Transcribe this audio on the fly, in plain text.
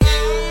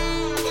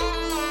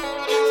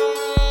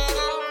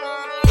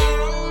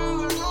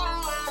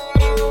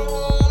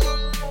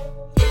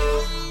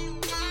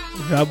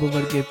ਰੱਬ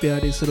ਵਰਗੇ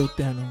ਪਿਆਰੇ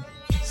ਸਰੋਤਿਆਂ ਨੂੰ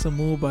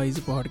ਸਮੂਹ ਬਾਈਜ਼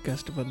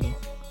ਪੋਡਕਾਸਟ ਵੱਲੋਂ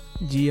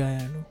ਜੀ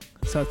ਆਇਆਂ ਨੂੰ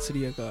ਸਤਿ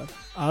ਸ੍ਰੀ ਅਕਾਲ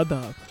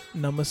ਆਦਾਬ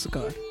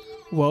ਨਮਸਕਾਰ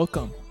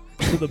welcome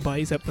to the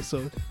Bize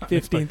episode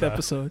 15th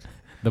episode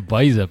the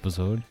Bize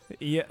episode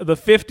the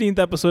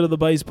 15th episode of the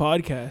Bize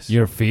podcast,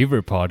 your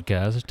favorite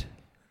podcast,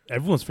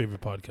 everyone's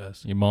favorite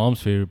podcast, your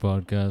mom's favorite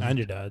podcast,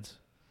 and your dad's.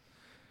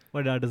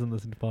 My dad doesn't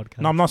listen to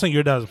podcasts. No, I'm not saying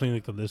your dad's playing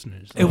like the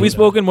listeners. if we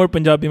spoke in more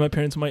Punjabi my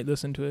parents might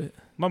listen to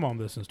it. My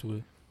mom listens to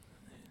it.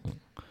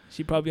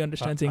 She probably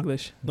understands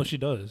English. No, she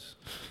does.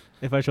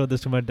 If I showed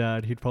this to my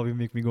dad, he'd probably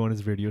make me go on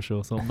his radio show.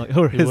 So I'm not,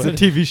 or his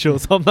TV show.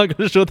 So I'm not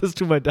going to show this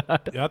to my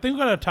dad. Yeah, I think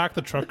we're going to attack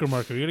the trucker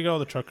market. We're going to get all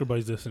the trucker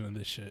boys listening to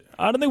this shit.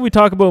 I don't think we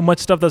talk about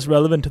much stuff that's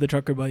relevant to the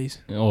trucker boys.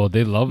 oh,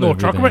 they love No,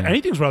 everything. trucker boys,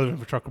 anything's relevant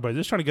for trucker boys.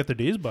 They're just trying to get their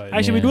days by.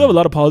 Actually, we do Yeah. have a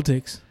lot of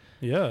politics.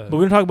 Yeah. But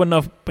we don't talk about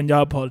enough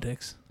Punjab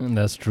politics.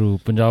 And that's true.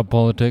 Punjab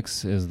politics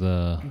is the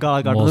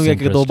But most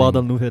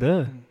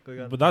interesting.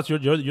 But that's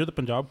you're the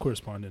Punjab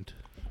correspondent.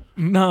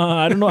 No,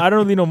 I don't know. I don't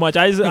really know much.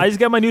 I just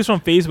get my news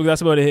from Facebook.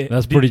 That's about it.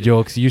 That's pretty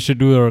jokes. You should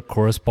do a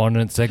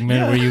correspondent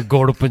segment where you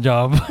go to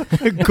Punjab.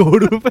 Go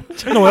to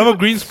Punjab. No, we'll have a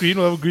green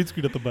screen. We'll have a green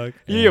screen at the back.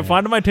 Yeah,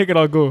 find my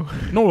ticket. I'll go.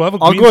 No, we'll have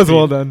a I'll green go screen. as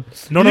well then.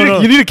 No.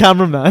 You need a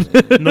cameraman.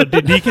 No,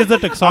 DK is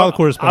the Texal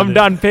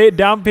correspondent. I'm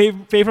done.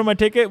 Pay for my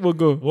ticket. We'll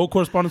go. What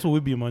correspondence will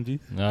we be, Manji?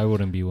 I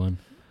wouldn't be one.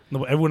 No,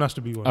 but everyone has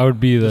to be one. I would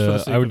be Just for the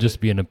sake I would of just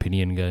be an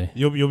opinion guy.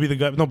 You'll be the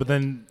guy. No, but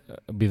then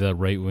Be the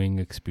right wing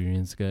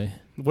experience guy.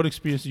 what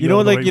experience do You know,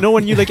 have on the like, you know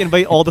when you like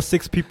invite all the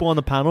 6 people on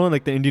the panel on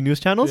like the Indian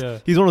news channels? Yeah.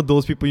 He's one of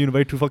those people you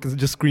invite to fucking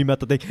just scream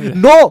at the thing. Yeah.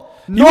 No!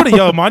 You would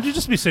yo, Manji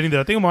just be sitting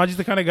there. I think Manji's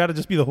the kind of guy to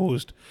just be the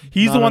host.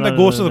 He's the one that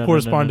goes to the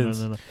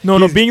correspondence.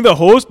 No, being the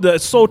host,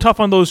 that's so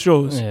tough on those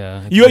shows.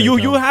 Yeah. it's very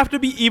You tough. have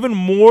to be even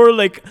more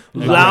like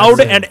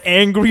loud and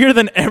angrier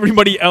than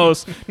everybody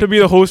else to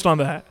be the host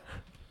on that.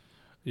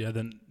 Yeah,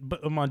 then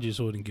but Manji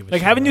so didn't give a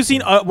Like, shit haven't you about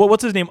seen that.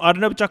 what's his name,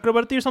 Arnab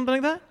Chakrabarti or something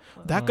like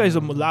that? That guy's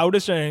the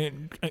loudest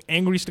and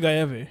angriest guy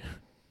ever.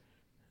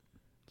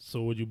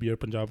 So would you be our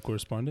Punjab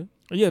correspondent?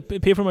 Yeah,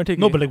 pay for my ticket.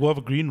 No, but like we'll have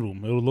a green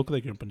room. It'll look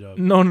like you're in Punjab.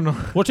 no.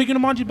 We're taking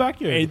Manji back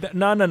here. Hey,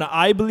 no.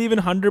 I believe in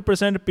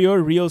 100% pure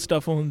real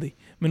stuff only.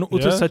 ਮੈਨੂੰ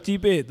ਉੱਥੇ Yeah? ਸੱਚੀ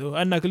ਭੇਜ ਦੋ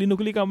ਆ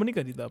ਨਕਲੀ ਕੰਮ ਨਹੀਂ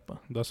ਕਰੀਦਾ ਆਪਾਂ.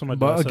 That's what my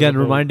dad But said again,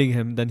 about- reminding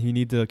him, then he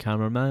needs a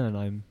cameraman and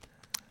I'm...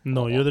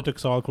 No, you're the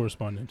Texal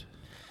correspondent.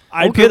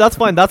 Okay, that's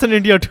fine. That's in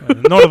India too.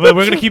 No, but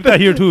we're gonna keep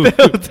that here too.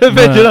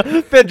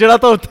 ਫਿਰ ਜਿਹੜਾ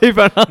ਤਾਂ ਉੱਥੇ ਹੀ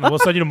ਪੈਣਾ. We'll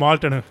send you to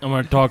Malton. I'm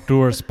going to talk to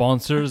our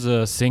sponsors,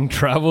 Sing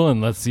Travel,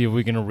 and let's see if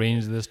we can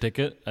arrange this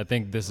ticket. I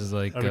think this is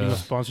like Are we doing a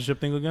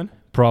sponsorship thing again?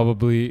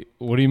 probably.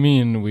 What do you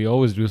mean? We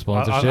always do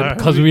sponsorship I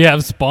because we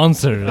have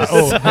sponsors.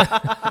 Oh,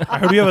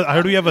 I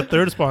heard we have a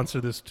third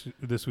sponsor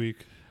this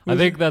week. I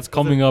think that's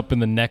coming up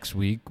in the next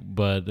week,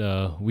 but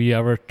we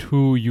have our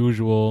 2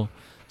 usual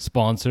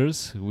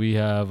sponsors. We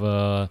have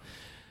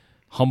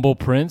Humble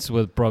Prints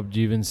with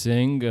Prabjeevan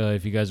Singh.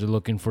 If you guys are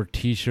looking for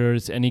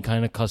t-shirts, any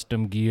kind of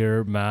custom gear,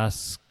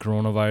 masks,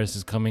 coronavirus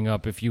is coming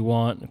up. If you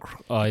want,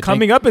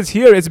 Coming up is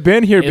here. It's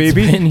been here,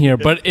 baby. It's been here,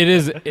 but it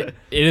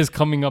is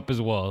coming up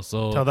as well.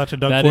 So Tell that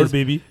to Doug that Ford, is-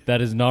 baby.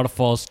 that is not a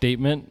false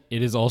statement.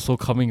 It is also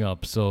coming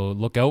up. So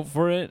look out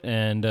for it.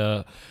 And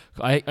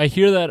I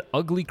hear that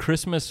ugly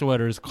Christmas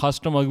sweaters,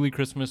 custom ugly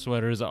Christmas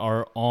sweaters are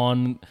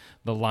on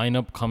the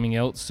lineup coming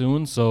out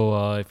soon. So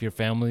if your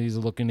family is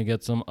looking to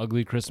get some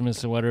ugly Christmas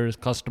sweaters,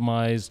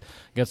 customized,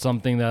 get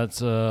something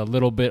that's a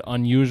little bit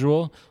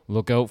unusual,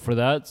 look out for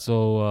that. So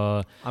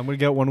I'm going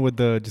to get one with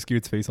the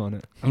Jaskir's face on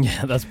it.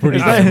 yeah, that's pretty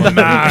That's good.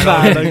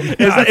 mad.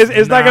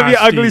 It's not gonna be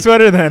an ugly nasty.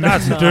 sweater then.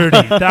 That's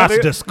dirty. That's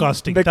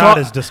disgusting. they That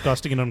call- is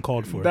disgusting and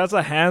uncalled for. That's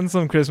a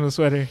handsome Christmas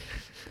sweater.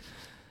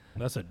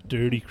 That's a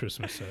dirty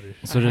Christmas sweater.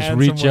 So just handsome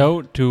reach one.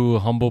 out to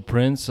Humble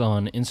Prince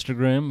on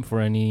Instagram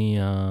for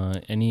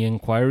any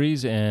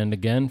inquiries, and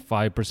again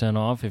 5%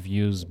 off if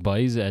you use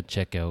Bize at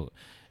checkout.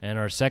 And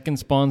our second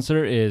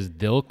sponsor is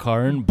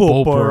Dilkarn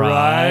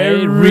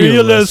Boparai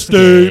Real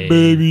Estate,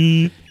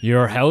 baby.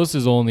 Your house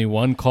is only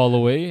one call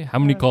away. How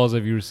many calls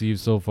have you received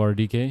so far,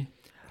 DK?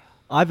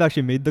 I've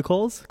actually made the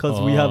calls because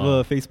we have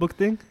a Facebook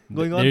thing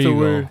going on. There So you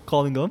we're go.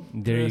 calling them.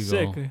 There you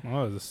Sick. go.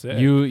 Oh, that's sick.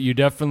 You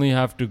definitely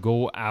have to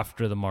go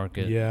after the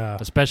market. Yeah.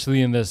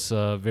 Especially in this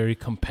very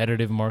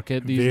competitive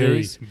market these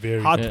Very, days.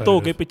 very ਹੱਥ ਧੋ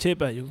ਕੇ competitive. ਪਿੱਛੇ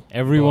ਪੈ ਜਾਓ.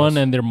 Everyone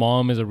Boss. and their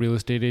mom is a real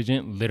estate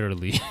agent,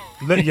 literally.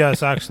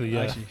 Yes, actually,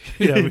 yeah.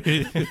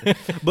 Yeah,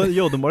 But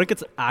yo, the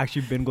market's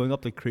actually been going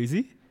up like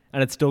crazy.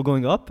 And it's still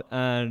going up.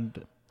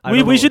 And I We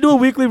don't know. should do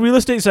a weekly real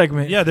estate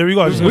segment. yeah, there we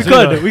go. I was We gonna say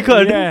could. that. We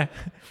could. Yeah.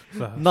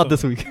 Not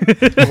this week.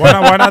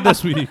 Why not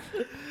this week?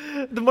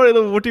 The market,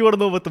 what do you want to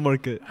know about the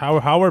market?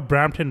 How are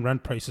Brampton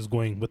rent prices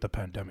going with the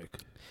pandemic?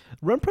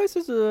 Rent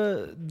prices,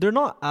 they're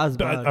not as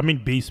bad. I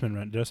mean basement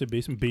rent. Did I say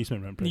basement?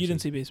 Basement rent prices. You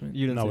didn't see basement.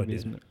 You didn't No, say I did.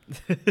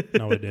 basement.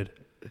 No, I did.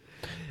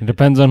 It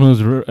depends on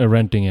who's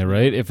renting it,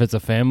 right? If it's a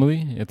family,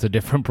 it's a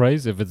different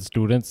price. If it's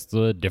students, it's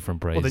a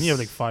different price. Well, then you have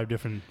like 5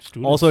 different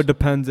students. Also, it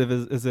depends if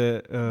it's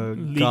a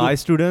guy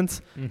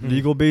students, Mhm.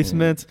 legal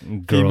basements,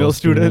 Girl female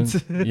students.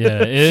 Yeah,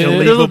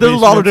 There's a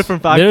lot of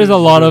different factors. there's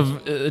a lot of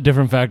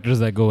different factors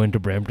that go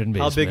into Brampton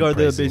How basement big are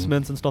the pricing.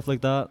 basements and stuff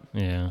like that?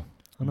 Yeah.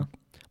 I know.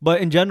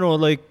 But in general,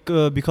 like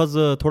because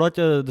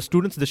the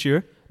students this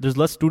year, there's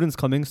less students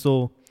coming,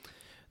 so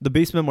the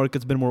basement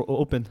market's been more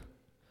open.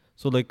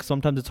 So like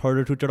sometimes it's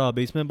harder to chada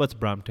basement, but it's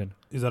Brampton.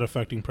 Is that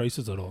affecting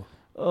prices at all?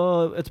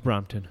 It's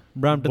Brampton.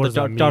 Brampton What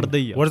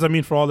does that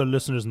mean for all the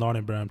listeners not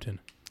in Brampton?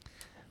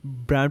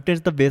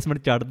 Brampton the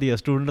basement chaddi hai.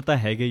 Student ta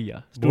hai gahi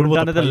ya. What about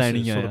Student the ta prices?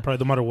 leni So hai. the price,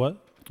 no matter what,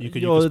 you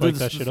can spike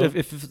that shit up.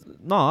 If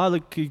no,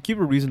 like keep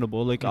it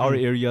reasonable. Like our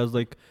area is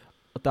like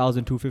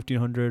 1,000 to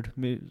 1,500,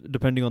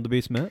 depending on the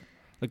basement.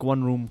 Like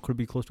one room could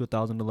be close to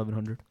 1,000,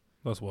 1,100.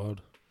 That's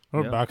wild.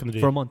 Or back in the day.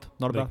 For a month,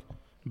 not like, bad.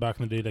 Back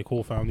in the day, like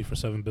whole family for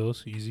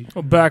 $7, easy.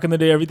 Oh, back in the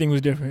day, everything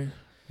was different.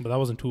 But that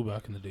wasn't too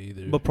back in the day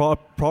either. But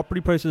property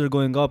prices are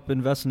going up.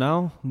 Invest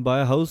now, buy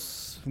a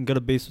house, get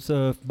a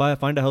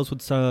find a house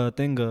with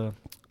a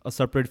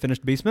separate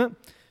finished basement.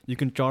 You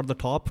can charge the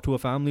top to a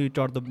family,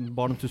 charge the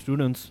bottom to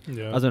students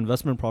as an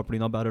investment property.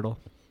 Not bad at all.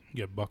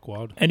 Get buck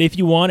wild. And if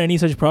you want any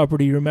such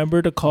property,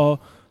 remember to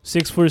call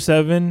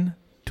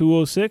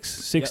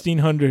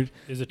 647-206-1600.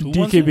 Is it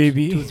DK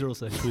baby.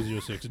 206.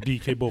 206.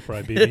 DK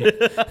Boprai baby.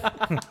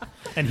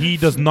 And he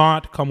does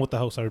not come with the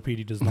house. I repeat,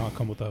 he does not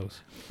come with the house.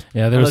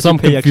 Yeah, there was some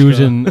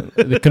confusion.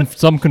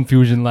 Some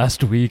confusion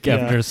last week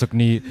after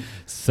Sukhneet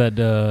said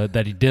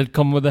that he did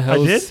come with the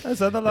house. I did? I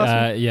said that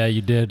last week? Yeah,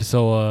 you did.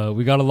 So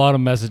we got a lot of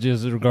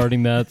messages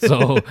regarding that.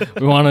 So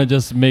we want to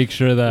just make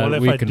sure that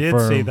we confirm. Well, if I did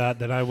say that,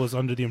 then I was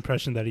under the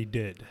impression that he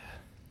did.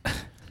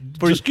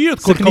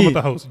 Jaskirat could come with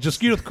the house.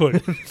 Jaskirat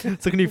could.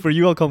 Sukhneet, for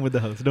you, I'll come with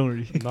the house. Don't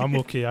worry. No, I'm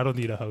okay. I don't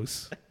need a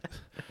house.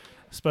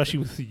 Especially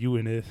with you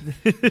in it.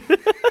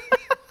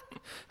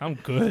 I'm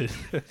good.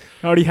 I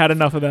already had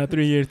enough of that. 4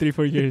 years.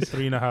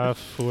 3.5,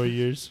 4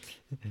 years.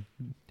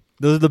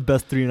 Those are the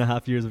best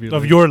 3.5 years of your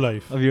life. Of your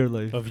life. Of your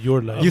life. Of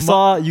your life. You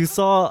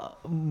saw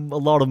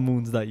a lot of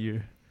moons that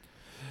year.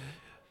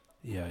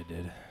 Yeah, I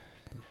did.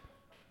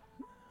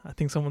 I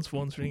think someone's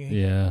phone's ringing.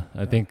 Yeah,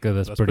 I think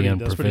that's pretty unprofessional.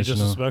 That's pretty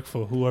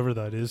disrespectful, whoever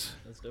that is.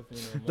 That's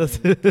definitely not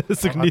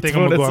I think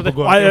I'm going to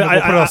go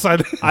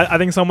outside. I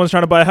think someone's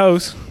trying to buy a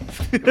house.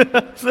 From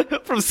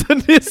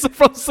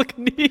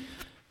Sukhneet.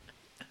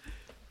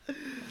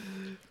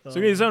 So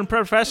he's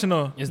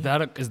unprofessional. Is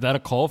that a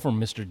call from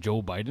Mr.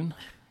 Joe Biden?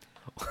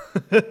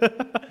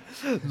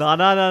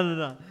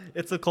 No.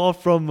 It's a call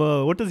from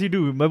what does he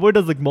do? My boy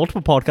does like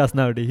multiple podcasts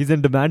nowadays. He's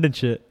in demand and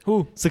shit.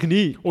 Who?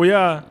 Sukhneet. Oh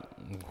yeah.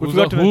 Whose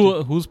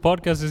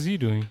podcast is he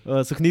doing?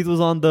 Sukhneet was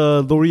on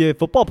the Laurier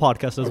football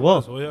podcast as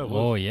well.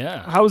 Oh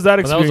yeah. How was that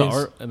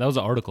experience? That was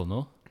an article,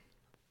 no?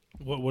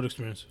 What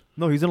experience?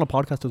 No, he's on a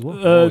podcast as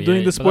well.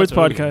 Doing the sports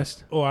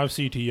podcast. Oh, I have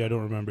CT. I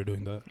don't remember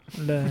doing that.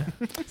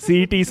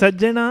 CT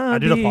Sajjana. I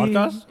did a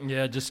podcast?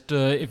 Yeah, just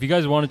if you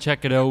guys want to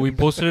check it out, we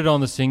posted it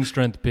on the Sing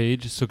Strength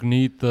page.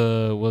 Sukhneet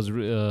was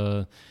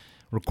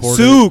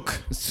recorded.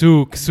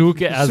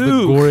 Sook as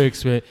the Gore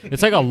experience.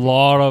 It's like a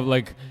lot of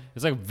like...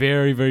 It's like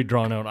very, very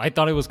drawn out. I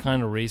thought it was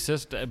kind of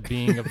racist,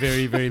 being a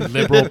very, very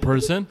liberal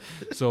person.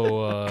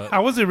 So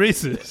how was it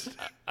racist?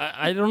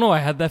 I don't know. I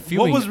had that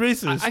feeling. What was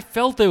racist? I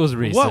felt it was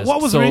racist. What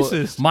was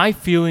racist? My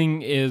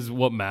feeling is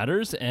what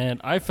matters,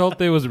 and I felt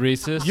it was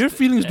racist. Your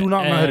feelings do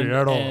not matter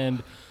at all.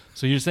 And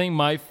so you're saying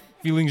my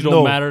feelings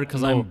don't matter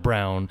because I'm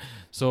brown.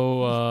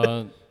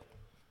 So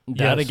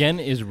that again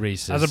is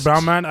racist. As a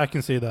brown man, I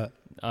can say that.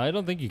 I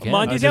don't think you can.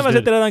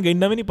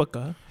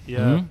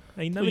 Yeah.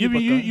 You've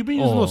been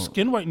using those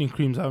skin whitening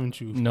creams, haven't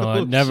you? No,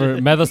 I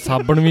never. मैं तो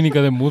साबुन भी नहीं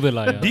कदे मुंह पे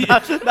लाया. I don't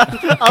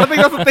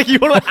think that's the thing you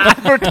want to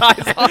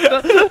advertise on.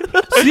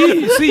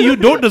 See, you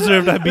don't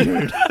deserve that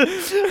beard.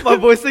 My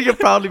boy saying it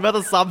proudly. मैं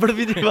तो साबुन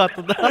भी नहीं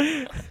खाता.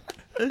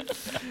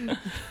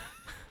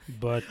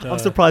 But I'm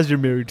surprised you're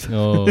married.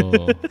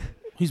 Oh.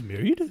 He's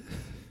married? I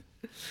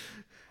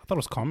thought it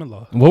was common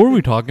law. What were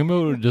we talking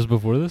about just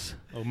before this?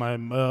 Oh, my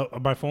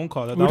phone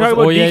call. We were talking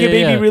about DK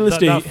Baby real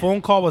estate. That phone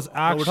call was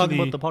actually... we're talking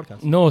about the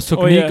podcast. No,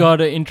 Sukhneet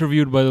got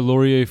interviewed by the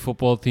Laurier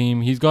football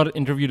team. He's got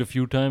interviewed a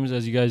few times.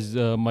 As you guys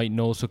might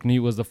know, Sukhneet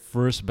was the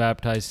first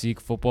baptized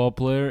Sikh football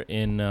player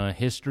in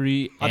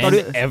history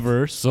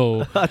ever.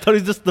 So I thought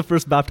he's just the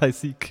first baptized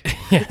Sikh.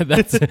 Yeah,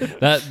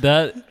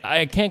 that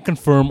I can't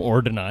confirm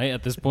or deny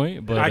at this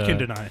point. But I can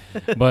deny.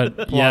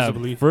 But yeah,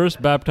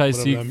 first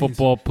baptized Sikh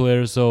football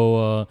player.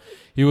 So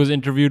he was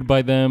interviewed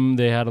by them.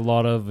 They had a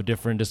lot of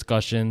different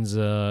discussions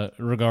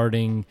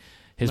regarding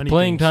his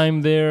playing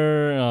time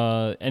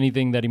there,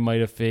 anything that he might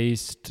have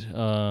faced.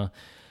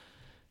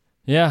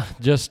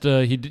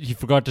 He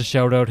forgot to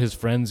shout out his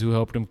friends who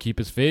helped him keep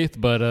his faith,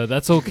 but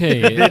that's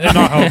okay. They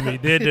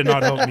did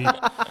not help me.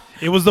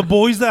 It was the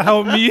boys that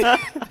helped me.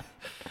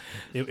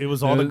 It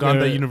was all the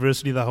Gandha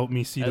University that helped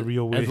me see the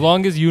real way. As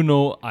long as you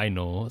know, I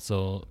know.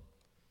 So,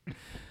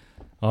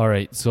 all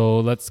right. So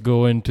let's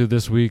go into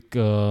this week.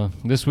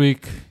 This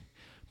week,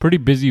 pretty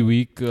busy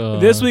week.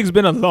 This week's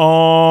been a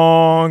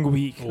long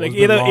week. Like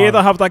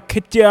ਇਹਦਾ ਹਫਤਾ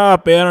ਖਿੱਚਿਆ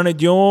ਪਿਆ ਉਹਨਾਂ ਨੇ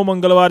ਜਿਉਂ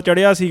ਮੰਗਲਵਾਰ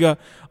ਚੜਿਆ ਸੀਗਾ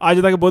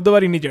ਅੱਜ ਤੱਕ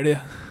ਬੁੱਧਵਾਰ ਹੀ ਨਹੀਂ ਚੜਿਆ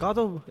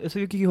ਕਾਹਤੋਂ ਇਸ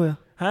ਲਈ ਕੀ ਹੋਇਆ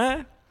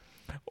ਹੈ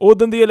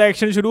ਉਦੋਂ ਦੀ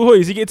ਇਲੈਕਸ਼ਨ ਸ਼ੁਰੂ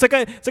ਹੋਈ ਸੀ it's like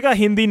a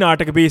Hindi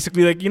ਨਾਟਕ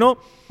basically, like, you know,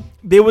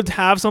 they would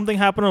have something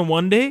happen on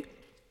one day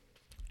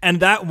And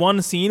that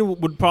one scene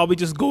would probably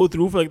just go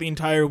through for like the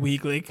entire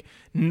week. Like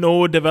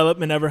no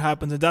development ever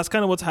happens. And that's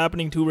kind of what's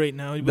happening too right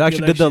now. They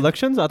actually did the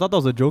elections? I thought that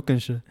was a joke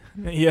and shit.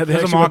 Yeah, It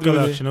was a mock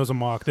election. It was a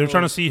mock. They were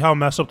trying to see how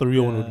messed up the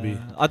real one would be.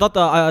 I thought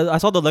I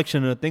saw the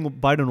election. I think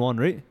Biden won,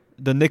 right?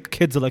 The Nick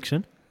Kids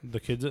election. The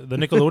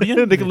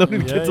Nickelodeon?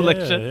 Nickelodeon Kids yeah,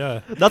 election.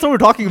 Yeah. That's what we're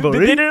talking about, They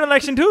right? did an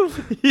election too?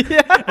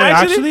 Yeah.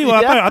 Actually?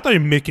 Well, yeah. I thought you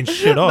were making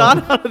shit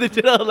up. No, they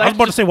did an I was election.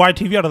 about to say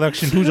YTV had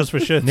election too just for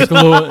shit.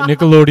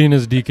 Nickelodeon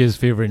is DK's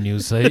favorite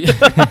news site.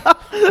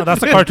 Oh,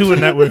 that's the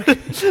Cartoon Network.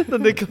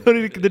 They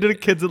did a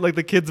kids like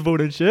the kids vote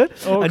and shit,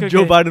 Oh, and okay,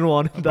 Joe okay. Biden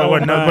won. But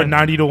what, man. what,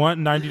 90 to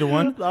 1? 90 to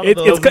 1?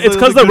 It's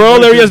because the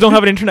rural areas don't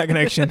have an internet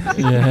connection.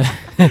 Yeah.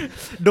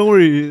 Don't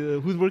worry,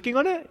 who's working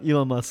on it?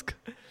 Elon Musk.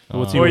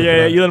 What's he Oh working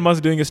yeah, on? Elon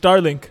Musk doing a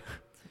Starlink.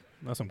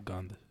 That's some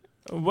ganda.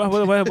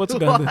 What's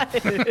going on?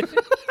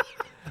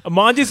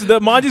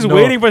 Manji's No,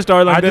 waiting for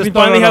Starlink. I Then just- he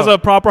finally no. has a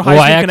proper Well,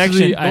 high-speed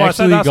connection. I No, I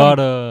said actually that's got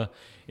a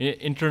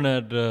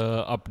internet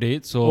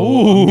update, so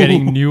I'm Ooh.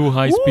 getting new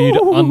high-speed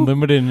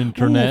unlimited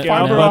internet. Ooh,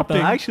 fiber now.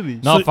 optic. Actually,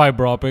 Not So-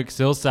 fiber optic,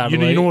 still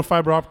satellite. You know what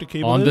fiber optic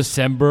cable on is?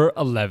 December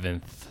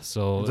 11th.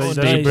 So Is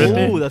that stay your birthday?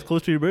 tuned. oh, that's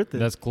close to your birthday.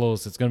 That's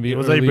close. It's gonna be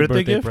Was that early your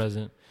birthday gift?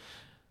 present.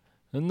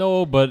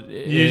 No, but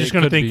You're just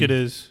going to think it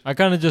is. I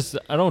kind of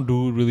I don't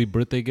do really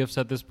birthday gifts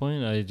at this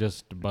point. I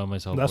just buy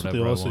myself That's what they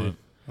whatever all I say. want.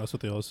 That's what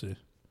they all say.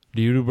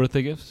 Do you do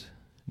birthday gifts?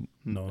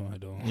 No, I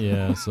don't.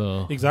 Yeah,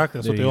 so Exactly.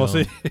 That's there what they you all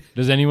go. say.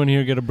 Does anyone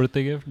here get a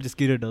birthday gift? Just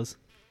Skeeter does.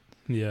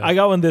 Yeah. I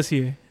got one this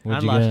year. What'd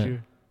And you last get?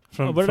 year.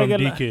 from what did I get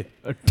DK.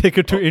 A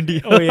ticket to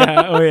India. Oh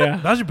yeah.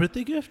 That's your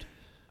birthday gift?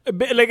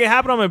 Like it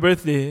happened on my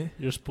birthday.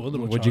 You're spoiled.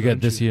 What'd you get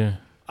this year?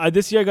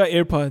 This year I got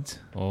AirPods.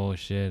 Oh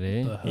shit,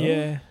 eh?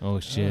 Yeah. Oh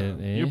shit,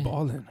 eh? You're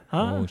balling.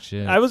 Huh? Oh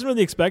shit. I wasn't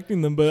really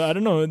expecting them, but I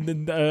don't know.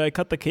 I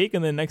cut the cake,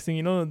 and then next thing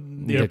you know, The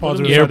The AirPods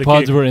were inside the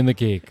cake. were in the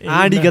cake.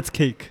 And he gets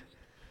cake.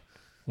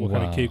 What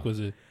kind of Wow. cake was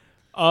it?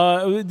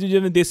 Did you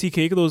have a desi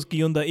cake? Those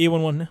ki on the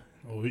A11,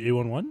 Oh,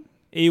 A11?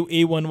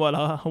 A1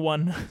 wala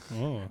one.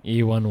 Oh.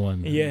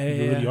 E11. Yeah,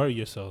 You really yeah. are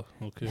yourself.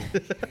 Okay.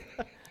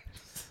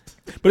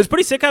 But it's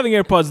pretty sick having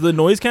AirPods. The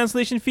noise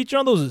cancellation feature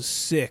on those is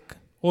sick.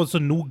 Oh, it's a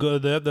new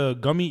they have the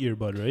gummy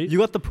earbud, right? You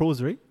got the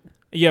pros, right?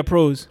 Yeah,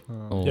 pros.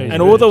 Oh. Yeah, And yeah.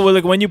 all the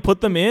like when you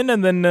put them in,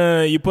 and then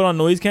you put on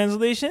noise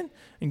cancellation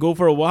and go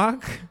for a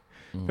walk.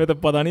 फिर तो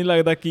पता नहीं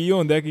लगता की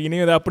होता है की नहीं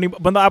होता अपनी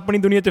बंदा अपनी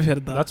दुनिया च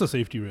फिरता. That's a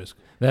safety risk.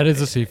 That is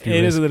a safety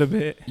It is risk. a little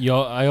bit.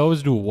 Yo, I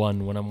always do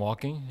one when I'm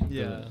walking.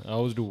 Yeah. I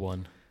always do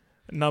one.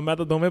 ना मैं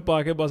तो दोवें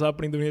पा के बस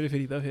अपनी दुनिया च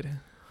फिरता फिर.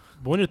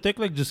 But when you're thick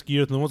like just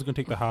gears, no one's going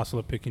to take the hassle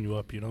of picking you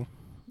up, you know?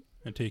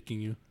 And taking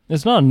you.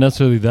 It's not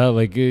necessarily that.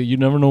 Like, you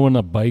never know when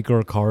a bike or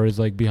a car is,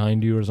 like,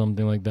 behind you or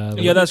something like that.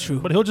 Like, Yeah, that's true.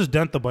 But he'll just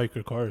dent the bike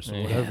or car, so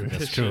yeah, whatever.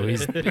 that's true.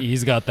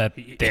 He's got that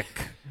thick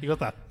He got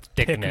that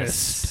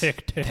thickness.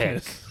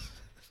 thickness.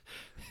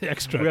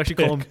 Extra We actually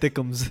call them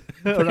thickums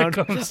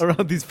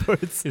around these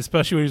parts.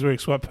 Especially when he's wearing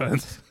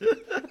sweatpants.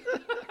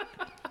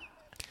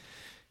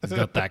 He's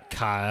got that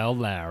Kyle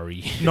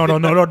Lowry. No,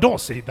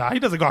 don't say that. He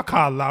doesn't got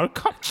Kyle Lowry.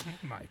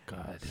 My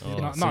God. Oh,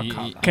 not so not you-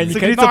 Kyle Lowry. Can you So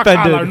can, he's Not Kyle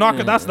offended. Lowry.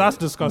 Not, that's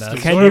disgusting.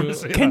 That's can Sorry to you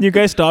say can that. you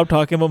guys stop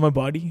talking about my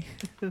body?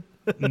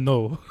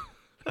 No.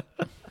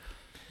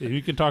 If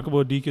you can talk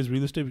about DK's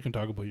real estate, we can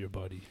talk about your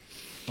body.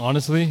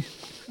 Honestly,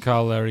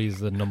 Kyle Lowry is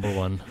the number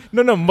one.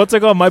 No, what's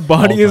like my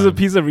body All is a time.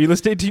 piece of real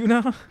estate to you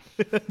now.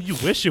 You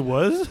wish it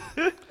was.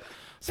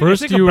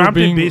 First It's like you a were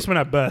Brampton being basement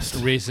at best.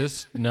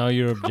 racist. Now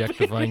you're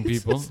objectifying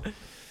people.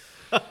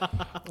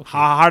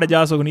 hard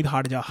ja so need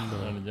hard ja.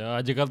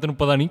 ਅੱਜ ਕੱਲ ਤੈਨੂੰ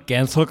ਪਤਾ ਨਹੀਂ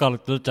cancel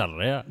culture ਚੱਲ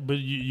ਰਿਹਾ. But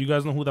you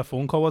guys know who that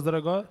phone call was that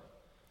I got?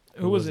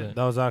 Who was it?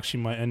 That was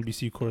actually my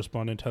NBC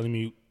correspondent telling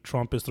me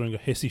Trump is throwing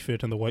a hissy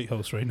fit in the White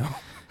House right now.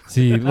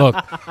 See, look,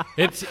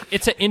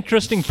 it's an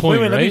interesting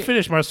point, wait, let me right?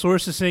 finish. My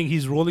source is saying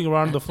he's rolling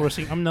around on the floor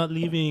saying, I'm not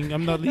leaving.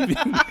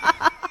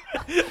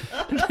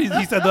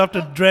 He said they'll have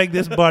to drag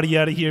this body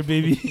out of here,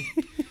 baby.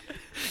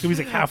 He was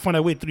like, have fun. I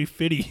weighed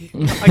 350.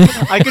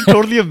 I can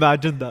totally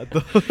imagine that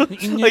though.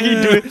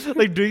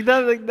 like doing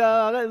that, like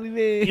nah, I'm not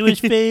leaving. It was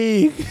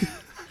fake.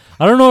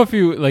 I don't know if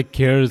he like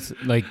cares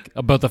like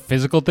about the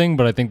physical thing,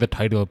 but I think the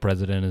title of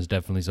president is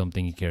definitely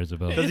something he cares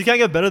about. Because he can't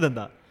get better than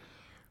that.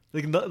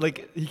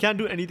 Like he can't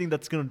do anything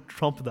that's gonna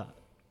trump that.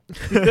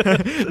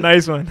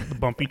 Nice one. The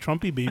bumpy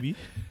Trumpy, baby.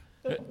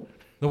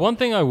 The one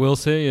thing I will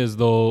say is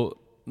though,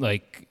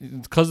 like,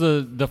 because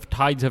the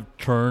tides have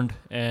turned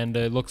and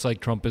it looks like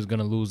Trump is going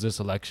to lose this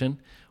election.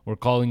 We're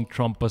calling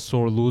Trump a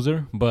sore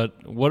loser. But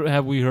what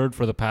have we heard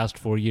for the past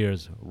 4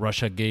 years?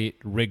 Russiagate,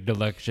 rigged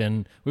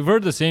election. We've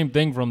heard the same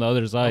thing from the other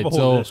I have side. a whole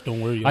So list,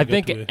 don't worry. I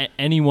think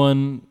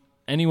anyone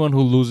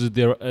who loses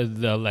the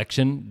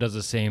election does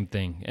the same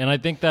thing. And I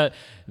think that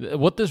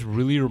what this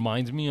really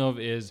reminds me of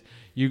is,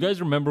 you guys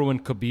remember when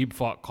Khabib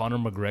fought Conor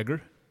McGregor?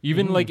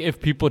 Even like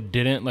if people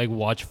didn't like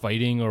watch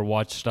fighting or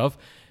watch stuff,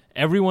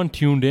 everyone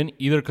tuned in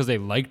either because they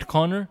liked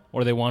Conor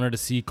or they wanted to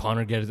see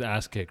Conor get his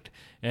ass kicked.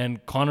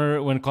 And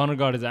when Conor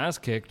got his ass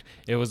kicked,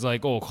 it was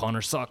like, oh,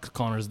 Conor sucks.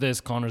 Conor's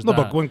this. Conor's that.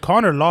 No, but when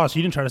Conor lost,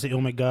 he didn't try to say,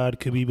 "Oh my God,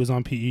 Khabib was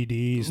on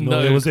PEDs."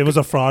 No, it was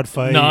a fraud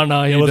fight.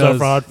 No, it was a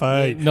fraud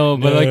fight. No,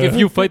 but like if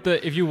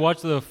you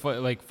watch the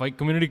fight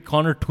community,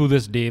 Conor to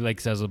this day like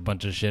says a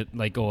bunch of shit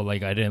like, oh,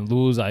 like I didn't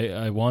lose,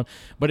 I won.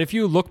 But if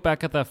you look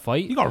back at that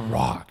fight, he got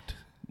rocked.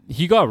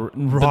 He got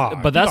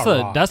rocked. But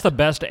that's the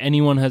best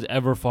anyone has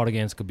ever fought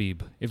against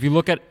Khabib. If you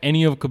look at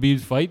any of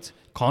Khabib's fights,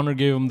 Conor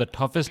gave him the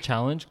toughest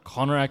challenge.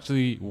 Conor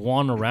actually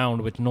won a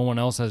round, which no one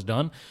else has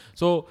done.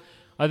 So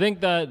I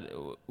think that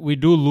we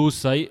do lose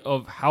sight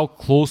of how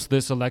close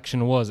this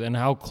election was and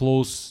how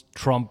close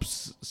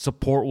Trump's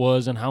support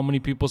was and how many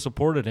people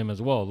supported him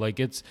as well.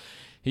 Like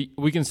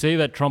we can say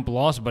that Trump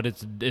lost, but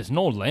it's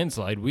no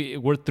landslide.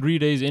 We're 3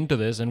 days into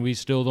this and we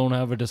still don't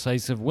have a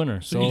decisive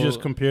winner. So you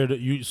just compared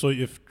it. So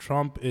if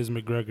Trump is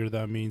McGregor,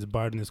 that means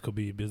Biden is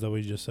Khabib. Is that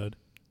what you just said?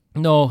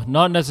 No,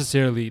 not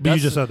necessarily. But you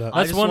just said that.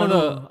 I just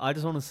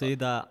want to say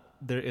that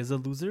there is a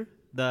loser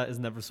that is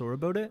never sore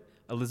about it.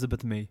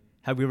 Elizabeth May.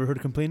 Have we ever heard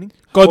complaining?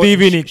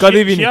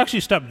 She actually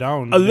stepped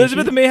down.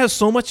 Elizabeth May has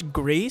so much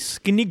grace.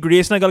 Kinni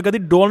grace na gal kardi.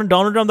 Donald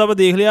Trump da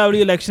dekh liya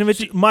every election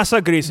vich massa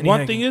grace nahi.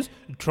 One thing is,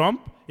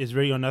 Trump is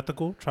very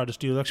unethical, tried to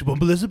steal election.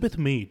 But Elizabeth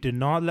May did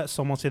not let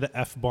someone say the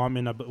F-bomb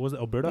in was it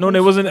Alberta? No, it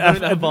wasn't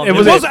F-bomb. It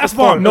was an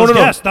F-bomb. No.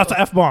 Yes, that's an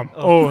F-bomb.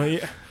 Oh,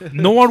 yeah.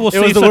 No one will say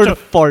was the such word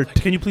fart.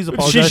 Can you please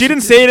apologize? She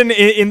didn't say it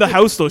in the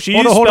house though. She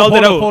spelled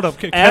it out. Hold up.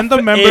 Can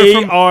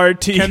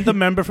the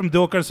member from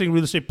Dilkar Singh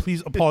Real Estate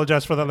please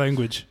apologize for that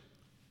language?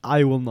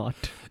 I will not.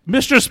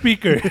 Mr.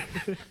 Speaker.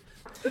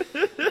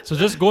 So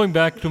just going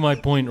back to my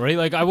point, right?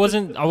 Like I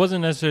wasn't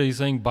necessarily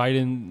saying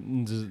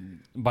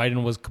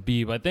Biden was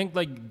Khabib. I think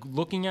like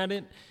looking at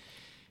it,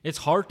 it's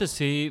hard to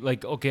say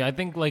like, okay, I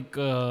think like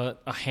a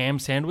ham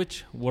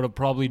sandwich would have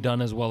probably done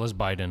as well as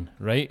Biden,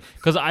 right?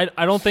 Because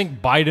I don't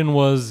think Biden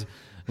was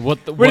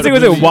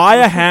why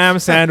a ham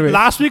sandwich?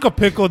 Last week a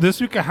pickle,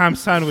 this week a ham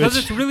sandwich. Because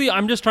it's really,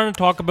 I'm just trying to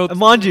talk about.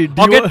 Manji,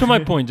 I'll get to my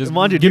point. Just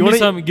give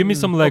me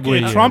some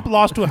legway. Okay, Trump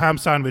lost to a ham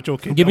sandwich.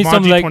 Okay, give me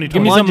some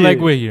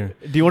legway here.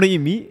 Do you want to eat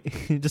meat?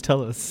 Just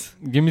tell us.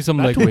 Give me some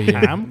legway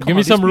here. Give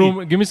me some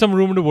room. Give me some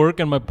room to work,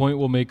 and my point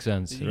will make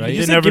sense. Right?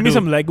 You said give me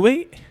some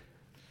legway.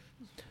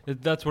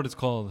 That's what it's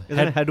called. Is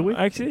it headway?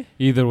 Actually,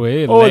 either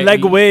way.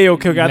 Legway.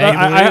 Okay.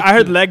 I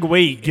heard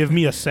legway. Give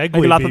me a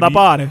segue,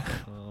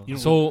 baby.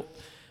 So.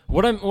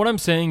 What I'm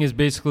saying is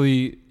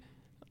basically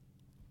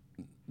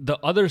the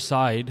other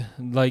side,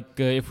 like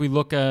if we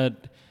look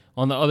at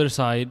on the other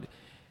side,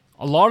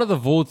 a lot of the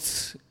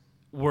votes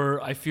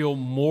were, I feel,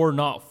 more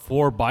not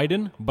for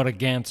Biden, but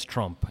against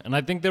Trump. And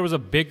I think there was a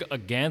big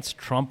against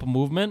Trump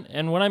movement.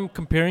 And when I'm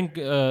comparing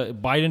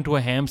Biden to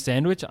a ham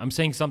sandwich, I'm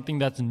saying something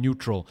that's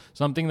neutral,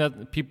 something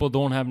that people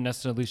don't have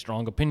necessarily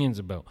strong opinions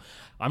about.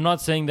 I'm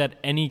not saying that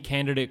any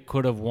candidate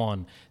could have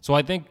won. So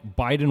I think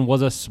Biden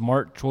was a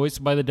smart choice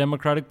by the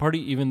Democratic Party,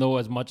 even though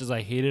as much as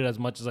I hate it, as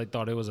much as I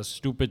thought it was a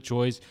stupid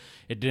choice,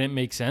 it didn't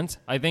make sense.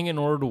 I think in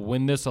order to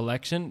win this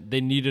election,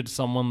 they needed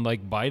someone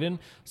like Biden,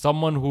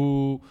 someone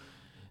who...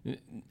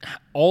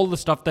 all the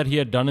stuff that he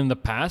had done in the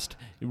past,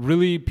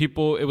 really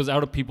it was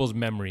out of people's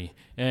memory.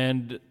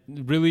 And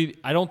really,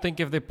 I don't think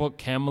if they put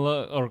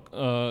Kamala or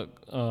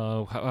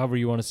however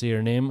you want to say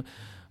her name,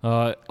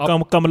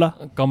 Kamala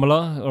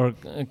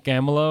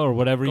or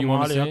whatever you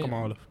want to say.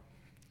 Kamala.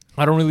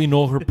 I don't really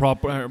know her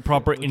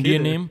proper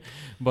Indian name,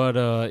 but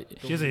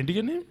she has an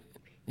Indian name?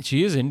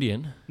 She is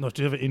Indian. No,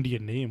 she has an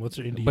Indian name. What's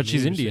her Indian name? But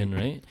she's Indian,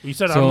 right? You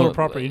said I don't know her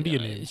proper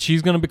Indian name.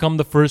 She's going to become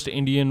the first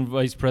Indian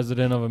vice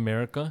president of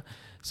America.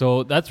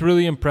 So that's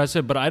really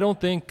impressive. But I don't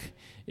think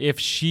if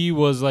she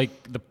was like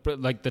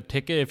the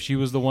ticket, if she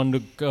was the one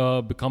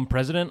to become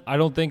president, I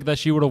don't think that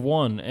she would have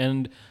won.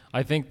 And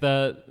I think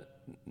that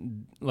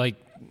like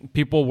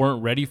people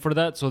weren't ready for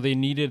that, so they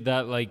needed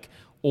that like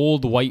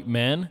old white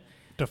man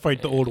to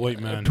fight the old white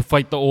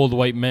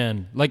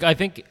man. Like I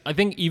think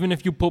even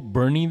if you put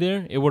Bernie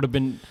there, it would have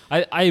been.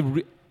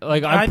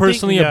 I'm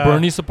personally a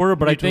Bernie supporter,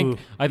 but I think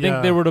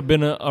there would have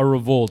been a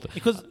revolt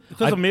because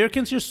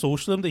Americans hear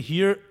socialism, they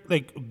hear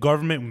like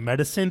government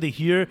medicine, they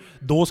hear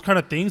those kind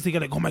of things, they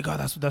get like, oh my god,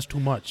 that's too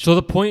much. So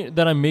the point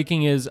that I'm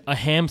making is a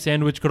ham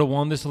sandwich could have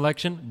won this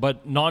election,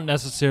 but not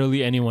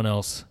necessarily anyone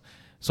else.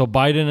 So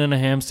Biden and a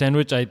ham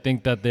sandwich, I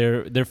think that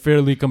they're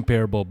fairly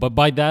comparable. But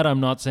by that, I'm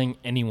not saying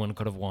anyone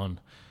could have won.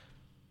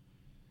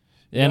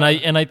 And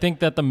I think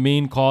that the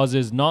main cause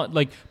is not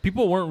like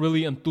people weren't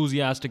really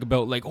enthusiastic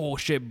about like, oh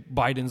shit,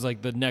 Biden's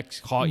like the next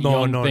hot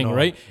young thing,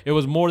 right? It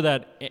was more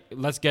that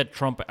let's get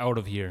Trump out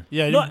of here.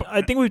 Yeah, no,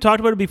 I think we've talked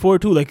about it before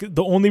too. Like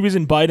the only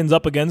reason Biden's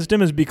up against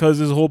him is because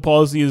his whole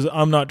policy is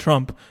I'm not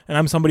Trump and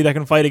I'm somebody that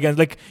can fight against.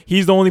 Like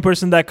he's the only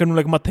person that can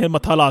like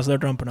mathalas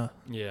that Trump na.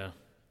 Yeah.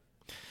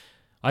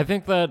 I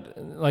think that,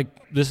 like,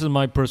 this is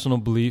my personal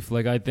belief.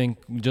 Like, I think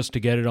just to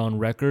get it on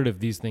record, if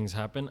these things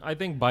happen, I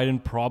think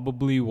Biden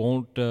probably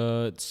won't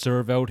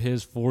serve out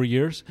his 4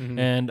 years.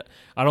 And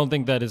I don't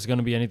think that it's going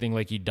to be anything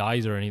like he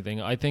dies or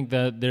anything. I think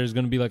that there's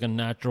going to be like a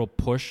natural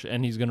push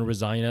and he's going to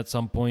resign at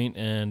some point.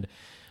 And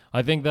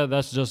I think that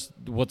that's just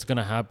what's going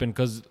to happen,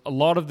 because a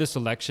lot of this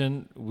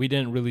election, we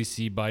didn't really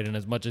see Biden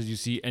as much as you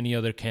see any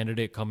other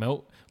candidate come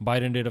out.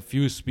 Biden did a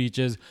few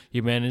speeches.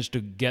 He managed to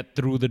get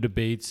through the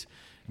debates,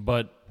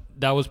 but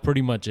that was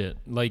pretty much it.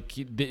 Like,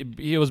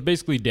 it was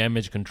basically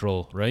damage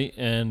control, right?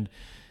 And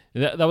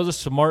that was a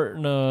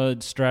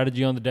smart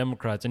strategy on the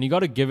Democrats. And you got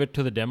to give it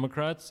to the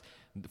Democrats.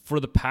 For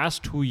the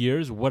past 2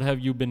 years, what have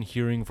you been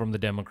hearing from the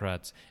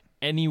Democrats?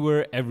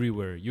 Anywhere,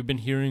 everywhere. You've been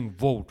hearing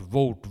vote,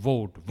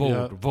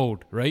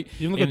 right?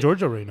 Even look at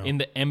Georgia right now. In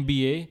the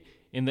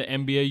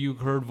NBA, you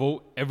heard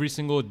vote. Every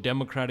single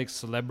Democratic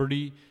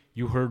celebrity,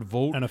 you heard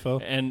vote.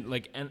 NFL.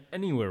 And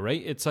anywhere, right?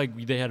 It's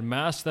like they had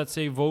masks that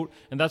say vote,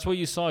 and that's what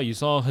you saw. You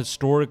saw a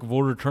historic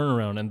voter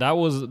turnaround, and that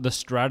was the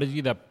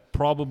strategy that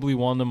probably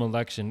won them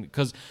election,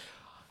 because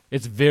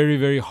it's very,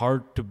 very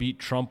hard to beat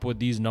Trump with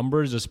these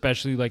numbers,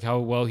 especially like how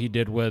well he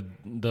did with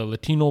the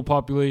Latino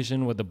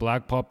population, with the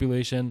black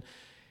population.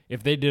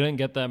 If they didn't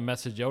get that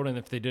message out and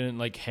if they didn't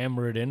like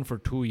hammer it in for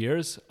 2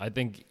 years, I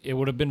think it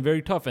would have been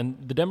very tough.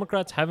 And the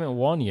Democrats haven't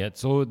won yet.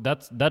 So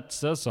that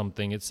says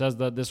something. It says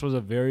that this was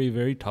a very,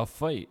 very tough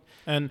fight.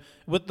 And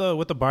with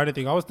the Biden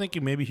thing, I was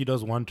thinking maybe he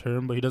does one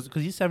term, but he doesn't,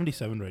 because he's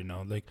 77 right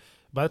now. Like,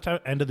 by the time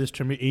end of this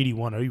term, you're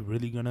 81. Are you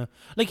really gonna,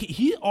 like,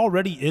 he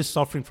already is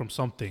suffering from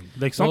something.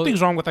 Like,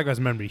 something's wrong with that guy's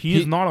memory. He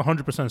is not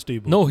 100%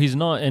 stable. No, he's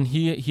not. And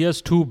he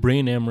has 2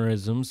 brain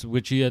aneurysms,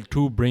 which he had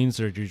 2 brain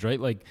surgeries, right?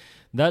 Like,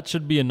 that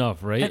should be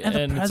enough, right? And the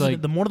president, it's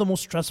like, one of the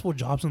most stressful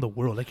jobs in the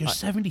world. Like, you're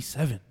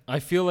 77. I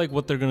feel like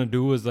what they're going to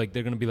do is, like,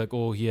 they're going to be like,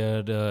 oh, he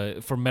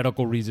had, for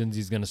medical reasons,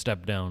 he's going to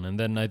step down. And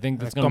then I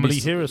think it's going to be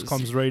Harris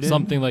comes right in.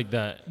 Something like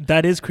that.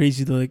 That is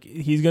crazy, though. Like,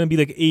 he's going to be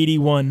like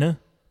 81,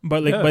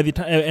 but like by the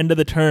end of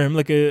the term,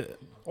 like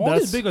all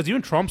these big guys,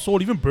 even Trump's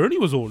old, even Bernie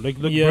was old. Like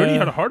Bernie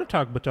had a heart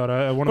attack, but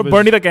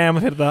Bernie the cam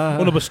firda.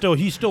 Oh, no, but still,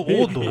 he's still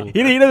old though.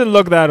 He doesn't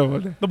look that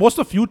old. What's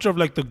the future of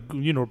like the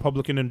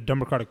Republican and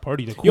Democratic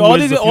Party? Like, all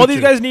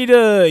these guys need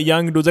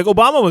young dudes. Like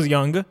Obama was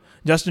young,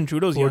 Justin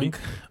Trudeau's 40. young.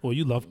 Oh,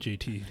 you love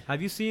JT.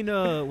 Have you seen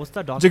what's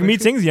that documentary?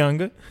 Jagmeet Singh's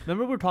young.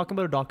 Remember we were talking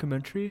about a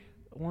documentary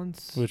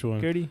once? Which one?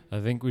 Gertie?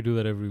 I think we do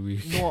that every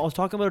week. No, I was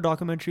talking about a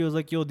documentary. I was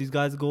like, yo, these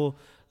guys go,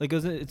 like,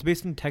 it's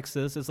based in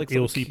Texas. It's like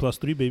AOC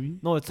 +3, baby.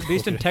 No, it's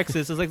based in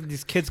Texas. It's like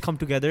these kids come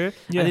together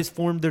and they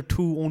form their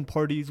 2 own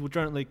parties, which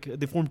aren't like,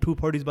 they form 2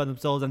 parties by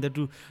themselves, and they have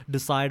to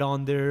decide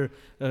on their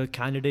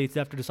candidates. They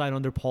have to decide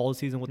on their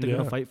policies and what they're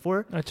going to fight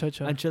for. And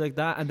shit like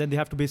that. And then they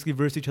have to basically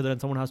verse each other, and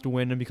someone has to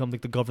win and become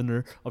like the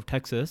governor of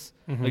Texas.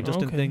 Like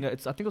Justin thing. I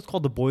think it was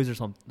called The Boys or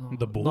something. No,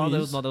 The Boys? No,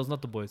 that was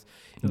not The Boys.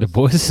 The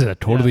Boys is a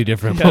totally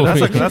different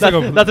movie.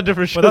 That's a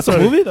different show. But that's a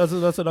movie? That's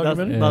a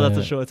documentary? No, that's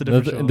a show. It's a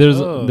different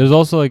show. There's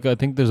also like, I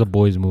think there's a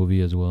Boys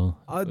movie as well.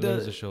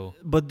 There's a show.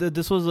 But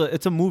this was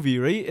it's a movie,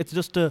 right? It's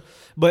just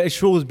but it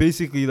shows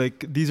basically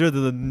like these are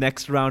the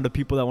next round of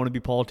people that want to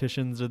be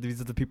politicians, or these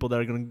are the people that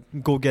are going to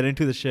go get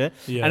into the shit.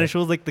 Yeah. And it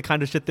shows like the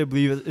kind of shit they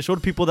believe. It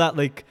showed people that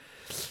like,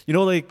 you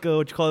know, like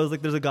what you call it,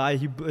 like there's a guy,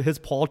 his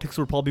politics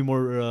were probably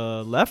more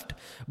left,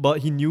 but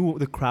he knew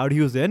the crowd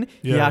he was in.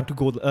 He had to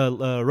go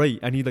right,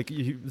 and he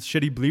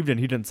believed in,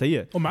 he didn't say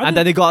it. And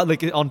then they got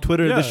like on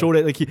Twitter, they showed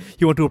it like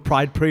he went to a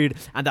pride parade,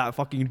 and that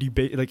fucking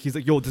debate, like he's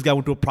like, yo, this guy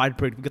went to a pride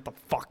parade, get the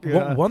fuck.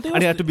 One thing,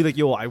 and he had to be like,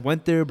 yo, I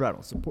went there, but I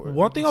don't support it.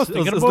 One thing I was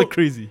thinking about, like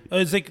crazy.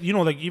 It's like, you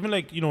know, like even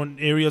like, you know, in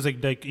areas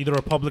like either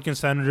Republican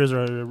senators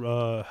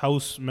or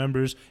House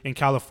members in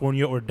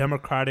California, or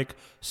Democratic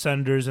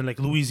senators in like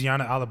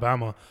Louisiana,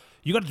 Alabama.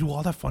 You got to do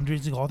all that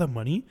fundraising, all that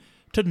money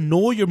to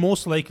know you're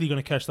most likely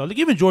going to catch that. Like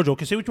even Georgia,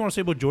 okay, say what you want to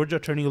say about Georgia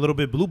turning a little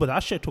bit blue, but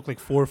that shit took like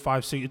 4 or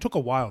 5, 6. It took a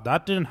while.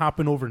 That didn't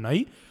happen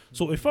overnight.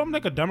 So if I'm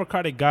like a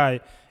Democratic guy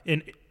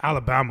in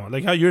Alabama,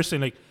 like how you're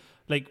saying,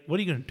 like what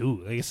are you gonna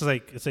do? Like it's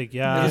like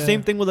yeah. The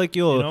same thing with like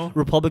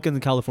Republicans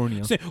in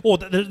California.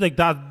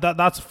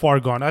 That's far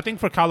gone. I think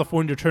for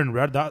California to turn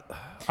red, that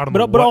I don't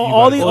know. But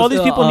all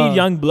these people need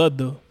young blood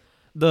though.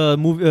 The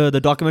movie, the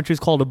documentary is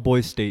called A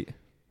Boy State.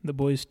 The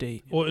Boys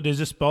State. Oh, is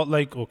it spelled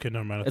like? Okay,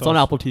 never mind. It's on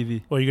Apple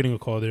TV. Oh, you're getting a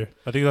call there.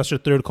 I think that's your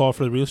 3rd call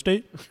for the real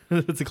estate.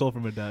 It's a call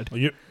from my dad.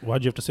 Oh,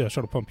 why'd you have to say? I was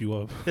trying to pump you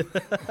up.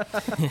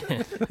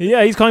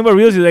 Yeah, he's calling about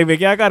real estate. Like,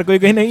 kya kar, koi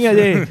kahin nahi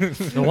hai je.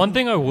 The one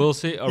thing I will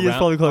say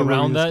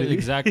around that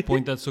exact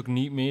point that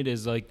Sukhneet made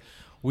is like,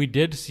 we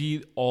did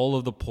see all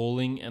of the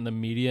polling and the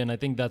media, and I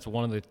think that's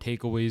one of the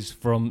takeaways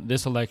from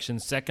this election,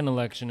 second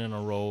election in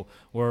a row,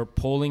 where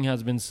polling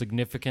has been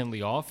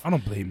significantly off. I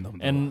don't blame them,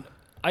 though. And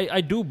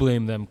I do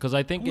blame them, because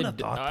I think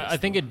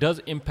it does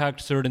impact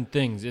certain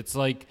things. It's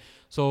like,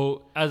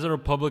 so as a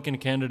Republican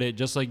candidate,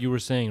 just like you were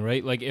saying,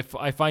 right? Like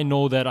if I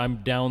know that I'm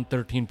down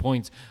 13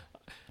 points,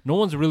 no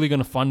one's really going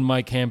to fund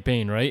my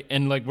campaign, right?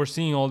 And like we're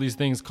seeing all these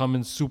things come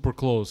in super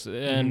close,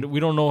 and we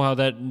don't know how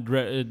that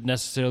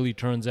necessarily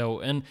turns out.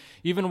 And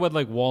even with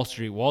like Wall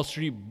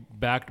Street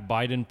backed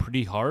Biden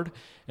pretty hard,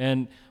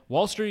 and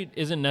Wall Street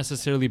isn't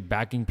necessarily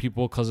backing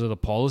people because of the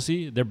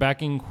policy. They're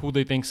backing who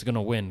they think is going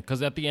to win.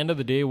 Because at the end of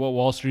the day, what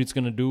Wall Street's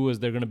going to do is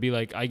they're going to be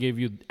like, I gave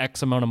you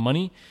X amount of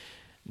money.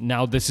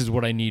 Now this is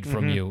what I need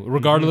from you,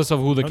 regardless of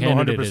who the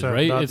candidate is,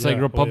 right? It's like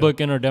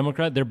Republican or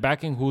Democrat. They're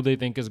backing who they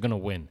think is going to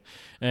win.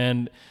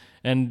 And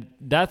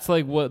that's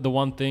like what the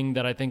one thing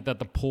that I think that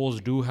the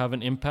polls do have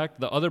an impact.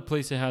 The other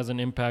place it has an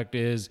impact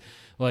is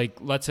like,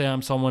 let's say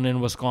I'm someone in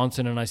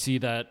Wisconsin and I see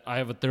that I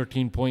have a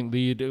 13-point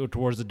lead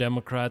towards the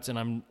Democrats and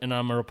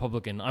I'm a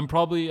Republican. I'm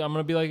going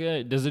to be like,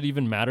 hey, does it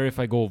even matter if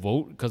I go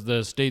vote? Because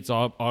the state's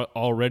are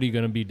already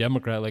going to be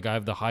Democrat. Like I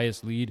have the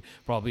highest lead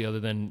probably other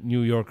than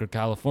New York or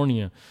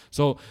California.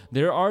 So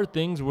there are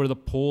things where the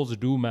polls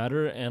do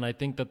matter. And I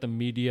think that the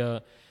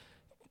media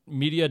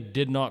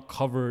did not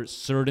cover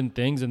certain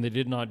things and they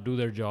did not do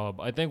their job.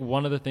 I think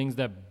one of the things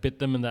that bit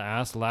them in the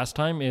ass last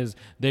time is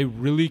they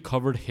really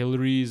covered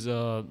Hillary's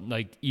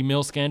like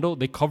email scandal.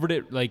 They covered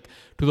it like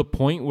to the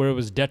point where it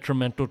was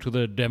detrimental to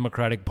the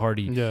Democratic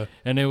Party. Yeah.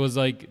 And it was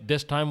like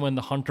this time when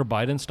the Hunter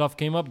Biden stuff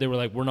came up, they were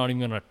like, we're not even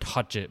going to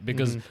touch it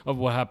because of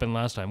what happened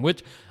last time,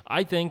 which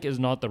I think is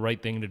not the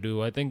right thing to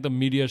do. I think the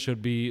media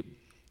should be...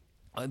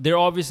 they're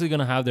obviously going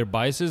to have their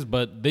biases,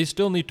 but they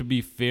still need to be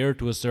fair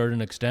to a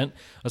certain extent,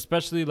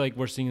 especially like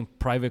we're seeing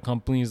private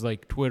companies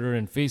like Twitter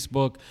and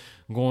Facebook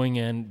going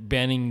and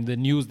banning the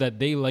news that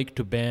they like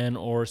to ban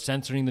or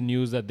censoring the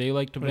news that they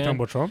like to ban. Are you talking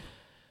about Trump?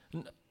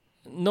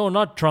 No,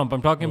 not Trump.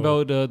 I'm talking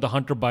about the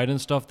Hunter Biden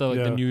stuff that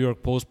the New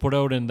York Post put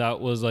out, and that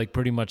was like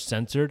pretty much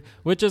censored,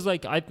 which is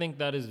like, I think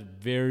that is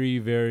very,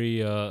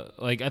 very,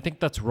 like, I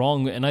think that's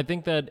wrong. And I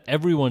think that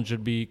everyone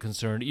should be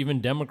concerned, even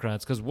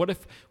Democrats, because what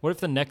if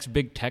the next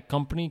big tech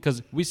company,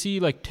 because we see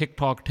like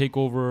TikTok take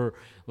over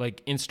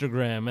like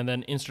Instagram, and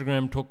then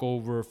Instagram took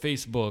over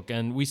Facebook,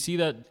 and we see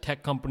that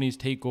tech companies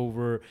take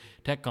over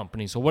tech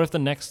companies. So what if the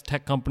next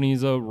tech company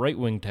is a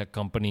right-wing tech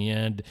company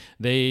and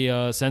they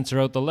censor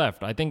out the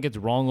left? I think it's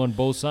wrong on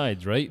both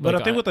sides, right? But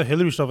like I think with the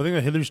Hillary stuff,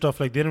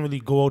 like they didn't really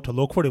go out to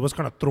look for it. It was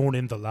kind of thrown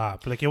in the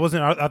lap. Like it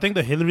wasn't, I think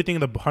the Hillary thing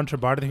and the Hunter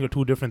Biden thing are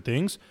two different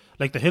things.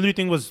 Like the Hillary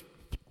thing was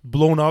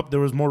blown up. There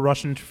was more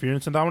Russian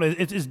interference in that one.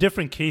 It's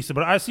different cases,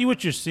 but I see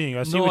what you're seeing.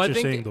 I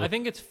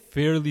think it's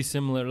fairly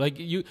similar. Like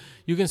you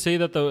can say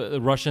that the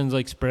Russians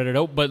like spread it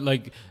out, but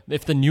like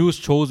if the news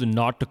chose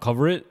not to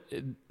cover it,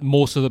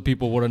 most of the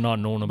people would have not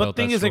known about that. But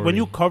the thing is, like when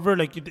you cover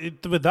like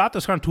with that,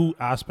 there's kind of two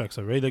aspects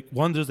of it, right? Like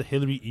one, there's the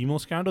Hillary email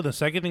scandal. The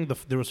second thing,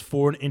 there was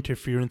foreign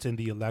interference in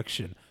the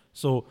election.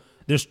 So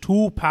there's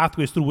two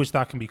pathways through which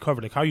that can be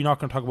covered. Like, how are you not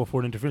going to talk about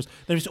foreign interference?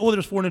 Then you say, oh,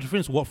 there's foreign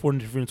interference. What foreign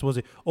interference was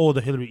it? Oh,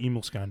 the Hillary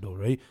email scandal,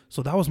 right?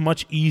 So that was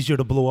much easier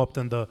to blow up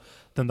than the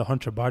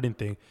Hunter Biden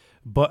thing.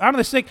 But I don't know,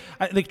 it's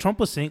like Trump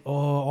was saying, oh,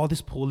 all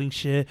this polling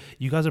shit,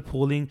 you guys are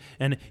polling,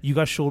 and you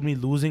guys showed me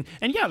losing.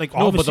 And yeah, like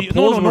obviously, but the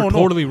polls were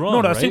totally wrong.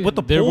 No, that's right? it. With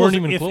the they polls, weren't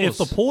even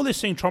close. If the poll is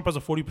saying Trump has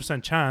a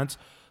 40% chance,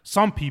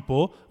 some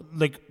people,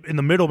 like in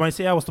the middle, might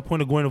say, what's the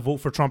point of going to vote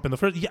for Trump in the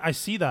first? Yeah, I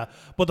see that.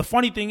 But the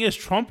funny thing is,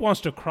 Trump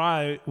wants to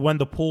cry when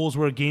the polls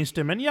were against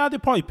him. And yeah, they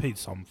probably played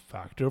some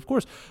factor, of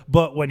course.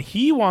 But when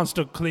he wants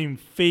to claim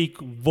fake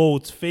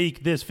votes,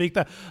 fake this, fake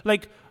that,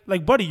 like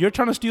buddy, you're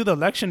trying to steal the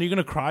election. You're going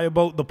to cry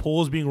about the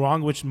polls being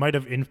wrong, which might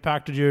have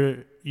impacted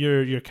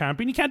your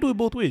campaign. You can't do it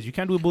both ways.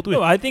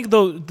 No, I think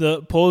though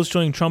the polls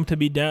showing Trump to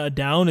be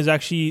down is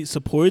actually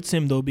supports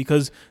him though,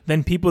 because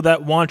then people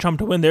that want Trump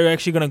to win, they're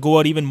actually going to go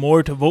out even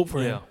more to vote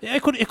for him. Yeah,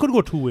 it could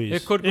go two ways.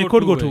 It could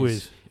go two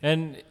ways.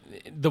 And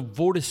the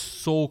vote is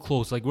so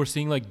close. Like we're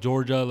seeing like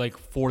Georgia, like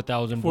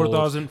 4,000 votes.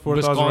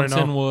 Wisconsin right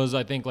now was,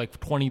 I think, like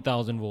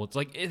 20,000 votes.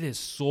 Like it is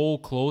so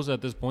close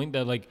at this point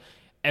that like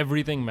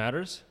everything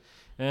matters.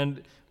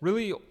 And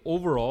really,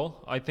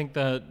 overall, I think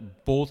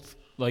that both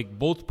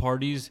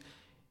parties,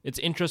 it's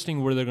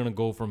interesting where they're going to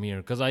go from here.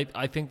 Because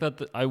I think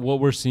that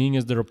what we're seeing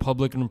is the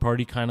Republican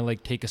Party kind of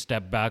like take a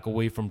step back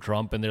away from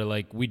Trump. And they're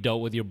like, we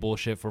dealt with your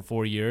bullshit for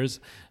 4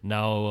 years.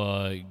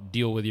 Now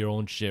deal with your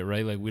own shit,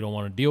 right? Like, we don't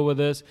want to deal with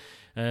this.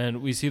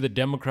 And we see the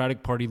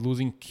Democratic Party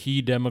losing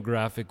key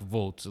demographic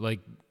votes,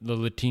 like the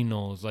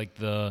Latinos, like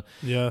the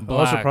blacks. I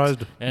was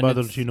surprised by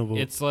the Latino vote.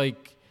 It's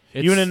like...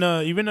 even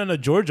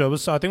in Georgia,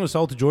 I think it was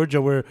South Georgia,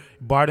 where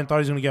Biden thought he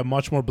was going to get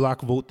much more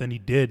black vote than he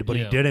did, but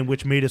he didn't,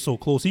 which made it so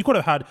close. He could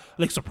have had,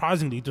 like,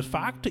 surprisingly, the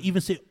fact to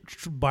even say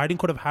Biden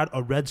could have had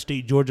a red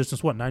state Georgia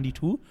since,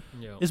 92?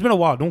 Yeah. It's been a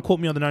while. Don't quote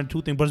me on the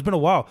 92 thing, but it's been a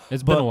while.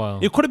 It's been a while.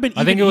 It could have been even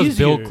easier. I think it was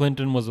easier. Bill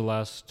Clinton was the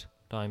last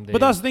time they...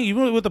 But that's the thing,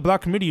 even with the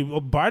black committee,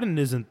 Biden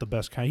isn't the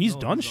best kind. He's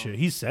done shit.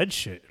 He's said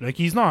shit. Like,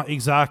 he's not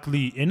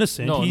exactly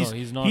innocent.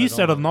 He's not. He's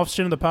said enough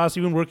shit in the past,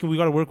 even we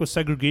got to work with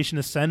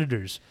segregationist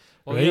senators.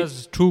 Well, right? he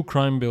has 2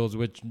 crime bills,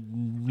 which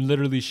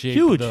literally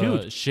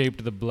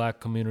shaped the black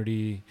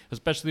community,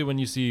 especially when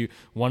you see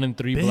 1 in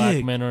 3 black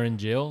Big. men are in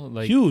jail.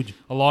 Like Huge.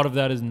 a lot of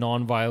that is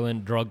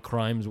non-violent drug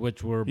crimes,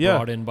 which were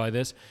brought in by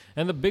this.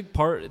 And the big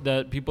part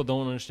that people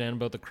don't understand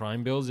about the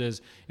crime bills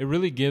is it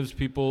really gives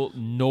people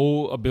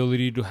no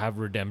ability to have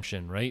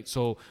redemption, right?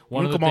 So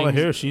one of the Kamala things,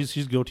 Harris,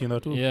 she's guilty in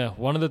that too. yeah,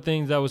 one of the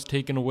things that was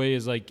taken away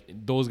is like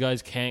those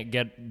guys can't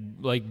get,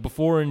 like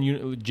before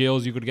in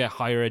jails you could get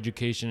higher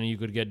education and you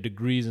could get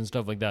degrees and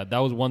stuff like that. That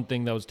was one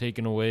thing that was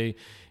taken away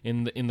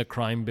in the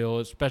crime bill,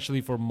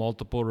 especially for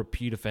multiple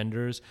repeat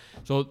offenders.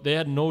 So they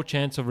had no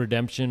chance of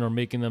redemption or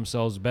making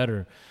themselves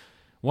better.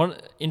 One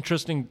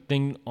interesting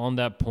thing on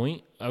that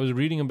point, I was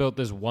reading about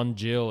this one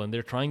jail and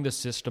they're trying the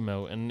system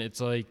out, and it's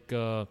like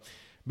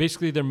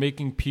basically they're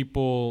making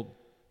people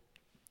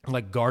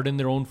like garden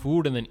their own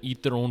food and then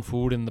eat their own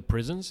food in the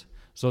prisons.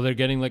 So they're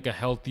getting like a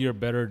healthier,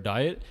 better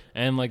diet,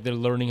 and like they're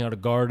learning how to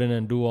garden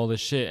and do all this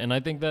shit. And I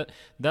think that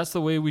that's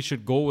the way we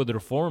should go with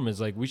reform,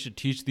 is like we should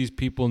teach these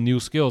people new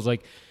skills.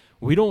 Like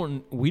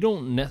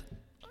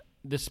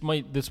this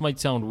might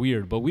sound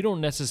weird, but we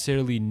don't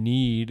necessarily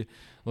need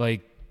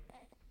like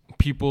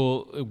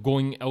people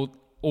going out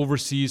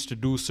overseas to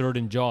do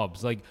certain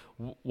jobs. Like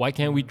why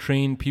can't we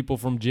train people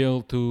from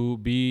jail to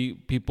be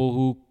people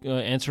who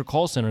answer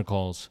call center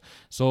calls?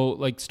 So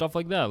like stuff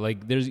like that.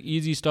 Like there's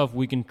easy stuff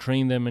we can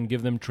train them and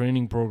give them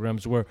training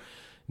programs where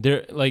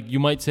they're like, you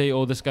might say,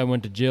 oh, this guy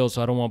went to jail,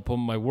 so I don't want to put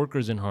my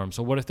workers in harm.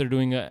 So what if they're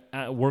doing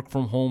a work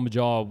from home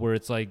job where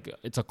it's like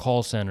it's a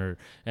call center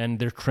and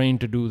they're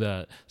trained to do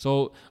that?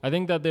 So I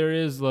think that there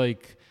is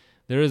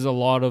a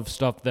lot of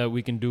stuff that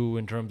we can do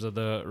in terms of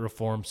the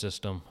reform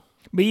system.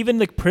 But even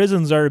like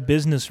prisons are a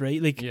business,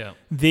 right? Like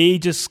they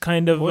just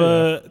kind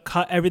of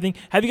cut everything.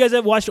 Have you guys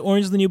ever watched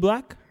Orange is the New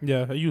Black?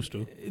 Yeah, I used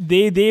to.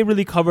 They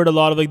really covered a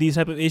lot of like these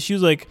type of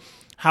issues, like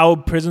how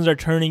prisons are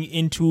turning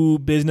into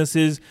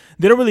businesses.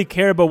 They don't really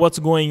care about what's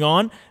going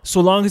on so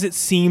long as it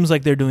seems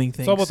like they're doing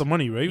things. It's all about the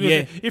money, right?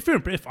 Yeah. If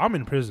I'm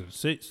in prison,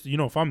 say,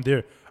 if I'm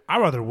there, I'd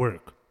rather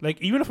work. Like,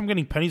 even if I'm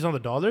getting pennies on the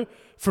dollar,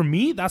 for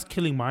me, that's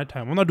killing my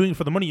time. I'm not doing it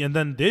for the money. And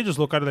then they just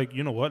look at it like,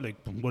 you know what? Like,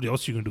 what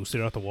else you can do?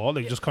 Stare at the wall?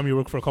 Like, just come here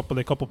work for a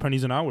couple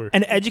pennies an hour.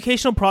 And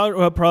educational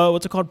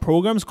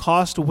programs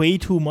cost way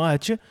too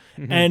much,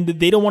 and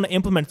they don't want to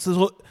implement.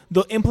 So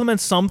they'll implement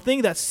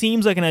something that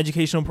seems like an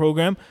educational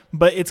program,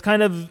 but it's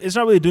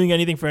not really doing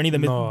anything for any of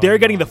them. They're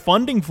getting the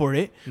funding for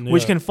it,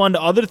 which can fund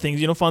other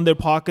things. Fund their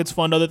pockets,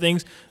 fund other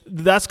things.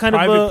 That's kind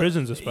Private of private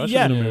prisons, especially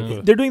in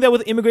America. They're doing that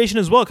with immigration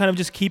as well. Kind of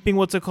just keeping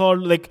what's it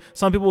called? Like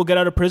some people will get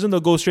out of prison, they'll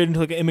go straight into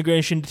like an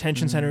immigration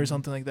detention center or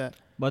something like that.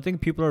 But I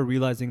think people are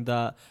realizing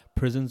that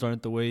prisons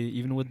aren't the way,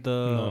 even with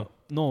the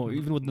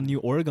even with the new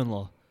Oregon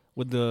law,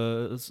 with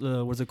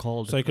the what's it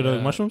called?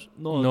 Psychedelic mushrooms?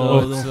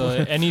 No,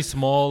 it's any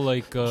small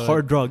like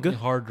hard drug. Like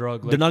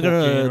They're not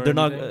gonna.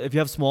 anything. If you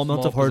have small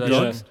amounts of hard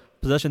drugs.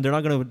 Possession, they're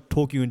not going to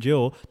talk you in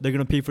jail. They're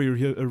going to pay for your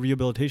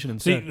rehabilitation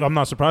instead. See, I'm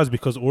not surprised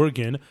because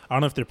Oregon, I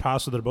don't know if they're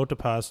passed or they're about to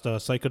pass,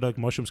 psychedelic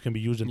mushrooms can be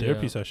used in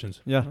therapy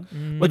sessions. Yeah.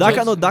 But that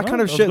kind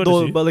of shit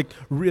though, but like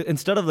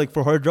instead of like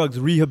for hard drugs,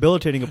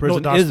 rehabilitating a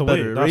person is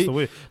better, right? That's the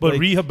way. But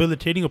like,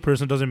 rehabilitating a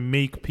person doesn't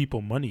make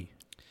people money.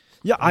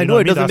 Yeah, I know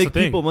it doesn't make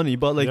people money,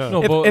 but like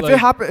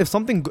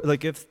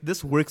if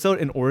this works out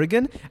in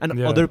Oregon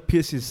and other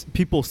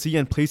people see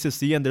and places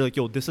see and they're like,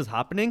 yo, this is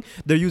happening,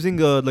 they're using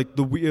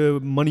the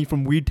money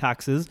from weed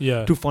taxes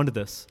to fund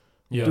this,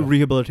 to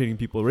rehabilitating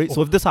people, right?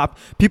 So if this happens,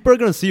 people are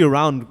gonna see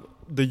around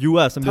the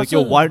U.S. and be like,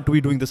 yo, why aren't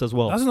we doing this as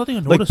well? That's nothing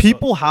I noticed. Like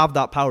people have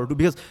that power too,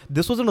 because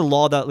this wasn't a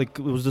law that like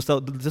it was just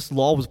this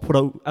law was put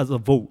out as a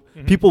vote.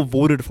 People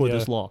voted for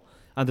this law.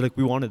 And they're like,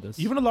 we wanted this.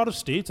 Even a lot of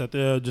states that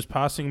they're just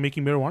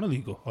making marijuana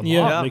legal. A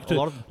lot.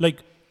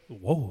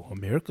 Whoa,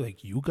 America,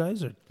 like you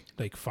guys are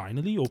like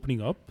finally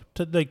opening up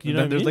to like, you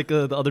know. There's like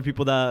the other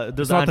people that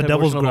there's not the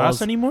devil's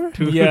grass anymore.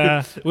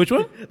 Yeah. Which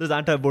one? There's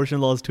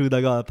anti-abortion laws too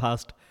that got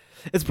passed.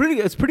 It's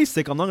pretty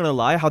sick. I'm not gonna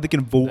lie. How they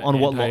can vote on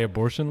what law?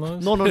 Anti-abortion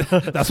laws? No.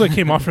 That's what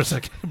came off for a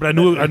second. But I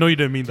know you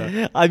didn't mean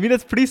that. I mean,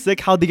 it's pretty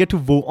sick how they get to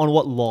vote on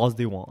what laws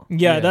they want.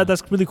 Yeah.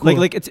 That's really cool.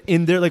 Like it's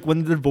in there. Like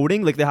when they're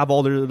voting, like they have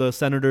all the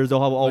senators.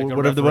 They'll have all like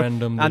whatever they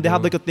want, and they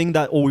have do. like a thing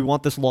that we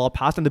want this law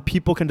passed, and the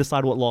people can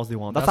decide what laws they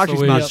want. That's actually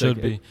the way smash it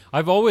should be.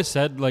 I've always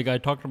said, like I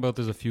talked about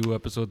this a few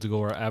episodes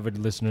ago. Our avid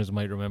listeners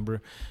might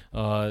remember.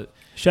 Shout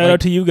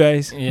out to you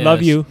guys. Yeah,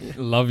 love you.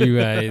 Love you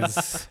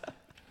guys.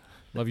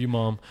 Love you,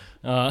 Mom.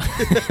 But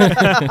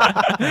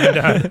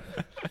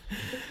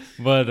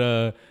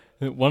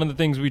one of the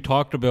things we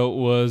talked about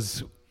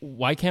was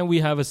why can't we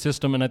have a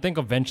system, and I think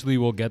eventually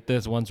we'll get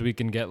this once we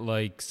can get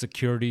like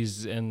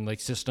securities and like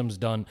systems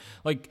done.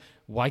 Like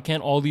why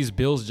can't all these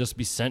bills just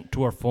be sent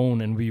to our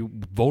phone and we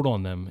vote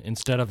on them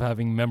instead of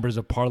having members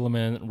of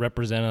parliament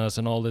represent us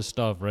and all this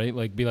stuff, right?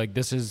 Like, be like,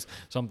 this is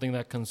something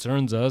that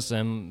concerns us,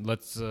 and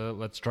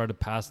let's try to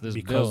pass this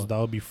bill. Because that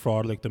would be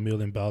fraud, like the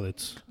mail-in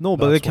ballots. No,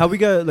 but like how we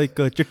get like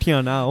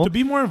chittiyan now. To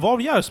be more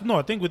involved, yes. No,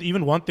 I think with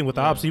even one thing with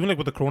apps, even like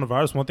with the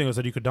coronavirus, one thing is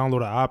that you could download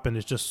an app and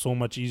it's just so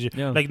much easier.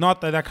 Yeah. Like,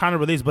 not that kind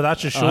of relates, but that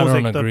just shows I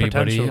don't like agree, the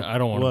potential. buddy. I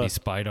don't want to What? be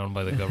spied on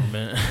by the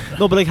government.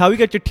 No, but like how we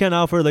get chittiyan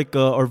now for like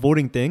our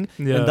voting thing,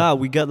 Yeah. and that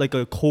we get like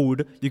a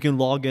code you can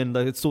log in.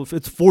 Like it's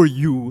for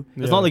you.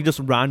 It's Yeah. not like just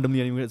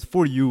randomly anywhere. It's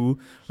for you,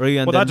 right?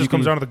 And Well, then that just you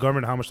comes can- down to the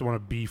government how much they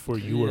want to be for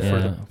you or Yeah, for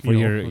the for you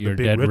know, your the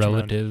big dead rich man.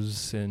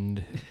 relatives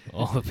and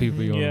all the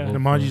people you Yeah. want to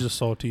And vote Manji's for. just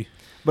salty.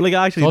 But like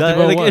actually, Salty that,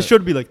 about like what? it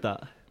should be like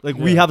that. Like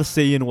we Yeah. have a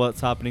say in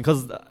what's happening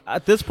because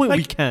at this point we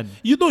Like, can.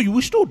 You know,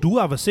 we still do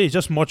have a say. It's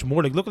just much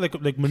more. Like, look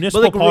at like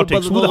municipal like,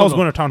 politics. but Who the no, hell's no.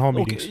 going to town hall Okay,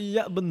 meetings?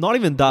 yeah, but not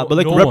even that. No- But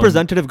like no one.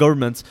 representative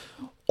governments,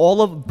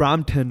 all of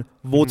Brampton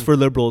votes for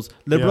Liberals.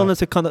 Liberal Yeah. ne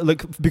Sikh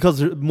like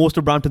because most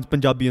of Brampton's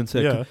Punjabi and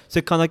Sikh. Yeah.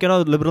 Sikh na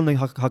kehna Liberal ne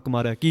hak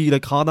mara ki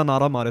like khan da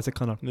nara mara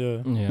Sikh na. Yeah.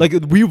 Yeah. Like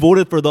we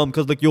voted for them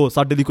because like yo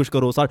sade li kuch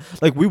karo.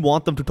 Like we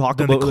want them to talk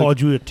Then they about. called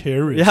you a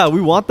terrorist. Yeah,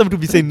 we want them to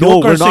be saying no,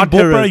 Dokar we're Singh not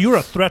Bopra, terrorists. you're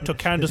a threat to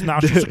Canada's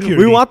national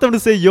security. We want them to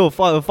say yo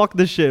fuck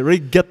this shit,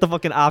 right? Get the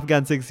fucking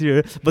Afghan Sikhs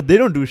here, but they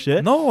don't do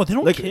shit. No, they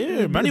don't Like,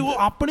 care. Man, वो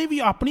अपने भी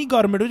अपनी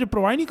government जो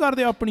provide नहीं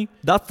करते अपनी.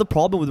 That's the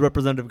problem with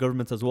representative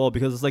governments as well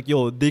because it's like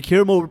yo they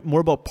care more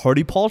about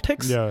party politics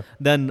Yeah.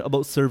 than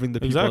about serving the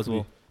people as Exactly.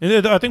 well.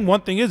 And I think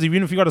one thing is,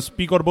 even if you got to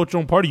speak out about your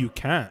own party, you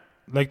can't.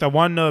 Like that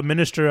one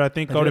minister, I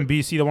think, out in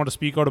BC that wanted to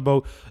speak out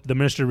about the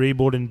Minister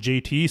Raybould and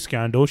JT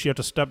scandal, she had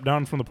to step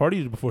down from the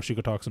party before she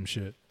could talk some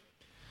shit.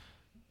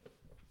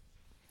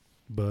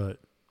 But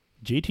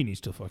JT needs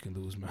to fucking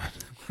lose, man.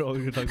 Bro,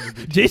 you're talking about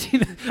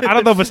JT, I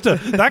don't know, but still,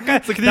 that guy,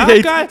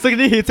 it's like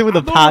he hates him with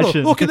a No, no, no.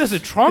 passion. Okay, listen,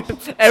 Trump.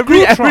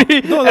 every Trump.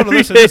 No, every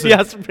listen, day listen. he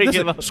has to bring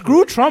Listen, him up.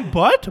 screw Trump,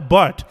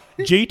 but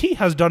JT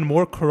has done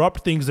more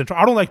corrupt things than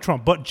Trump. I don't like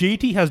Trump, but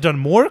JT has done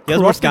more He has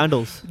more corrupt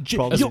scandals.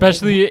 probably.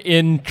 especially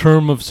in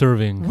term of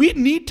serving. We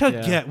need to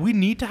Yeah. we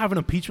need to have an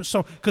impeachment.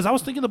 So, because I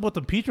was thinking about the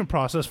impeachment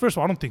process. First of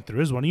all, I don't think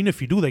there is one. Even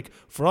if you do, like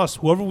for us,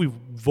 whoever we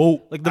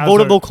vote, Like the as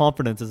vote of our- no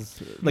confidence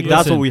is like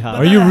that's Listen, what we have.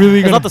 Are you really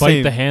It's going not to the bite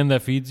same. the hand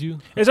that feeds you?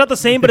 It's not the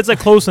same, but it's like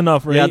close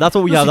enough, right? Yeah, that's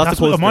what we No, have. see, That's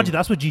the what, close Amanji, thing.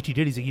 that's what GT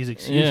did. He's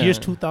like, Yeah. here's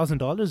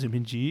 $2,000. I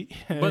mean, G,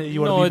 But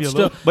you no, want to it's be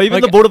a little? still. But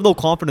even like, the vote of no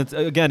confidence,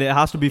 again, it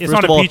has to be It's first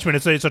not of all.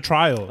 impeachment. It's a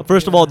trial.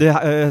 First of all, it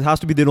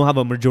has to be they don't have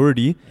a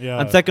majority, Yeah.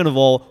 and second of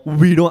all,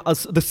 we don't.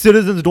 The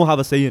citizens don't have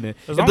a say in it.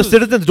 As If long the as-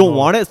 citizens don't no.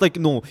 want it, it's like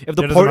no. If the It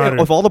doesn't party, matter.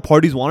 if all the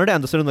parties wanted it,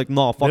 and the citizens like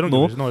no, They fuck don't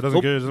no. give a- no, it doesn't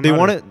Nope, give- it doesn't they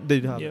want matter. it. They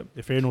have. Yep.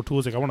 If there ain't no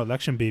tools, like I want an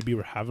election, baby,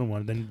 we're having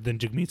one. Then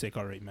Jagmeet's like,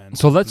 all right, man.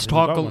 So let's Then you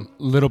talk got a one.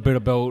 little bit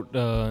about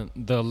the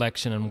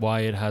election and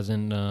why it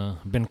hasn't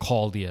been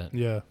called yet.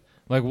 Yeah.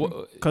 Like,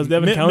 Because they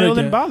haven't counted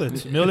Mail-in yet.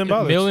 ballots. Mail-in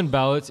ballots. mail-in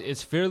ballots,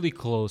 it's fairly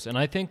close, and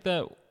I think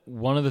that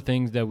one of the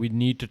things that we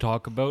need to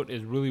talk about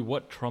is really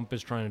what Trump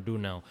is trying to do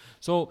now.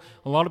 So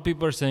a lot of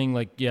people are saying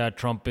like, yeah,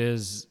 Trump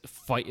is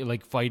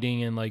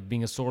fighting and like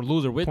being a sore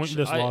loser, which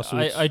Pointless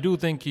lawsuits. I do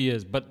think he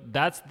is. But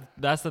that's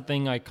the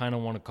thing I kind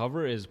of want to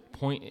cover is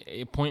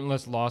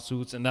pointless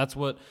lawsuits, and that's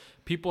what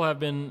people have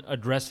been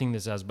addressing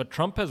this as. But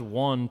Trump has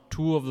won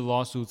 2 of the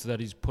lawsuits that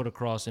he's put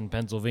across in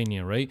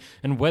Pennsylvania, right?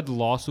 And with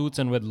lawsuits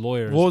and with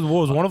lawyers. What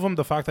was one of them?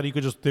 The fact that they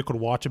could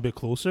watch a bit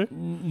closer.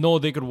 No,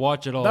 they could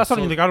watch it all. That's So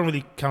something like I don't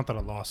really count that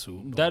a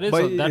lawsuit. that is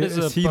But that is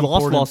a he lost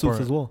important lawsuits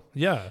part. as well.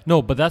 Yeah.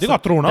 No, but that's They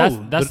got thrown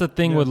out. That's the But-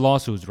 thing yeah. with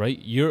lawsuits, right?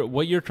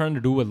 What you're trying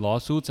to do with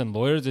lawsuits and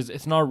lawyers is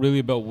it's not really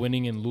about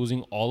winning and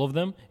losing all of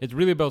them. It's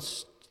really about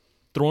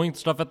throwing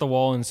stuff at the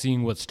wall and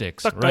seeing what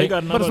sticks, That guy right?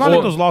 got But it's another- not Well-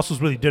 like those lawsuits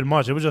really did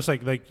much. It was just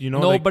like you know.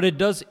 No, like, but it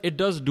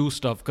does do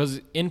stuff because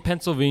in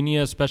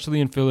Pennsylvania,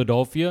 especially in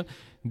Philadelphia,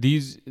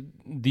 these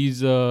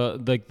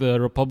like the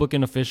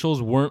Republican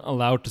officials weren't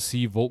allowed to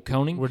see vote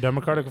counting. were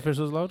Democratic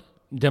officials allowed?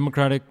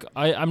 Democratic,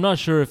 I'm not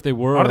sure if they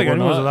were. I don't or think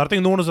anyone was not. allowed. I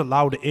think no one was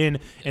allowed in,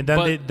 and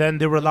then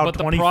they were allowed But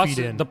 20 feet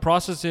in. The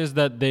process is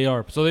that they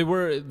are. So they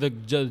were. The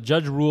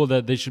judge ruled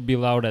that they should be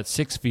allowed at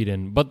 6 feet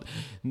in, but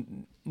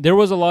there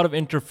was a lot of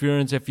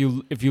interference if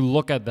you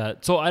look at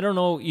that. So I don't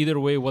know either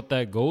way what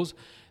that goes.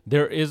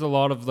 There is a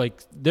lot of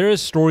there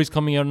is stories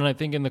coming out, and I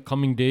think in the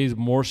coming days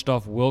more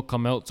stuff will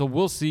come out. So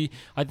we'll see.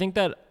 I think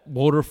that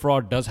voter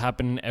fraud does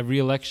happen in every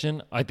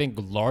election. I think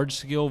large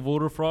scale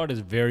voter fraud is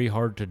very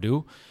hard to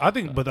do. I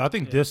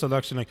think this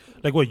election,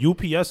 like what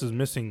UPS is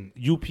missing.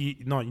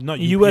 Not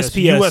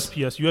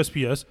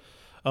USPS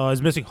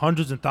is missing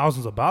hundreds and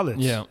thousands of ballots.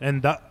 Yeah.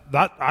 And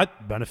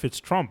that benefits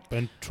Trump,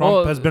 and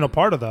Trump has been a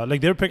part of that.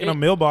 Like they're picking up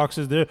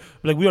mailboxes. They're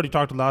like we already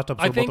talked last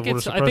episode about the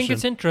voter suppression. I think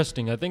it's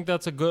interesting. I think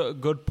that's a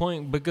good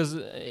point because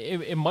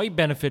it might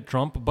benefit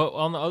Trump, but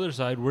on the other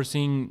side, we're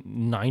seeing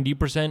 90%,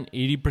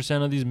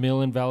 80% of these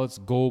mail-in ballots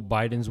go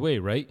Biden's way,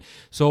 right?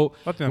 So,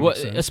 I think that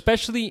makes sense.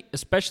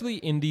 especially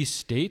in these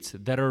states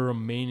that are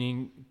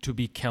remaining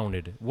be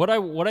counted. What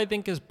I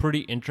think is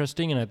pretty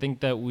interesting, and I think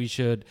that we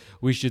should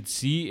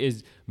see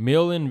is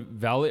mail-in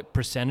ballot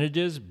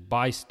percentages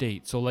by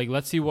state. So like,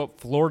 let's see what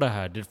Florida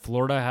had. Did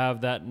Florida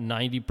have that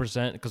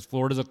 90%? Because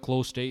Florida's a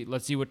close state.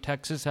 Let's see what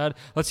Texas had.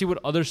 Let's see what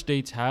other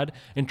states had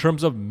in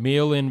terms of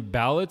mail-in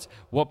ballots.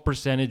 What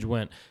percentage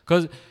went?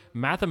 Because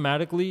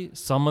mathematically,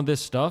 some of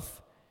this stuff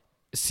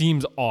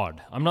seems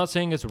odd. I'm not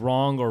saying it's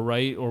wrong or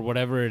right or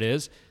whatever it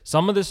is.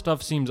 Some of this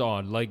stuff seems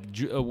odd. Like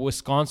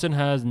Wisconsin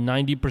has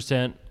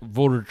 90%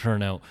 voter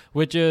turnout,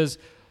 which is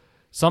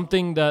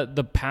something that in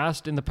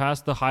the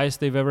past, the highest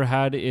they've ever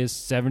had is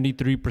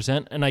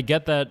 73%. And I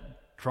get that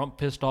Trump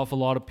pissed off a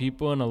lot of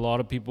people and a lot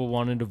of people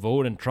wanted to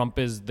vote. And Trump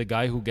is the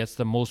guy who gets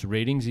the most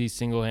ratings. He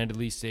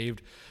single-handedly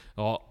saved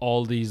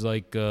all these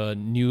like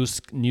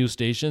news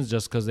stations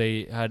just because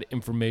they had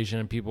information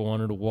and people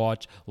wanted to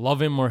watch,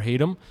 love him or hate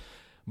him.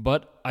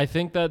 But I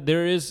think that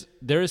there is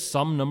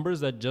some numbers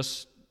that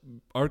just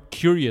are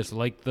curious,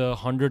 like the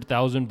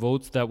 100,000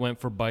 votes that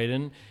went for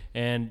Biden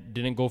and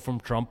didn't go from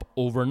Trump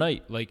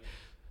overnight. Like,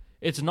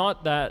 it's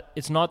not that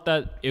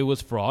it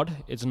was fraud.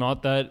 It's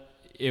not that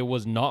it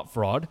was not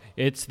fraud.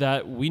 It's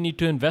that we need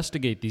to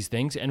investigate these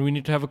things and we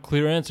need to have a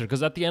clear answer.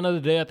 Because at the end of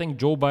the day, I think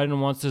Joe Biden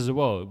wants this as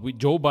well.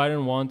 Joe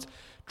Biden wants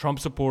Trump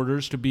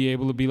supporters to be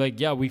able to be like,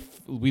 yeah, we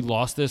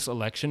lost this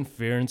election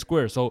fair and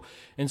square. So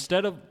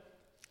instead of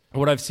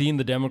what I've seen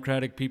the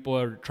Democratic people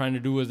are trying to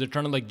do is they're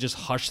trying to like just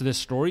hush this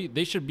story.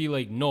 They should be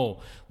like,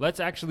 no, let's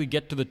actually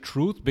get to the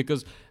truth,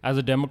 because as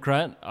a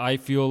Democrat, I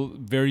feel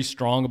very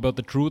strong about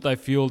the truth. I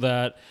feel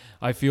that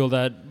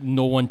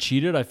no one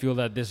cheated. I feel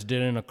that this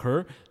didn't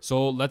occur.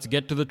 So let's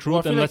get to the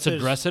truth and let's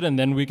address it, and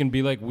then we can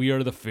be like, we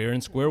are the fair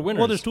and square winners.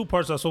 Well, there's two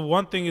parts. So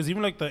one thing is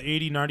even like the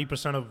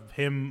 80-90% of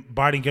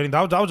Biden getting,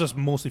 that was just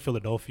mostly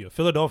Philadelphia.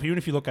 Even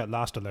if you look at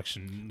last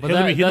election. But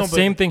that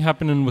same thing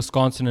happened in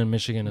Wisconsin and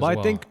Michigan as well.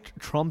 I think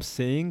Trump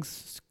saying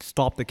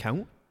stop the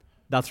count,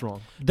 that's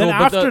wrong. Then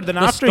after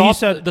he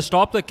said the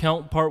stop the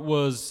count part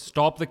was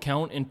stop the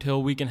count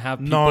until we can have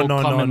people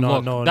come and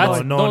look. No,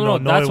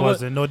 it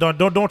wasn't. No,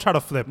 don't try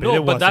to flip it. No,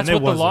 it but that's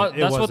what the law.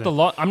 That's what the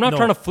law. I'm not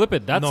trying to flip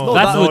it. That's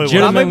legitimately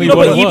legitimately no,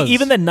 what but it was.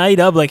 even the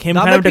night of, like him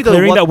That kind of might be the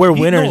declaring one- that we're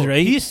he- winners, no,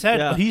 right? He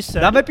said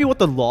that might be what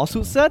the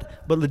lawsuit said,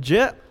 but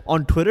legit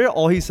on Twitter,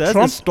 all he says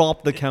Trump- is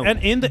stop the count.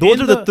 And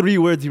those are the three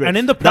words he read. And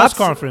in the press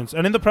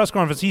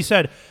conference, he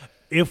said,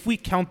 if we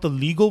count the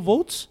legal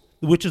votes,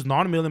 which is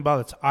not a million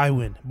ballots, I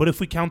win. But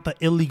if we count the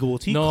illegal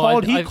votes, he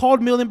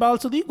called million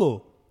ballots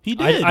illegal. He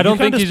did. I don't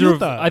think he's.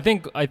 that. I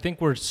think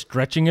we're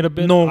stretching it a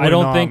bit. No, I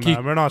don't think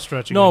we're not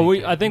stretching. No,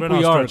 anything. I think We're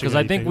we not are, because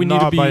I think we need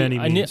to Not be. by any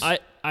means.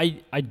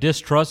 I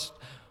distrust.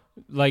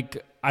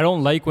 Like, I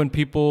don't like when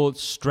people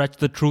stretch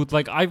the truth.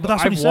 Like I've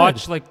that's what he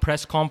watched said. like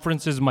press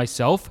conferences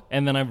myself,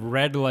 and then I've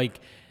read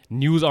like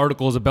news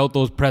articles about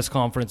those press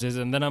conferences,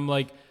 and then I'm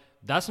like,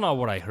 that's not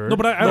what I heard. No,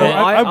 but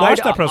I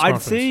watched that press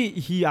conference. I'd say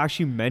he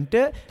actually meant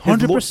it.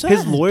 100%.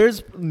 His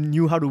lawyers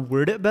knew how to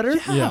word it better.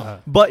 Yeah.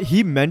 But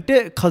he meant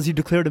it because he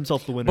declared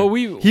himself the winner. But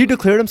he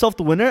declared himself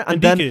the winner,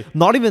 and then DK.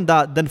 not even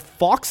that. Then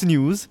Fox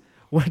News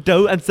went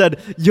out and said,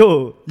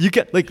 "Yo, you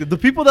can like the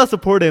people that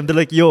support him. They're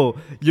like, yo,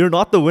 you're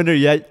not the winner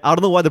yet. I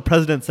don't know why the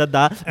president said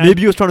that.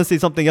 Maybe he was trying to say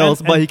something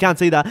else, but he can't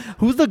say that.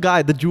 Who's the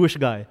guy? The Jewish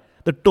guy."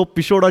 The top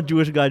Pishora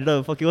Jewish guy,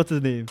 fucking what's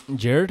his name?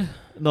 Jared?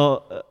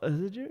 No, is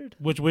it Jared?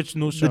 Which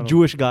news The channel?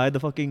 Jewish guy, the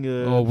fucking.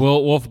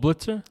 Wolf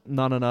Blitzer?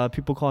 No.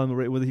 People call him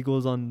right when he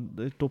goes on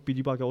the top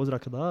PG podcast. What was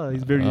that?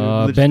 He's very.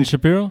 Ben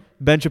Shapiro?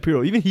 Ben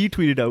Shapiro. Even he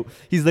tweeted out.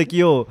 He's like,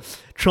 "Yo,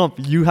 Trump,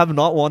 you have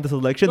not won this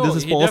election. No, this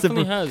is he false."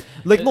 definitely has.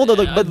 Like no, but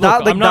Look,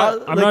 that, like I'm not,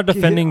 that, I'm like, not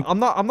defending. I'm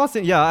not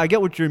saying. Yeah, I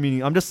get what you're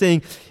meaning. I'm just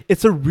saying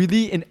it's a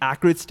really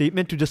inaccurate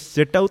statement to just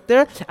sit out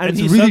there, and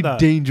he it's said really that.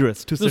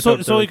 dangerous to sit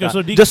out there. Like that.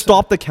 DK Just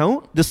stop the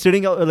count. Just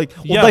sitting out like,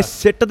 Yeah. I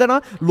sit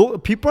there.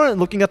 People aren't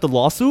looking at the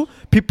lawsuit.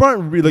 People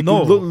aren't really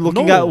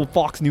looking at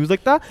Fox News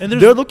like that. And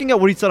They're looking at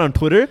what he said on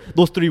Twitter.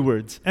 Those three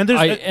words.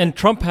 And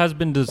Trump has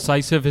been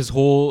decisive his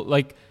whole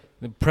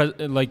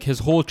his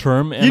whole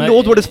term. And He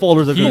knows what his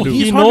followers are going to do.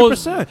 He's He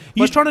knows. 100%.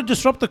 He's trying to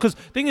disrupt because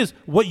thing is,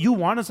 what you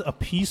want is a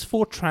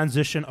peaceful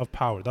transition of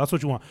power. That's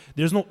what you want.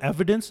 There's no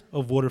evidence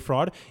of voter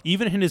fraud.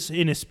 Even in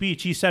his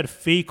speech, he said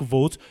fake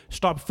votes.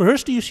 Stop.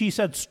 First, he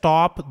said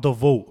stop the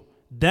vote.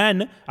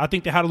 Then I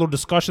think they had a little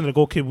discussion like,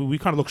 okay, we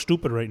kind of look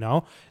stupid right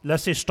now.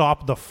 Let's say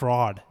stop the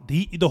fraud.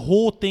 The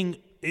whole thing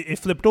it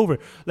flipped over.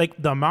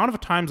 Like the amount of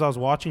times I was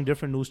watching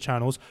different news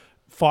channels.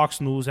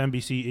 Fox News,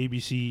 NBC,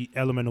 ABC,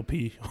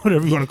 LMNOP,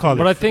 whatever you want to call it.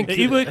 But I think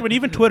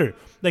even Twitter,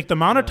 like the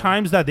amount of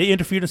times that they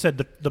interfered and said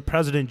the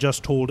president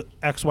just told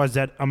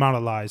XYZ amount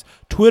of lies.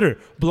 Twitter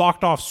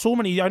blocked off so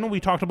many. I know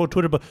we talked about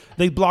Twitter, but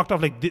they blocked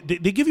off like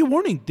they give you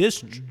warning.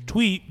 This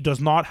tweet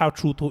does not have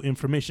truthful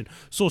information.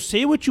 So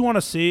say what you want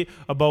to say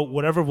about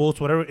whatever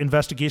votes, whatever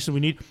investigation we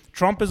need.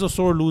 Trump is a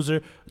sore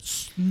loser.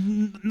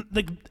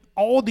 Like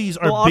all these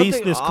are I don't think-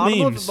 baseless I don't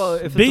know claims. if it's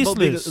about being,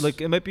 Baseless.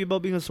 like, it might be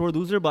about being a sore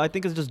loser, but I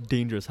think it's just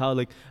dangerous how,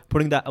 like,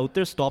 putting that out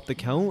there, stop the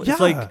count. Yeah.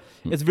 It's like,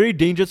 it's very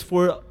dangerous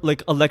for,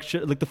 like,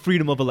 election, like the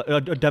freedom of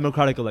a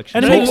democratic election.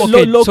 And So, like,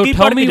 okay, low- so low-key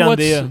tell part me me down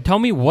what's there. tell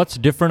me what's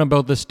different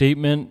about the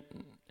statement.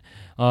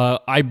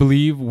 I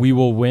believe we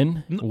will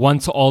win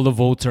once all the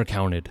votes are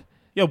counted.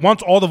 Yeah,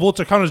 once all the votes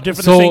are counted, is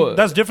different. So- than saying,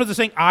 that's different than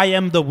saying I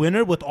am the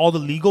winner with all the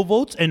legal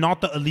votes and not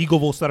the illegal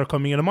votes that are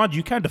coming in. Ahmad,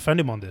 you can't defend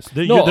him on this.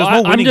 There's no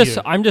I'm winning just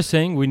here. I'm just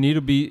saying we need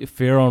to be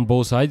fair on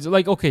both sides.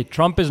 Like, okay,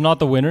 Trump is not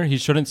the winner. He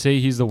shouldn't say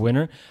he's the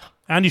winner.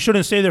 And you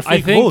shouldn't say they're I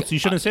fake think- votes. You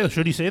shouldn't say that.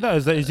 Should he say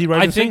that? Is he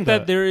right I in saying think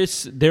that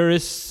there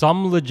is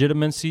some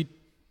legitimacy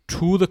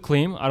to the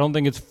claim. I don't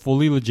think it's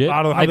fully legit.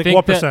 I don't know. think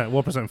What that- percent?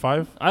 What percent?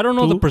 5? I don't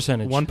know the 2?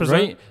 percentage. 1%?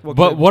 Right? What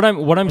But claim?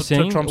 what I'm To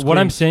saying Trump's what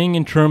I'm claims. saying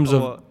in terms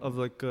of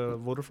like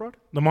voter fraud.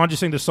 The Ahmad, you're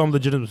saying there's some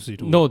legitimacy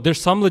to it. no,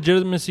 there's some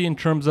legitimacy in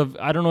terms of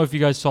I don't know if you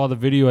guys saw the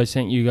video I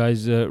sent you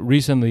guys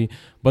recently,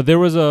 but there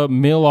was a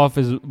mail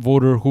office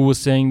voter who was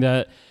saying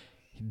that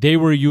they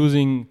were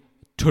using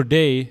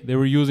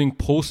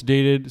post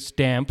dated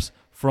stamps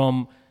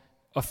from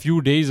a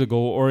few days ago,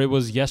 or it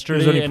was yesterday.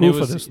 Is there any and it proof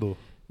was, of this, though?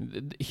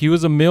 He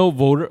was a male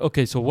voter.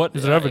 Okay, so what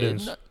Is there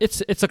evidence?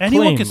 It's a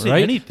Anyone claim, can say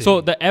right? anything.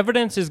 So the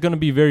evidence is going to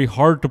be very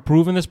hard to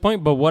prove in this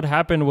point. But what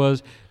happened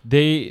was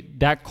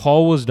that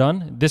call was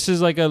done. This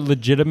is like a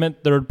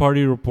legitimate third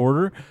party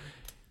reporter.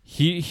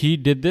 He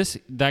did this.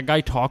 That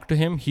guy talked to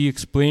him. He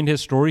explained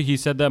his story. He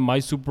said that my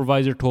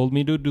supervisor told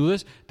me to do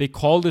this. They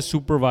called his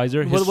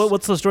supervisor.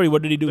 What's the story?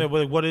 What did he do? Yeah,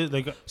 but what is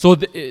like?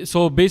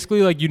 So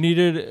basically, like you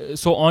needed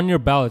on your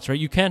ballots, right?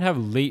 You can't have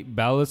late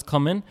ballots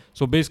come in.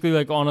 So basically,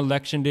 like on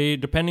election day,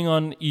 depending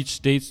on each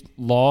state's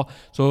law.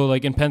 So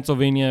like in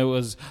Pennsylvania, it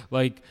was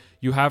like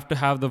you have to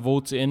have the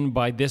votes in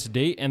by this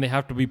date, and they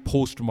have to be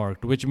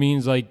postmarked, which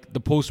means like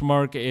the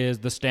postmark is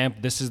the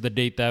stamp. This is the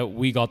date that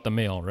we got the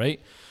mail, right?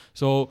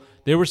 So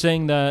they were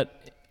saying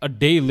that a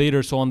day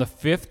later, so on the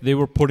 5th, they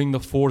were putting the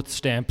 4th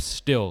stamp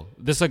still.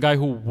 This is a guy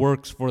who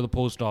works for the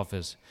post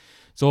office.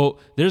 So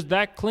there's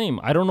that claim.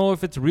 I don't know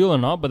if it's real or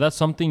not, but that's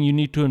something you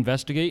need to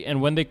investigate.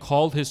 And when they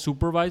called his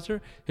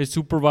supervisor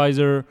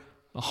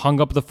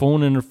hung up the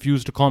phone and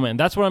refused to comment. And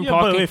that's what I'm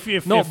talking. But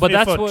if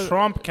that's a what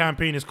Trump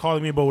campaign is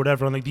calling me about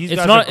whatever, I'm like these it's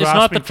guys not. are It's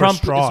not the grasping for Trump.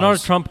 straws. It's not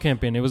a Trump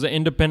campaign. It was an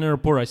independent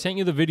reporter. I sent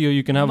you the video.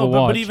 You can have a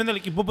watch. But even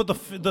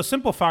the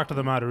simple fact of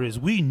the matter is,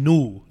 we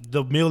knew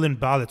the mail-in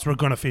ballots were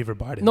going to favor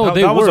Biden. No,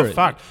 that was were. a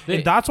fact,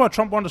 and that's why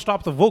Trump wanted to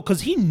stop the vote,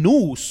 because he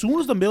knew as soon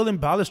as the mail-in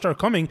ballots start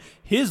coming,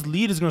 his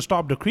lead is going to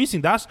stop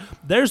decreasing. That's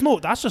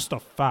just a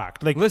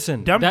fact. Like,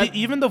 listen, where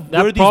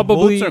these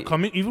votes are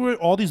coming, even where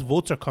all these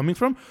votes are coming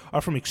from, are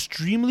from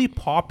extremely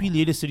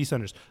populated city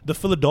centers. The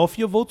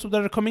Philadelphia votes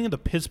that are coming in, the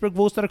Pittsburgh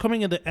votes that are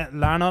coming in, the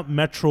Atlanta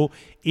metro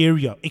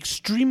area,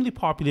 extremely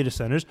populated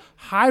centers,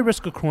 high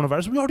risk of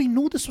coronavirus. We already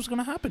knew this was going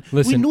to happen.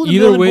 Listen, we knew the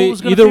either mail-in vote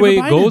was gonna way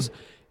favor it Biden. goes,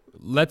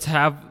 let's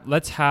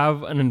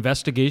have an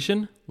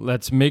investigation.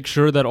 Let's make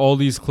sure that all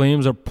these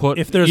claims are put.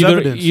 If there's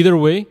evidence. Either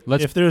way,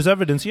 If there's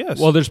evidence, yes.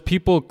 Well, there's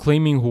people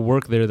claiming who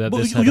work there that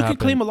this had you can happened.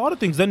 claim a lot of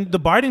things. Then the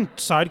Biden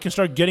side can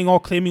start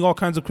claiming all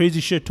kinds of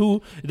crazy shit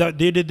too. That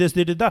they did this,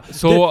 they did that.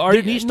 So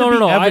there needs to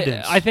be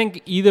evidence. I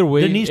think either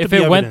way, There needs to if be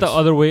it went the evidence.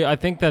 other way, I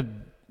think that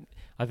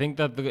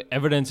the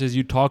evidence is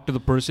you talk to the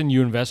person,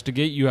 you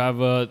investigate,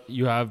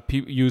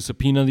 you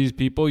subpoena these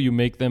people, you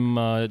make them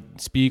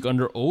speak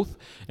under oath,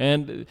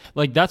 and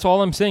like that's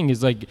all I'm saying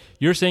is like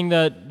you're saying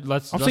that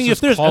let's I'm saying just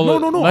if there's call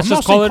no, let's I'm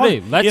just not call it a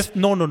saying day. Let's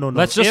no.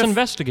 Let's just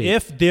investigate.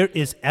 If there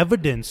is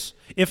evidence,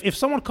 if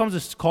someone comes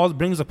and calls,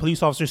 brings a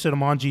police officer, said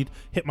Amanjeet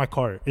hit my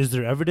car, is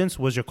there evidence?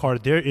 Was your car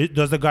there?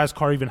 Does the guy's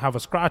car even have a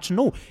scratch?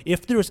 No.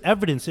 If there is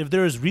evidence, if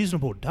there is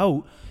reasonable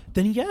doubt,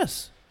 then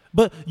yes.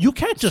 But you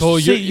can't just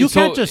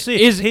say,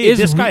 hey,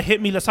 this guy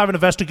hit me, let's have an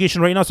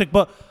investigation right now. It's like,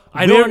 but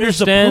I don't where is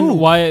the understand proof?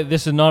 why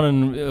this is not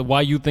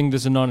why you think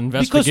this is not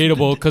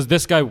investigatable, because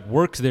this guy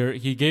works there.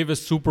 He gave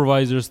his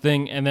supervisor's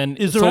thing, and then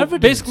Is there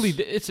evidence? Basically,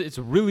 it's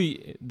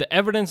really the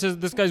evidence is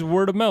this guy's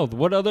word of mouth.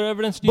 What other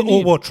evidence do you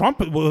need? Well, Trump.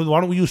 Well, why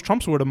don't we use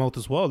Trump's word of mouth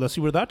as well? Let's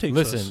see where that takes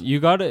us. Listen,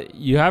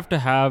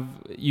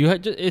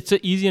 it's an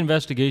easy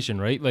investigation,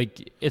 right?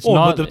 Like it's But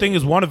not. the thing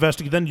is, one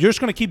investigation. Then you're just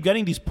gonna keep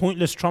getting these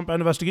pointless Trump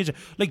investigation.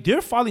 Like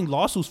they're filing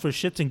lawsuits for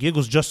shits and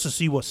giggles just to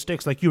see what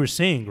sticks. Like you were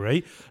saying,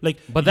 right? Like,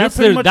 But you're that's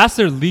pretty their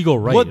much- legal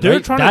right. What they're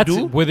right? trying to that's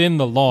do- within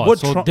the law. what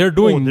So Trump- they're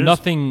doing there's-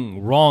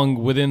 nothing wrong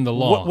within the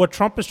law. What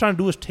Trump is trying to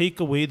do is take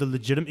away the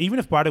legitimate. Even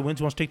if Biden wins,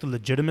 he wants to take the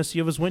legitimacy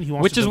of his win. He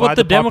wants Which to is divide what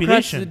the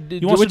population. Democrats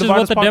He wants to which is divide what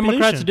his the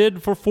Democrats population.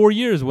 did for 4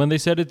 years when they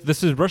said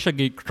this is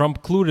Russiagate.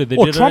 Trump colluded. They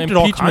did Trump an did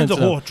all impeachment kinds of.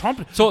 stuff.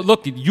 Trump. So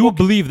look, you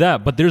believe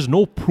that, but there's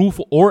no proof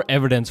or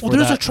evidence for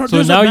There's that. a So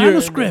there's now a you're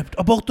manuscript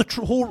about the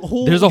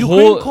whole There's a Ukraine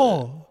whole-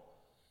 call.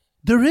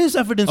 There is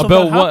evidence About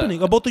of that what?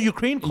 happening. About the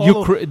Ukraine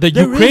call. The There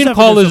is Ukraine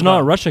call evidence is of not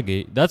that.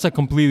 Russiagate. That's a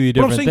completely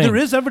But I'm different saying thing.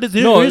 there is evidence.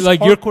 There No, is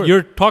like hardcore-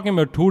 you're talking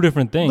about two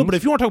different things. No, but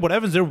if you want to talk about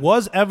evidence, there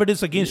was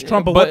evidence against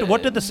Trump. But, But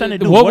what did the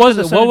Senate do? What did was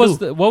the what Senate was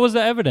do? what was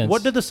the evidence?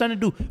 What did the Senate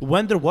do?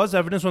 When there was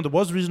evidence, when there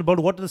was reason about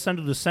it, what did the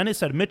Senate do? The Senate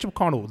said, Mitch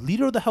McConnell,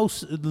 leader of the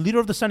House, leader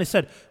of the Senate,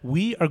 said,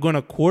 we are going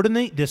to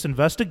coordinate this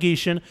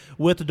investigation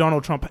with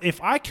Donald Trump.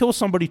 If I kill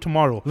somebody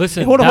tomorrow...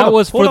 Listen, hold on, that hold on,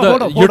 was hold for on, the...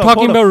 hold on, You're hold on,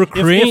 talking hold about on.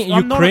 Ukraine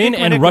I'm not- Ukraine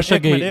and Ikman,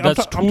 Russiagate.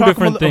 That's two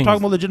different I'm things.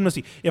 talking about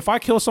legitimacy. If I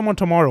kill someone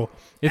tomorrow...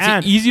 It's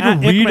and- easy to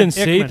and read Ikman, and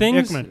say Ikman,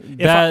 things Ikman,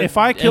 that if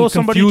I kill and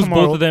somebody confuse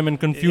tomorrow... both of them and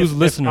confuse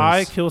listeners. If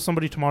I kill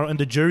somebody tomorrow and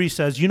the jury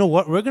says, you know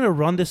what, we're going to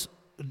run this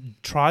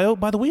trial.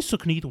 By the way,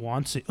 Sukhneet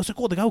wants it. I was like,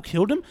 oh, the guy who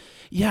killed him?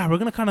 Yeah, we're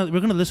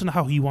gonna listen to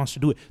how he wants to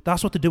do it.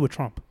 That's what they did with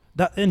Trump.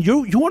 That, and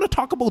you want to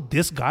talk about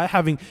this guy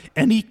having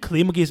any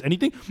claim against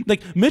anything?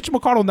 Like Mitch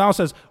McConnell now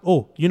says,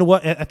 oh, you know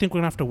what? I think we're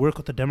gonna have to work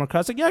with the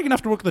Democrats. Like, yeah, you're gonna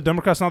have to work with the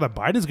Democrats now that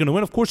Biden's gonna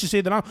win. Of course, you say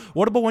that now.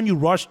 What about when you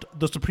rushed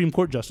the Supreme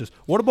Court justice?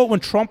 What about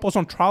when Trump was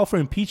on trial for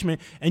impeachment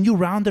and you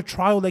ran the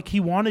trial like he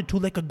wanted to,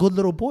 like a good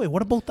little boy?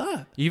 What about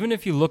that? Even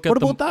if you look at What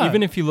about that?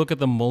 even if you look at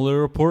the Mueller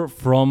report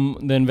from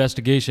the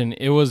investigation,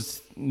 it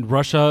was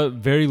Russia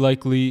very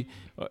likely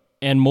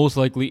and most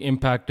likely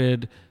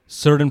impacted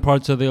certain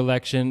parts of the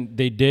election.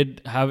 They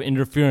did have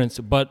interference,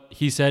 but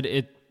he said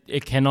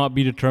it cannot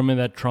be determined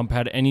that Trump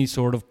had any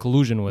sort of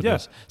collusion with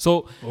this.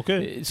 So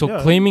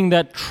claiming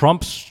that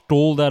Trump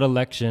stole that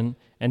election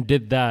and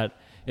did that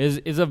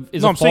is a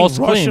false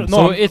claim.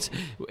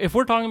 If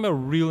we're talking about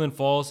real and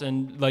false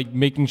and like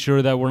making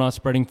sure that we're not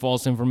spreading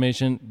false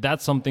information,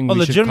 that's something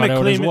we should cut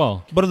out as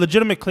well. But a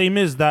legitimate claim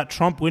is that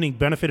Trump winning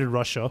benefited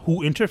Russia,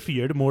 who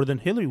interfered more than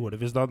Hillary would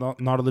have. Is that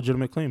not a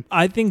legitimate claim?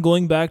 I think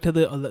going back to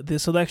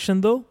this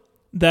election though,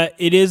 that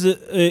it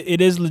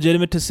is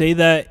legitimate to say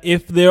that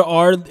if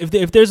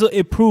there's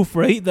a proof,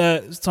 right,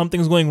 that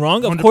something's going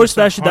wrong, of course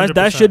that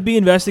should be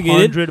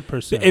investigated.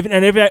 100%.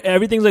 If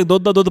everything's like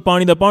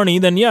the pani,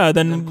 then yeah,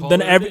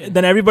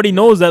 then everybody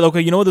knows that,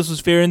 okay, you know, this was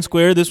fair and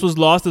square, this was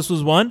lost, this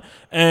was won,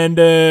 and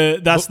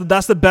that's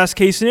the best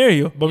case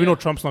scenario. But we know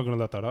Trump's not going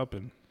to let that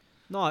happen.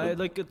 No,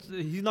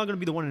 he's not going to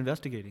be the one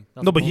investigating.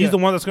 That's No, but he's the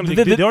one that's going to...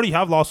 They already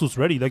have lawsuits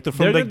ready. Like, if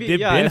they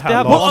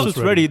have lawsuits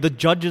ready, the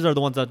judges are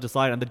the ones that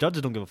decide, and the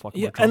judges don't give a fuck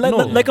about Trump.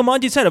 And like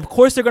Amanji said, of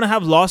course they're going to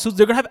have lawsuits.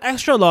 They're going to have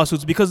extra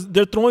lawsuits because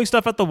they're throwing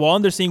stuff at the wall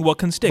and they're seeing what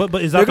can stick.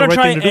 But is that the right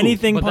thing to do?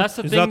 Anything but that's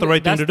the is thing, that the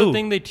right thing to do? That's the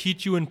thing they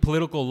teach you in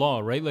political law,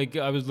 right? Like,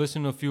 I was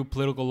listening to a few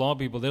political law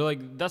people. They're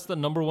like, that's the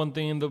number one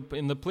thing in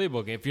the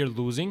playbook. If you're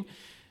losing,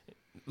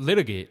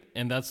 litigate,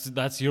 and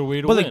that's your way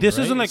to win. But like, this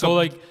right? isn't like so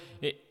like.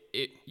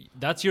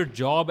 That's your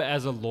job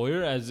as a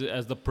lawyer, as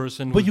the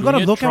person. But you got to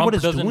look Trump at what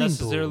it's doesn't doing,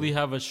 necessarily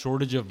have a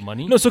shortage of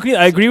money. No, so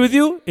I agree with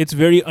you. It's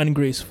very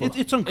ungraceful.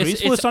 It's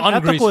ungraceful. It's It's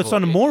unethical. It's ungraceful.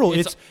 unmoral.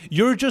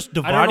 You're just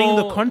dividing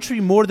the country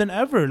more than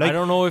ever. Like, I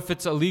don't know if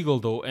it's illegal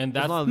though, and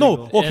that's not no.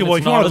 illegal. Okay, well,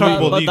 if you want to talk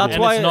about legal, that's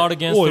why it's not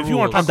against the if you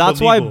want rules. to And that's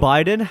why legal.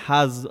 Biden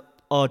has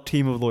a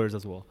team of lawyers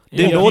as well.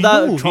 They Yeah. know He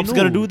that knew, Trump's he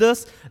going to knew. do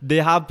this. They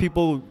have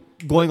people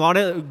going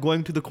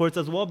to the courts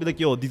as well. Be like,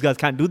 yo, these guys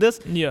can't do this.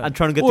 Yeah. And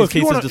trying to get Well, these if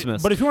you cases wanna-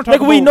 dismissed. But if you want to talk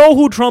Like, about, we know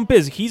who Trump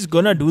is. He's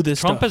gonna do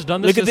this Trump stuff. has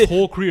done this Like, his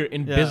whole career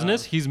in Yeah.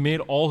 business. He's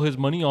made all his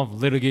money off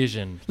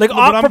litigation. Like, No,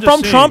 but I'm just from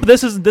saying- Trump,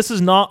 this is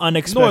not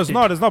unexpected.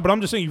 No, it's not. But I'm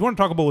just saying, if you want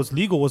to talk about what's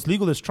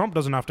legal is Trump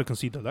doesn't have to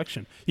concede the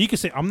election. He can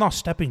say, I'm not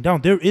stepping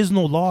down. There is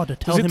no law to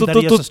tell him that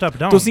he has to step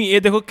down. ਤੁਸੀਂ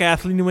ਇਹ ਦੇਖੋ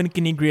Kathleen ਨਿਊਮਨ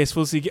ਕਿੰਨੀ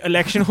graceful ਸੀ ਕਿ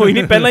election ਹੋਈ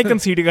ਨਹੀਂ ਪਹਿਲਾਂ ਹੀ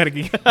concede ਕਰ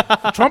ਗਈ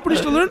Trump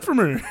needs to learn from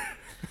her.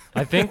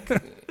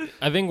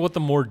 I think what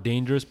the more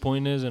dangerous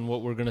point is, and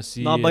what we're gonna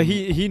see. No, but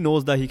he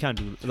knows that he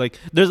can't do it. Like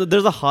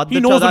there's a had.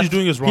 He knows what he's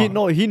doing is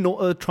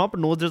wrong. Trump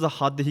knows there's a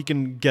had that he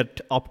can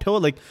get up to,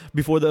 like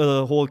before the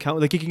whole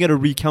count. Like he can get a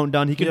recount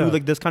done. He can do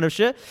like this kind of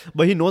shit.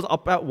 But he knows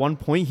up at one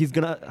point he's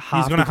gonna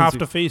have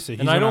to face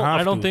it. And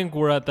I don't think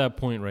we're at that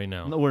point right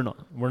now. No, we're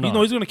not. We're not.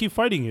 He's gonna keep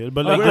fighting it.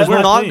 But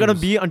we're not gonna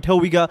be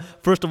until we get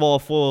first of all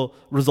full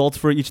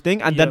results for each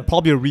thing, and then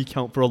probably a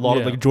recount for a lot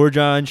of like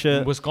Georgia and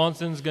shit.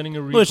 Wisconsin's getting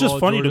a recall. No, it's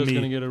just funny Georgia's to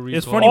me. Gonna get a recall.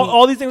 It's funny.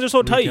 all these things are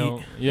so tight.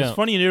 Yeah. It's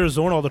funny in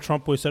Arizona, all the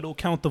Trump boys said, "Oh,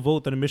 count the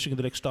vote." Then in Michigan,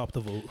 they like stop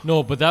the vote. No,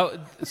 but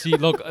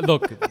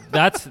look.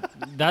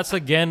 That's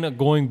again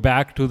going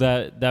back to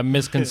that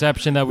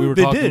misconception that we were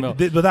talking about.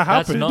 But that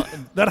happened.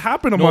 That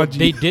happened. No,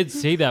 they did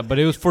say that,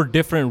 but it was for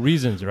different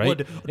reasons,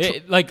 right?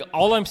 Like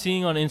all I'm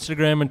seeing on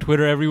Instagram and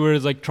Twitter everywhere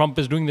is like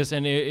Trump is doing this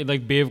and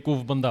like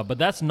Bevkoof banda, but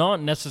that's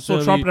not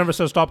necessarily. So Trump never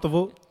said stop the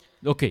vote.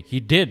 Okay, he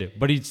did,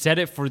 but he said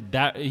it for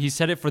that. He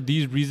said it for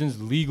these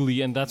reasons legally,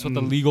 and that's what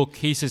the legal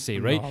cases say,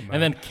 right?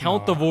 And then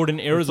count the vote in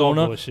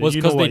Arizona was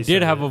because they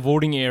did have a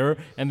voting error,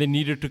 and they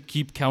needed to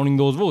keep counting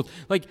those votes.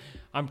 Like,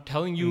 I'm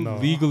telling you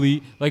legally,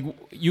 like,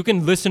 you can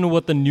listen to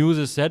what the news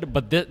has said,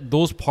 but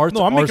those parts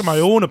I'm making my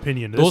own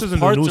opinion. This isn't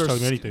the news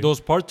telling me anything.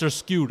 Those parts are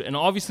skewed, and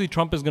obviously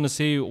Trump is going to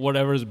say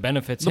whatever's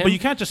benefits him. But you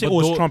can't just say,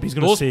 it's Trump, he's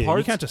going to say it.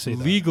 You can't just say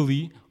that.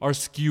 Legally are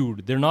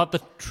skewed. They're not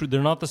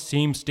the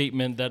same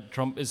statement that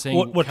Trump is saying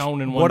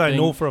count in one thing. What I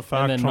know for a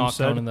fact, and then Trump not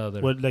said, count in the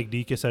other. what like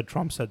DK said,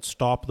 Trump said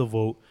stop the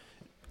vote.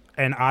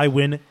 and I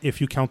win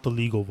if you count the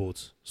legal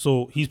votes.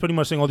 So he's pretty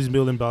much saying all these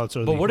mail-in ballots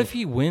are But legal. what if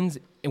he wins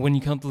when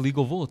you count the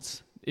legal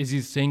votes? Is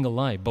he saying a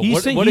lie? But He's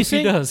what, saying, what he's if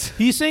saying, he does?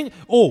 He's saying,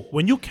 oh,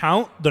 when you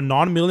count the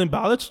non-mail-in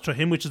ballots to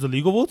him, which is the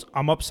legal votes,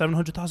 I'm up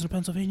 700,000 in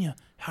Pennsylvania.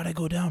 How'd I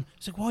go down?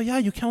 It's like, well, yeah,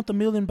 you count the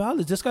mail-in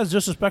ballots. This guy's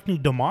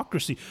disrespecting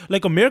democracy.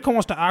 Like, America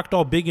wants to act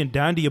all big and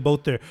dandy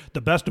about the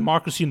best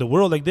democracy in the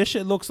world. Like, this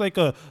shit looks like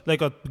a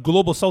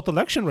global South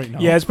election right now.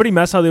 Yeah, it's pretty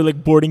messed how they're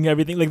like boarding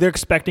everything. Like they're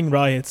expecting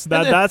riots.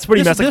 That's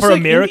pretty messed. Like for like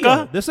America.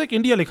 India. This like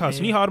India. Like,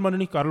 hasni har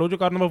manani Carlo jo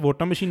karna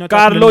vota machine.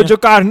 Carlo jo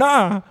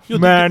karna.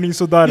 Man,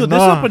 This is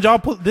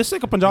Punjab. This is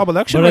like a Punjab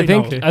election But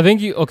right now. I think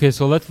you okay.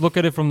 So let's look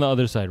at it from the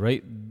other side,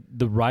 right?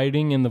 The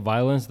rioting and the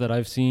violence that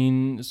I've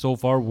seen so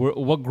far.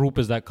 What group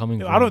is that coming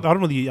from? I don't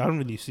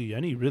really see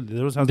any. Really,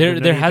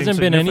 there hasn't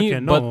been any.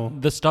 No.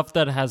 But the stuff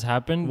that has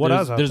happened.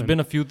 There's been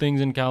a few things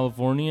in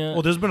California.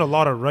 Well, there's been a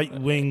lot of right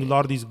wing, a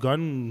lot of these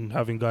gun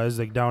having guys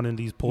like down in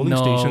these polling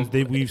stations.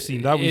 We've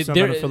seen that. We've seen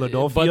that in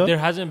Philadelphia. But there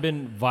hasn't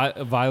been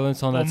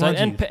violence on that side.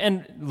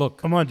 And look,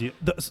 come on, G.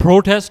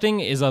 Protesting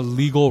is a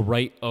legal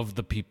right of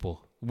the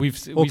people. We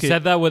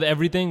said that with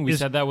everything. We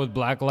said that with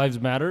Black Lives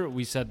Matter.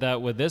 We said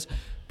that with this.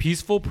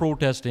 Peaceful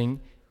protesting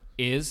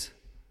is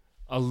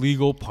a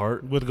legal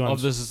part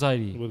of the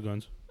society. With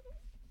guns.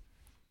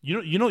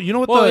 You know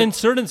what? Well, in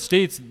certain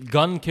states,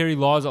 gun carry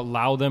laws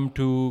allow them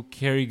to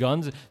carry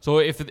guns. So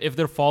if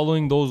they're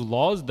following those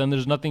laws, then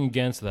there's nothing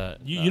against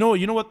that. You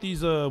know what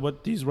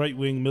these right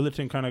wing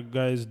militant kind of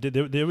guys did?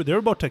 They were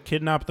about to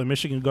kidnap the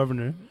Michigan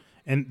governor.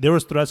 And there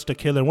was threats to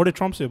kill her. And what did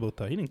Trump say about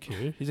that? He didn't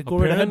care. He said, "Go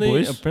right ahead,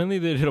 boys." Apparently,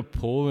 they did a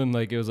poll, and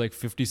it was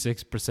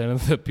 56%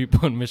 of the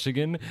people in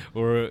Michigan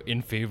were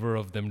in favor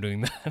of them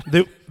doing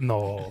that.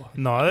 No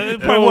way.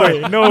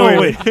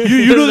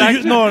 You do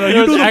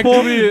the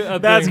poll.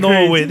 That's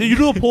no way. You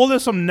do the poll in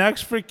some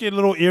next freaking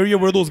little area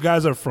where those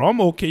guys are from.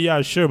 Okay,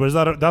 yeah, sure,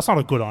 but that's not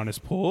a good,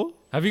 honest poll.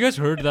 Have you guys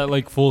heard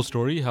that full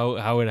story?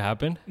 How it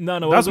happened?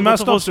 No. That's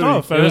messed up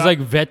stuff. It was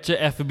ਵਿੱਚ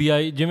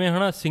FBI ਜਿਵੇਂ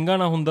ਹਨਾ ਸਿੰਘਾਂ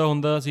ਨਾ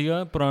ਹੁੰਦਾ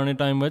ਸੀਗਾ ਪੁਰਾਣੇ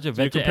time ਵਿੱਚ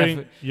ਵਿੱਚ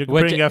you're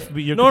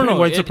comparing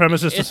white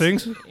supremacists to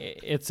things.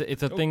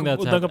 It's a thing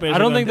that's I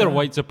don't think they're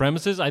white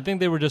supremacists. I think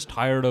they were just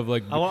tired of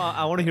I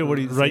want to hear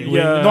what he's right. saying.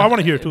 Yeah. No, I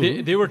want to hear it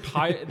too.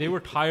 They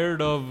were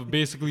tired of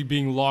basically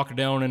being locked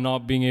down and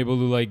not being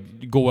able to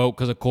go out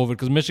because of COVID.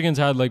 Because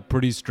Michigan's had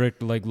pretty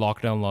strict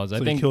lockdown laws.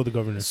 So I think killed the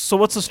governor.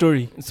 So what's the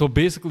story? So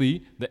basically,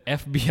 the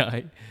FBI.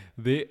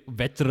 They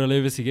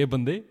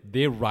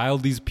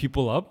riled these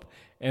people up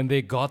and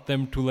they got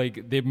them to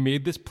they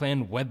made this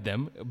plan with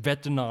them.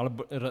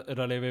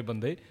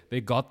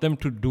 They got them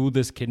to do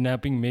this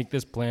kidnapping, make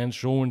this plan,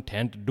 show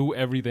intent, do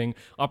everything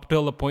up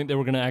till the point they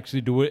were going to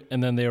actually do it,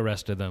 and then they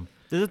arrested them.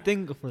 There's a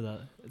thing for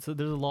that. So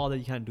there's a law that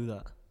you can't do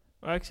that.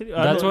 Actually,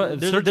 that's what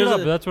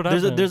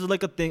happened. There's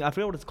a thing. I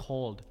forget what it's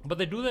called. But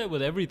they do that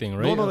with everything,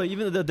 right? No.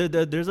 Even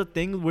there's a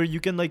thing where you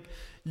can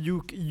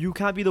you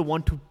can't be the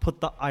one to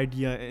put the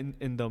idea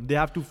in them. They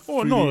have to.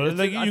 Oh no!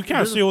 You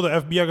can't say, "Oh, the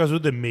FBI guys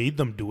they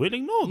made them do it."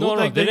 No,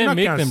 they didn't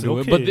make them do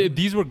it. But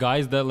these were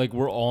guys that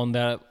were on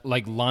that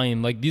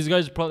line. These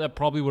guys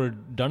probably would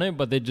have done it,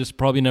 but they just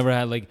probably never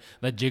had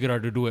that jigger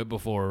to do it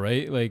before,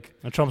 right?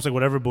 And Trump's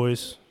 "Whatever,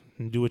 boys,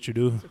 do what you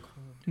do."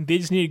 They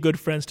just need good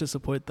friends to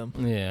support them.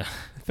 Yeah.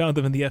 Found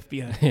them in the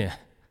FBI. Yeah.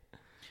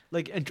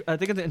 I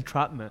think it's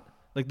entrapment.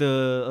 If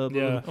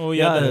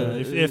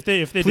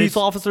they police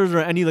officers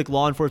or any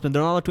law enforcement,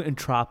 they're not allowed to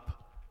entrap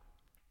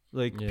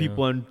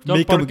people and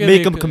make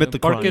them commit the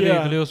crime.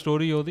 Yeah.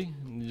 Story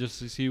just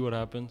to see what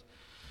happens.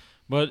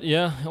 But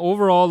yeah,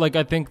 overall,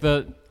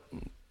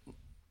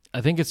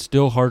 I think it's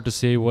still hard to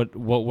say what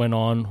went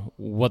on,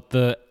 what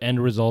the end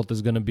result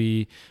is going to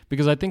be,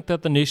 because I think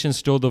that the nation's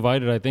still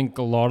divided. I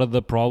think a lot of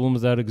the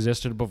problems that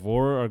existed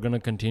before are going to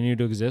continue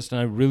to exist,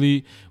 and I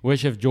really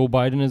wish if Joe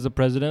Biden is the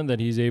president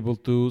that he's able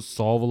to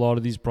solve a lot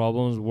of these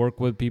problems,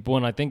 work with people,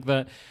 and I think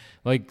that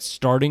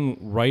starting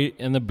right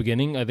in the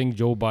beginning, I think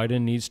Joe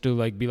Biden needs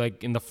to be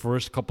in the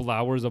first couple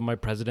hours of my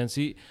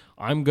presidency,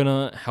 I'm going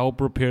to help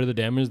repair the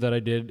damage that I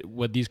did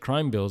with these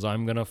crime bills.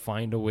 I'm going to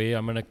find a way.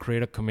 I'm going to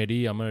create a committee.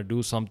 I'm going to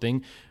do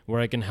something where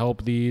I can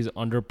help these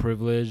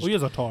underprivileged. Well, he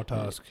has a tall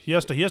task. He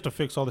has to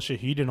fix all the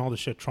shit he did and all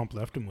the shit Trump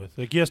left him with.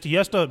 He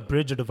has to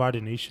bridge a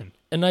divided nation.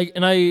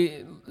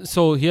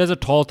 So he has a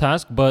tall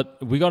task, but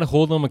we got to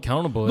hold him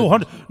accountable.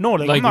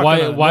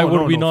 Why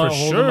would we not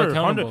hold him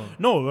accountable?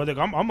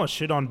 I'm gonna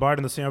shit on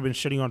Biden the same I've been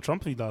shitting on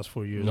Trump for the last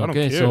 4 years. I don't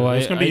care. So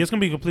it's gonna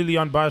be completely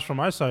unbiased from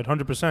my side,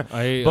 100%.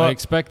 I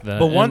expect that.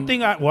 But one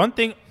thing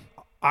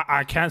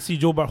I can't see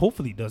Joe Biden.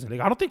 Hopefully he doesn't.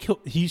 I don't think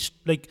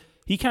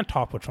he can't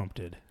top what Trump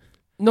did.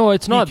 No,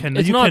 it's not.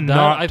 It's not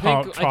that. I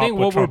think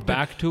what we're Trump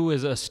back to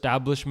is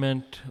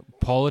establishment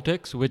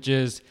politics, which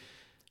is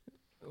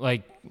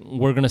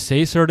we're gonna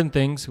say certain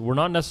things. We're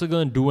not necessarily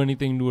gonna do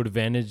anything to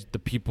advantage the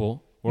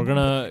people.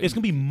 It's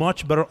gonna be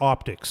much better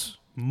optics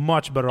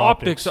Much better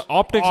Optics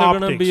are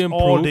going to be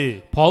all improved.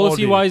 day.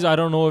 Policy wise, I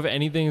don't know if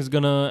anything is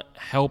going to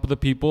help the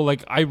people.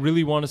 Like, I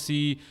really want to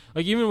see,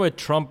 like, even with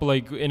Trump,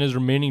 like, in his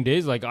remaining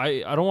days, like,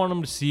 I don't want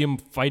him to see him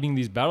fighting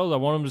these battles. I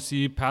want him to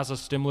see pass a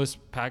stimulus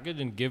package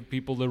and give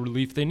people the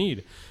relief they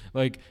need.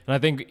 Like, and I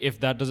think if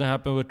that doesn't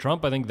happen with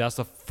Trump, I think that's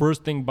the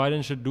first thing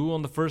Biden should do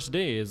on the first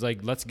day is,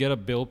 like, let's get a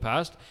bill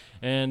passed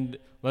and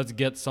let's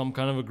get some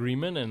kind of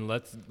agreement and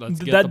let's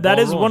get that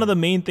is one of the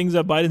main things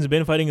that Biden's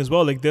been fighting as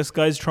well. Like, this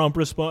guy's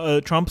Trump's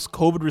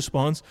COVID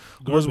response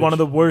was one of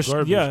the worst.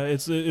 Garbage. Yeah,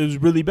 it was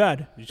really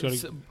bad.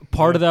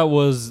 Part of that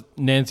was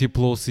Nancy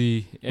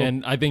Pelosi,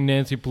 and I think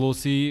Nancy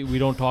Pelosi, we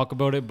don't talk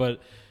about it,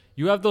 but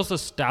you have those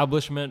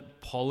establishment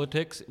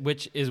politics,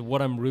 which is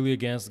what I'm really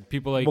against.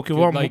 People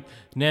like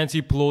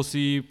Nancy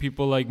Pelosi,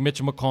 people like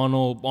Mitch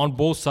McConnell on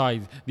both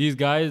sides. These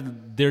guys,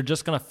 they're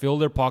just gonna fill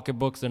their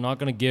pocketbooks. They're not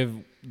gonna give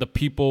the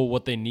people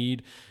what they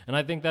need, and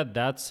I think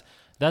that's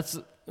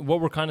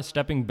what we're kind of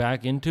stepping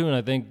back into. And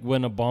I think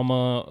when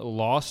Obama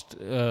lost,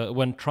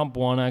 when Trump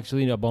won,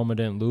 actually Obama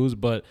didn't lose,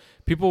 but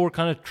people were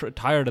kind of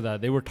tired of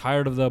that. They were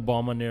tired of the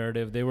Obama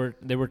narrative. They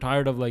were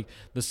tired of like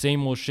the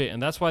same old shit, and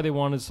that's why they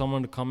wanted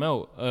someone to come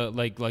out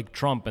like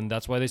Trump, and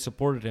that's why they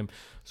supported him.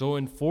 So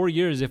in 4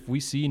 years, if we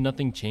see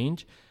nothing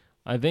change,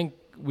 I think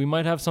we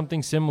might have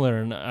something similar.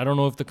 And I don't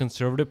know if the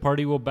Conservative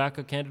Party will back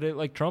a candidate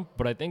like Trump,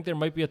 but I think there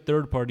might be a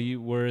third party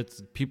where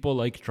it's people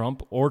like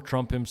Trump or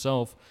Trump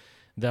himself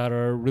that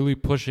are really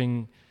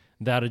pushing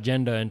that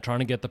agenda and trying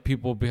to get the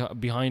people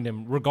behind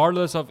him,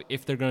 regardless of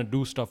if they're going to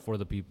do stuff for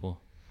the people.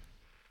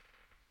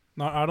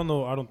 No, I don't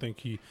know. I don't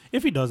think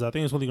if he does that, I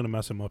think it's only going to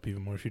mess him up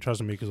even more if he tries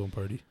to make his own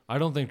party. I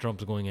don't think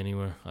Trump's going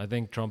anywhere. I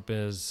think Trump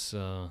is...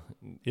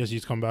 yes,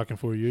 he's come back in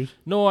 4 years.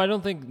 No, I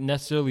don't think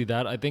necessarily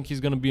that. I think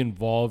he's going to be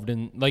involved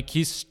in... Like,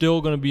 he's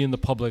still going to be in the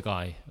public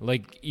eye.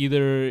 Like,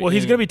 either... Well,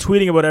 he's going to be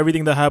tweeting about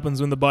everything that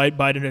happens when the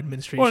Biden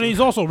administration... Well, and he's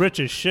also rich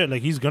as shit.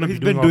 Like, he's going to be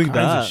doing all kinds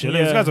of shit. Yeah.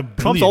 Like, this guy's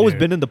a Trump's always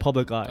been in the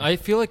public eye. I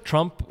feel like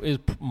Trump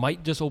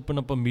might just open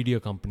up a media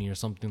company or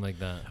something like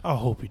that. I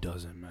hope he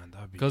doesn't, man.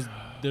 Because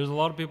there's a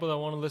lot of people that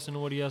want to listen to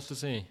what he has to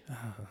say.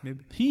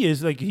 Maybe. He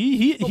is like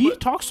he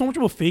talks so much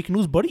about fake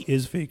news, but he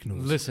is fake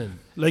news. Listen,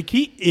 like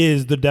he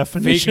is the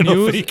definition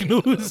of fake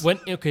news.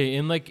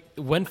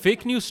 When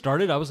fake news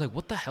started, I was like,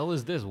 "What the hell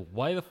is this?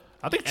 Why the?"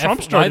 I think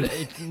Trump started.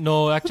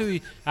 No,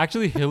 actually,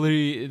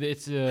 Hillary.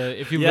 It's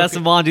if you yes,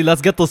 Manji, let's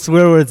get those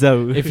swear words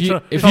out. If you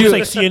Trump's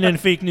like CNN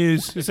fake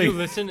news.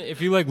 If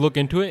you look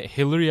into it,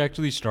 Hillary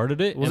actually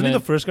started it. Wasn't he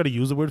the first guy to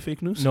use the word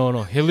fake news?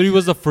 No, Hillary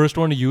was the first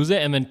one to use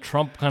it, and then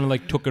Trump kind of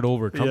like took it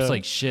over. Trump's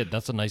like, shit,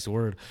 that's a nice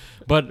word.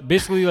 But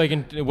basically,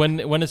 like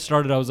when it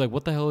started, I was like,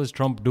 what the hell is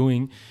Trump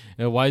doing?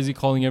 Why is he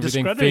calling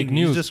everything fake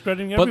news? He's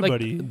discrediting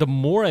everybody. But like, the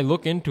more I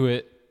look into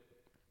it,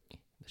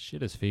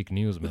 shit is fake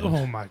news, man.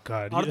 Oh my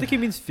god! I don't think he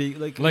means fake.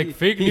 Like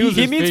fake news.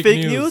 He means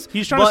fake news.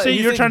 He's trying to say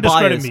you're trying to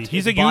discredit me.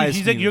 He's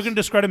like you're gonna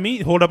discredit me.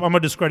 Hold up, I'm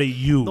gonna discredit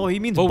you. No, he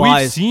means but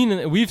biased.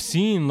 we've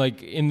seen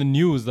like in the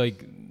news,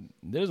 like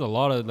there's a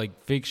lot of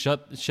like fake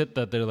shit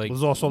that they're like.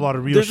 There's also a lot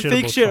of real There's shit.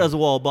 There's fake shit Trump as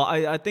well, but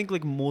I think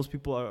like most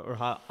people or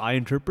how I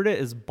interpret it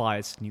is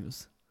biased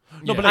news.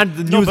 No, Yeah. but And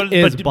the news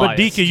is but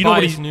biased. DK, you know what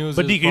Biased he's news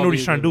but is DK, you know what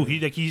he's trying probably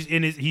to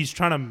do. He's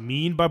trying to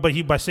mean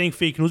by saying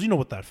fake news. You know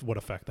what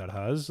effect that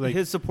has. Like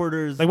His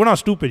supporters, like we're not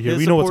stupid here.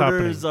 We know what's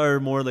happening. His supporters are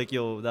more like,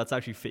 yo, that's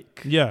actually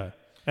fake. Yeah,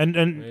 and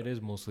It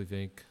is mostly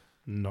fake.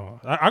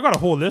 no, I got a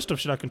whole list of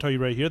shit I can tell you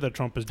right here that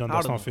Trump has done. I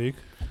That's don't not fake.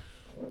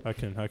 I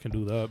can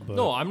do that. But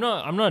No, I'm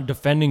not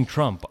defending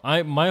Trump.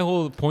 My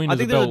whole point I is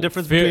think about there's a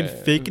difference between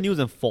fake news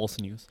and false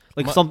news.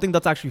 Like something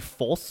that's actually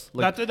false.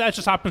 Like that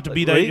just happens to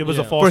be that right? it was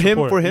a Yeah. false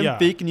report. For him, Yeah.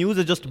 fake news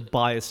is just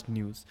biased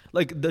news.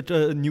 Like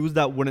the news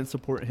that wouldn't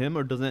support him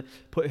or doesn't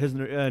put his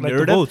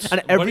narrative. votes.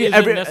 And But isn't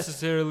every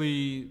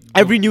necessarily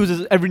every news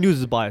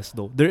is biased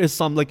though. There is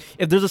some like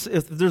if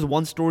there's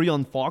one story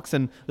on Fox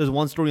and there's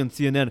one story on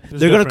CNN,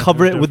 they're gonna different.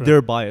 cover There's it with different.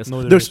 their bias.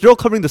 No, there They're is. still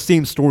covering the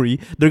same story.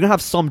 They're gonna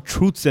have some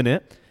truths in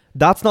it.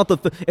 That's not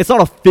it's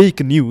not a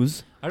fake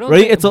news. I don't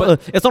Right? think-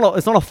 It's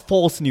not a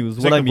false news.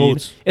 It's What like I the mean,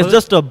 votes. it's But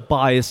just a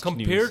biased news.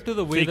 compared to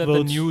the way Fake that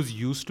votes. the news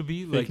used to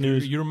be, like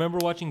news. you remember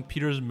watching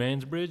Peter's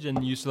Mansbridge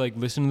and you used to like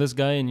listen to this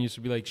guy and you used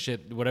to be like,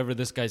 shit, whatever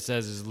this guy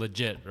says is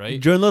legit, right?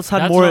 Journalists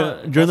had That's more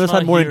not- journalists that's had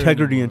not more here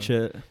integrity anymore. and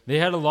shit. They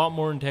had a lot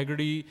more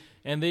integrity,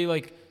 and they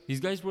like these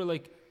guys were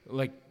like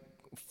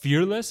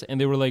fearless,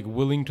 and they were like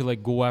willing to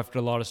like go after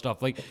a lot of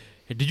stuff. Like,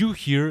 did you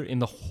hear in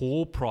the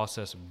whole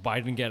process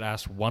Biden get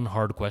asked one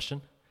hard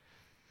question?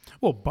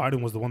 Well,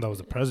 Biden was the one that was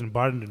the president.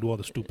 Biden didn't do all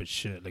the stupid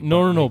shit. Like,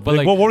 No, but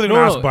like what were they no,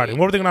 going to ask no, Biden?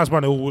 What were they going to ask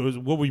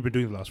Biden? What were you been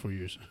doing the last 4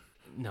 years?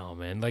 No,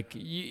 man. Like,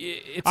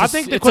 it's I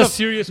think they it's could a have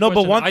serious. No, but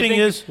question. one I thing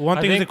think- is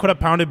I they think- could have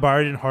pounded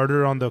Biden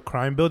harder on the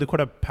crime bill. They could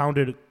have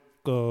pounded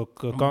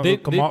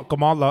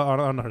Kamala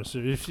on her.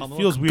 It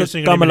feels weird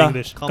saying her name in Kamala.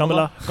 English.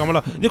 Kamala.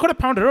 Kamala. They could have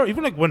pounded her.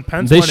 Even like when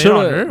Pence They went in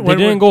on should. her. They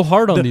didn't go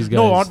hard on these guys.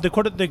 No, they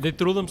could have. They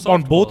threw them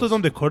on both softballs. of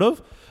them. They could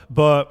have,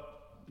 but.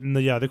 No,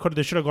 yeah,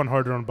 they should have gone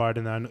harder on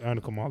Biden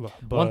and Kamala.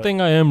 But One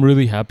thing I am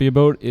really happy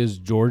about is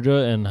Georgia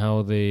and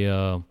how they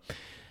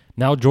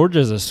now Georgia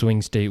is a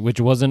swing state, which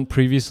wasn't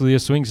previously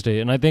a swing state.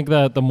 And I think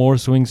that the more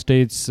swing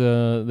states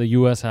the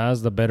U.S.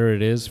 has, the better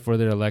it is for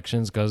their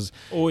elections, because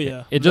Oh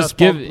yeah. it just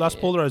gives less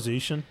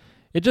polarization.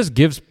 it just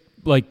gives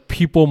like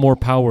people more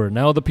power.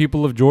 Now the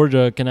people of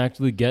Georgia can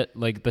actually get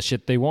like the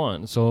shit they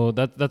want. So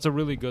that's a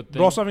really good thing.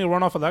 They're also having a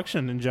runoff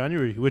election in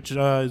January, which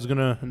is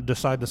gonna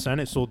decide the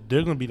Senate. So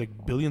they're gonna be like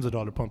billions of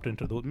dollars pumped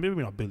into those.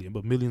 Maybe not billion,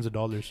 but millions of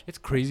dollars.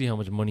 It's crazy how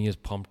much money is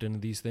pumped into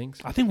these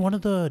things. I think one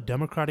of the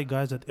Democratic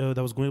guys that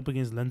was going up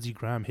against Lindsey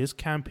Graham, his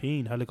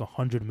campaign had like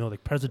 100 mil,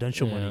 like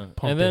presidential money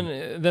pumped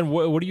And then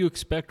what do you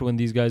expect when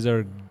these guys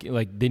are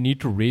like, they need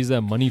to raise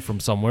that money from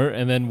somewhere,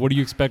 and then what do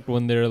you expect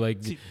when they're like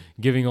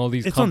giving all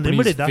these it's companies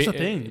unlimited. That's the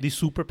thing. These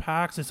super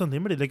PACs, it's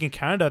unlimited. Like in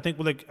Canada, I think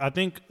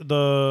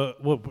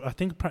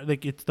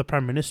it's the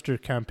Prime Minister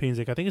campaigns.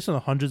 Like I think it's in the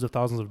hundreds of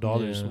thousands of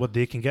dollars what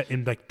they can get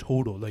in like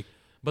total. Like,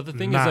 but the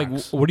thing max.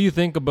 is, like, what do you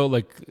think about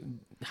like,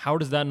 how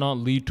does that not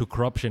lead to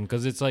corruption?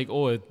 Because it's like,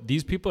 oh,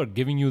 these people are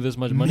giving you this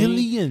much money,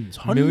 millions, millions.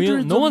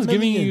 hundreds. No of one's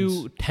giving millions.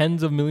 you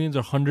tens of millions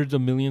or hundreds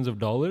of millions of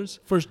dollars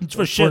for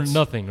for shits.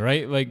 nothing,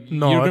 right? Like,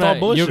 No, you're it's all gonna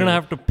bullshit.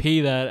 have to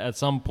pay that at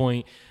some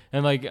point.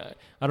 And like,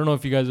 I don't know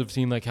if you guys have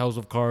seen like House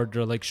of Cards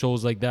or like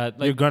shows like that.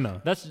 Like, You're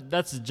gonna.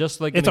 That's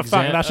just like It's an a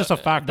fact. exam- That's just a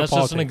fact of That's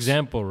just an politics.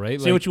 example,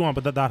 right? Say what you want,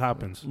 but that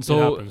happens. It So,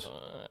 happens.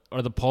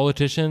 are the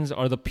politicians?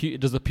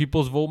 Does the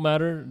people's vote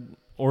matter,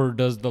 or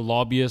does the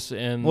lobbyists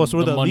and Well, it's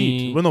where the the money?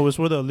 elite. Well, no, it's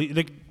where the elite.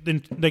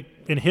 Like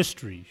in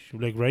history,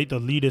 like right, the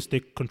elitists they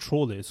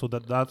control it. So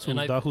that's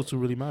who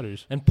really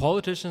matters. And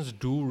politicians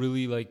do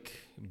really like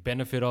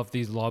benefit off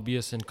these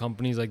lobbyists and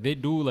companies. Like they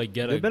do like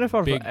get They a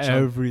benefit big from chunk,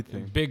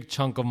 everything. big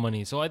chunk of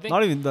money. So I think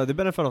Not even that. They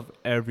benefit of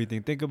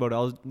everything. Think about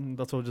it.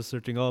 That's what I was just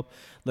searching up.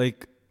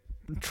 Like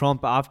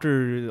Trump,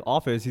 after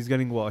office, he's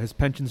getting what? His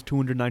pension's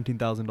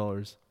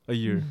 $219,000 a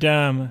year.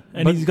 Damn.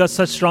 And But- he's got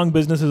such strong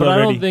businesses but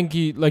already. I don't think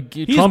he like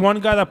He's Trump. one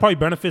guy that probably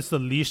benefits the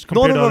least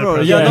No, compared no, to other no.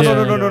 presidents.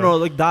 Yeah, No,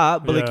 like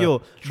that. But like, Yeah. yo,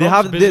 Trump's they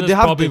have business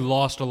probably the,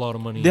 lost a lot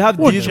of money. they have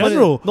Well, these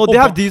general. money, no, Oh, they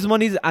have but- these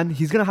monies, and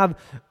he's gonna have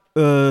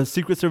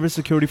Secret Service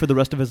security for the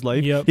rest of his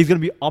life. Yep. He's gonna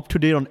be up to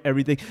date on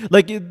everything.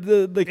 Like It's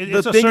the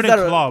a things certain that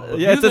are, club.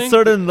 yeah, You it's a think-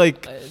 certain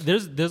like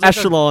there's like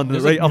echelon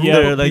there's right up yeah,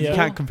 there. Like yeah. you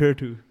can't compare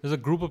to. There's a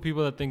group of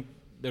people that think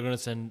they're gonna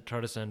try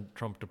to send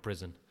Trump to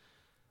prison.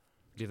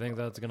 Do you think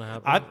that's gonna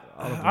happen?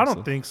 I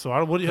don't think so.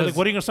 What are you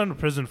gonna send him to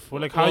prison for?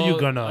 Like, how are you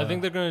Well, gonna? I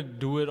think they're gonna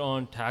do it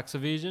on tax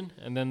evasion,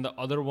 and then the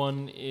other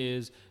one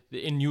is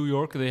in New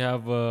York. They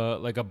have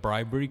like a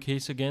bribery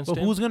case against But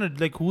him. who's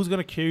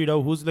gonna carry it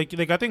out? Who's like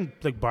I think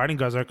like Biden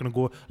guys aren't gonna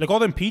go like all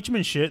the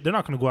impeachment shit. They're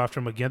not gonna go after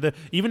him again.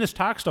 Even his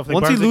tax stuff. Like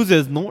Once he Biden's like-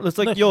 loses, no, it's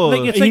like Like- yo,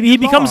 like, it's he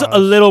becomes a lost.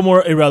 little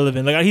more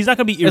irrelevant. Like he's not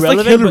gonna be it's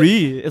irrelevant. like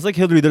Hillary. It's like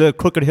Hillary. They're like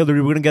crooked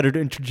Hillary. We're gonna get her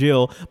into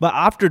jail. But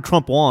after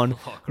Trump won,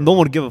 no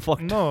one give a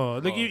fuck. No,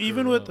 like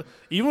even Correct.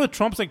 with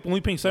Trump's like only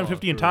paying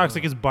 $750 in tax.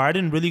 Like is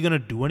Biden really gonna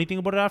do anything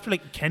about it after?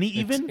 Like can he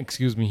even?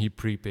 Excuse me, he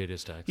prepaid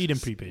his taxes. He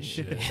didn't prepay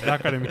shit.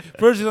 That kind of me.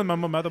 First he's like,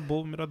 ਮੈਂ ਤਾਂ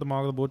ਬਹੁਤ ਮੇਰਾ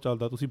ਦਿਮਾਗ ਤਾਂ ਬਹੁਤ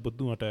ਚੱਲਦਾ ਤੁਸੀਂ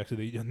ਬੱਦੂ ਆ ਟੈਕਸ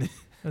ਦੇਈ ਜਾਂਦੇ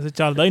ਐਸੇ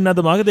ਚੱਲਦਾ ਇੰਨਾ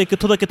ਦਿਮਾਗ ਦੇ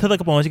ਕਿੱਥੋਂ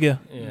ਤੱਕ ਪਹੁੰਚ ਗਿਆ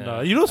Yeah.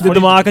 You know ਤੇ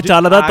ਦਿਮਾਗ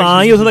ਚੱਲਦਾ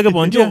ਤਾਂ ਹੀ ਉੱਥੇ ਤੱਕ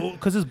ਪਹੁੰਚਿਆ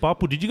because his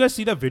bapu, did you guys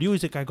see that video?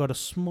 He's like, I got a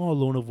small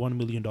loan of $1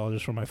 million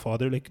from my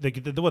father.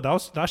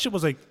 That shit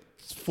was like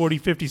 40,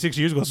 50,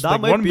 60 years ago. So That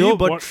like might 1 be, mil,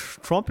 but one-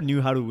 Trump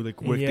knew how to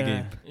like work the Yeah.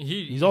 game.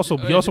 he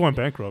also went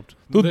bankrupt.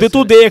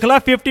 ਤੂੰ ਦੇਖ ਲੈ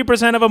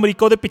 50% of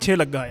America ਉਹਦੇ ਪਿੱਛੇ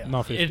ਲੱਗਾ ਆ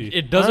Not 50.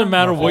 It doesn't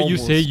matter what you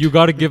say. Almost. You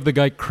got to give the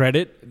guy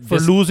credit for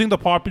This- losing the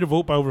popular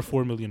vote by over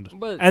 4 million.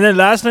 But and then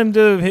last time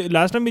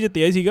ਵੀ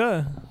ਜਿੱਤਿਆ ਹੀ ਸੀਗਾ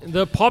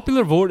the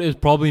popular vote is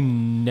probably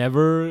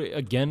never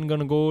again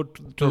gonna go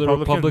to the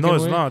Republican No,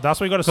 it's way. not.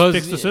 That's why you got to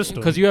fix the system.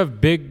 Because you have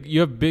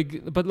big,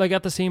 but like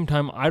at the same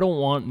time, I don't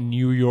want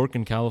New York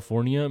and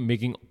California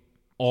making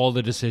all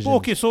the decisions.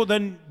 Well, okay, so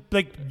then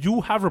like you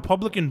have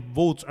Republican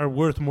votes are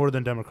worth more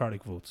than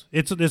Democratic votes.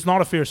 It's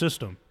not a fair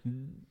system.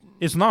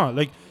 It's not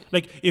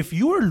like if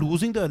you are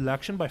losing the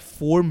election by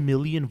 4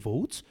 million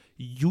votes,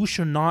 you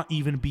should not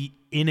even be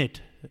in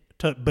it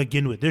to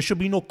begin with. There should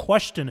be no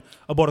question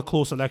about a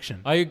close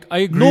election. I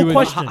agree. No with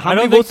question. How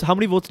many votes? How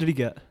many votes did he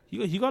get?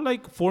 He got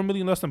like 4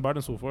 million less than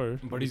Biden so far.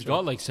 But he's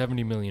got like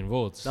 70 million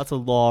votes. That's a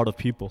lot of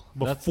people.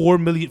 But That's-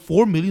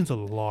 4 million's a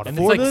lot. And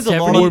Of it's like 4 million's a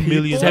lot 70 of people.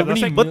 million. 70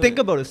 That's like- But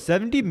think about it: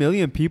 70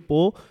 million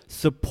people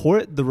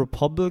support the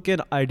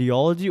Republican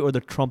ideology or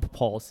the Trump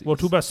policy. Well,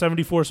 too bad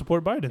 74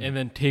 support Biden.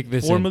 And then take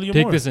this 4 in. million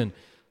Take more. this in.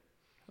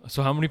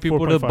 So how many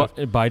people does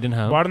 4.5. Biden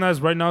have? Biden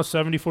has right now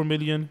 74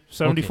 million,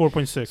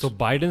 74.6. So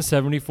Biden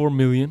 74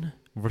 million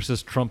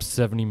versus Trump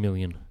 70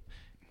 million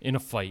in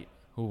a fight.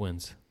 Who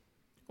wins?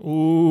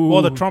 Ooh.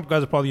 Well, the Trump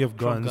guys probably have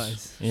Trump guns.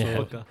 guys. Yeah.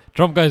 So-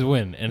 Trump guys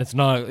win, and it's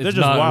not. It's They're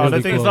just not wild. really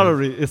I think It's close.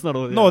 not a. It's not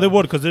a. No, they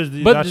would because there's.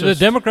 But that's the just-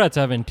 Democrats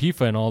have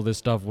Antifa and all this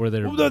stuff where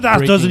they're. Well, that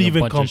breaking doesn't a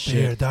even bunch of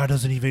compare. shit. That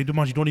doesn't even.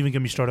 Dumanji, don't even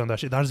get me started on that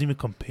shit. That doesn't even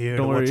compare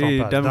Don't to what worry, Trump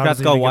has. That Democrats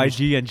doesn't got even get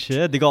YG and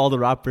shit. They got all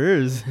the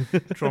rappers. me-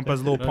 Trump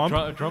has a little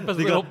pump. Trump has a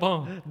They little got-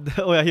 pump.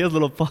 Oh yeah, he has a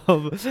little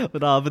pub.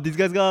 But these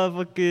guys got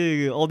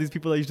fucking all these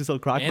people that used to sell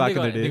crack And back they in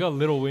got, the day. they got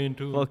Lil Wayne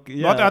too. Fuck, No,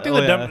 yeah. I think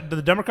oh, the, yeah.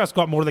 the Democrats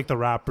got more like the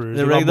rappers.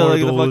 The They got regular, more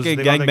like of the those. fucking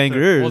They got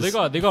gangbangers.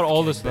 Well, they got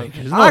all this. Like,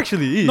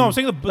 Actually, No, I'm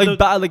saying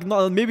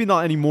not maybe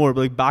not anymore,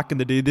 but like back in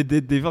the day,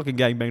 they fucking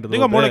gangbanged a they little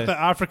got more bit. like the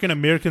African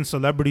American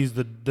celebrities.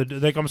 The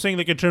like I'm saying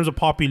like in terms of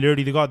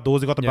popularity, they got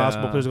those. They got the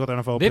basketball players. They got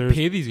the NFL they players.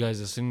 pay these guys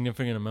a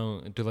significant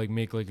amount to like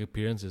make like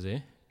appearances, eh?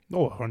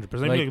 Oh, 100%.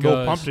 Like, Like,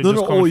 no pump.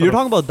 No, you're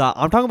talking about that.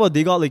 I'm talking about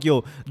they got like they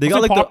got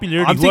saying like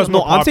popularity. I'm Who saying has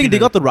more I'm saying they popular?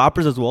 got the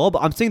rappers as well,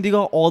 but I'm saying they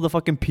got all the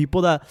fucking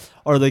people that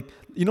are like,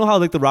 you know how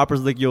like the rappers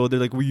like they're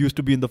like we used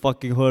to be in the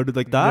fucking hood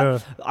like that. Yeah.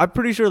 I'm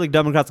pretty sure like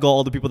Democrats got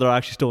all the people that are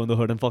actually still in the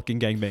hood and fucking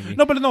gangbanging.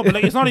 No, but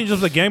like it's not even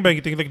just the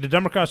gangbanging thing. Like the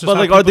Democrats just. But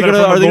have like, are they people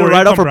that gonna from a lower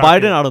ride out for income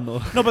bracket. Biden? I don't know.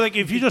 No, but like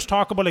if you just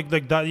talk about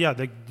like that, yeah,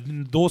 like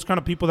those kind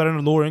of people that are in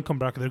a lower income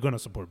bracket, they're gonna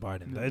support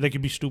Biden. Like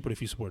it'd be stupid if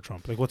you support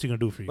Trump. Like what's he gonna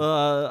do for you?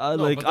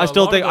 I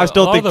still think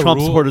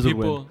Trump supporters would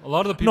win. A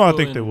lot of the people I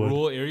think in they would.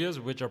 rural areas,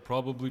 which are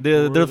probably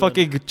They're poorer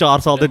fucking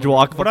char saal the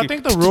jawak. But I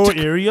think the rural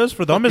areas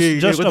for them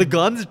is just with the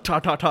guns. Ta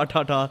ta ta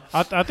ta ta.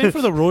 I think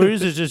for the rural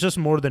areas it's just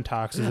more than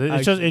taxes.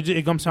 It's just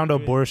it comes down to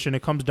abortion.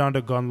 It comes down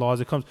to gun laws.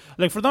 It comes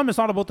like for them it's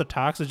not about the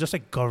tax. It's just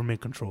like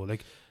government control.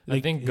 Like I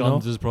think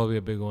guns is probably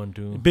a big one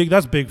too. big.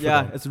 That's big for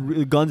Yeah,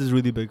 them. guns is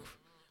really big.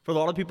 For a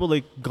lot of people,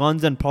 like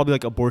guns and probably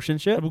like abortion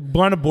shit.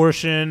 Blind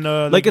abortion.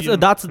 Like it's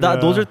that's that.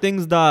 yeah. Those are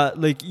things that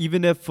like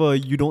even if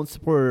you don't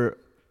support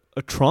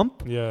a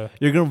Trump, Yeah.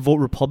 you're gonna vote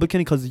Republican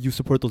because you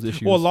support those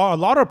issues. Well, a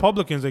lot of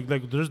Republicans like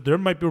there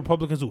might be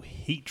Republicans who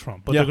hate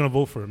Trump, but Yeah. they're gonna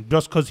vote for him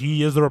just because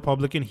he is a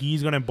Republican.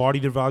 He's gonna embody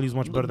their values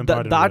much better than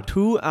Biden. that would.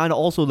 too, and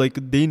also like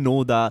they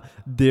know that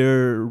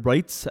their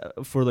rights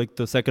for like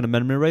the Second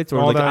Amendment rights or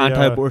All like that, yeah.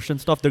 anti-abortion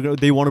stuff,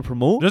 they want to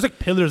promote. There's like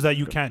pillars that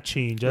you can't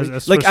change.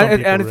 As Like for some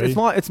and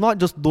people, it's right? not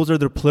just those are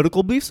their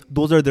political beliefs;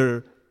 those are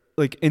their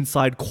like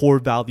inside core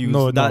values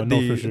that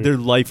for sure. their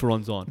life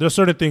runs on. There's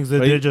certain things that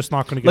Right? they're just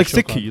not gonna get Like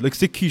shook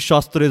Sikhi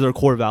Shastras are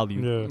core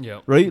value. on. Yeah.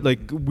 Right? Like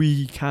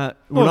we can't.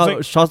 No, it's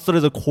like- Shastra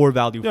is a core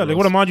value. Yeah, for like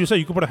us. what Amanju said,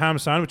 you could put a ham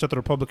sandwich at the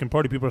Republican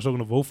Party. People are still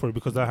going to vote for it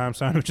because that ham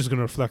sandwich is going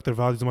to reflect their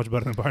values much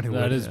better than Biden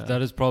would.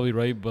 That is probably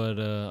right, but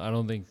I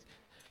don't think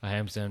a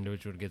ham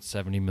sandwich would get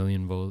 70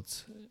 million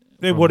votes.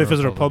 They from would if it's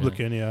a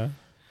Republican, yeah.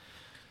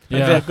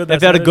 Yeah. If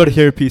they had a good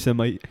hairpiece, it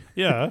might.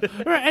 Yeah.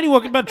 Right,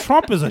 anyway, but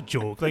Trump is a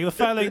joke. Like the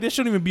fact, like there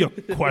shouldn't even be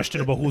a question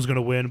about who's going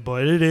to win,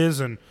 but it is,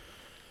 and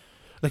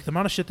like the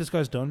amount of shit this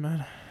guy's done,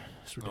 man.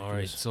 It's ridiculous. All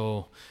right,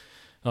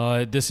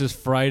 so this is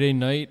Friday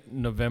night,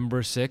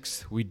 November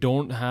 6th. We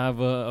don't have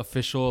an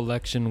official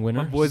election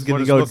winner. Boys But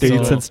getting it's out looking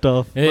dates good. and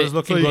stuff. it's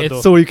looking good, it's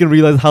though. So you can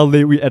realize how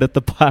late we edit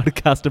the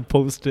podcast and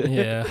post it.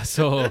 yeah.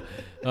 So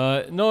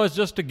no, it's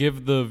just to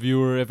give the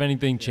viewer, if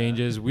anything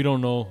changes, we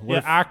don't know. What Yeah,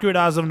 if- accurate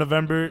as of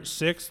November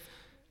 6th,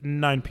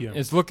 9 p.m.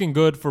 It's looking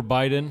good for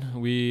Biden.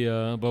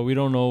 But we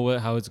don't know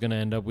how it's going to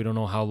end up. We don't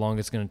know how long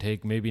it's going to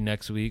take. Maybe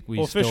next week.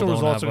 We official still don't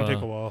results have are going to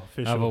take a while.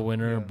 have a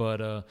winner. yeah.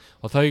 But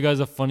I'll tell you guys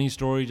a funny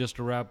story just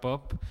to wrap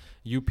up.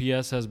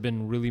 UPS has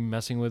been really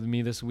messing with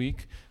me this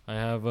week. I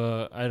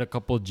had a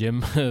couple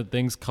gym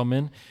things come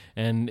in,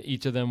 and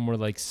each of them were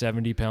like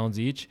 70 pounds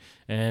each,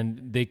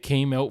 and they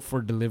came out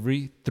for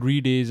delivery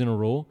 3 days in a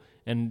row,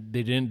 and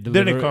they didn't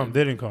deliver.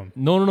 They didn't come.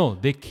 No.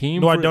 They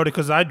came. No, I for- doubt it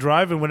because I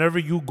drive, and whenever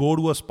you go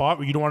to a spot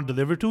where you don't want to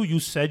deliver to, you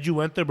said you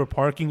went there, but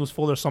parking was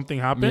full or something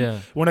happened. Yeah.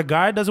 When a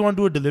guy doesn't want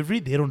to do a delivery,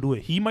 they don't do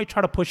it. He might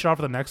try to push it off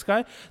to the next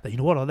guy. That you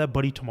know what, I'll let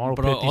buddy tomorrow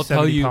But pay I'll these tell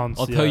 70 you. pounds.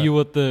 I'll tell you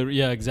what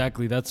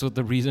exactly. That's what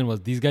the reason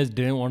was. These guys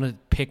didn't want to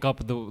pick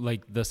up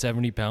the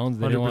 70 pounds.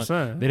 They didn't want.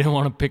 100%. They didn't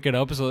want to pick it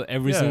up. So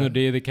every Yeah. single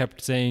day they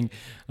kept saying,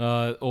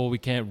 "Oh, we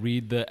can't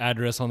read the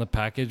address on the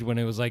package," when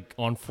it was like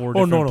on four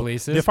different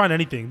places. They find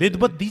anything.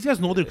 But these guys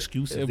know their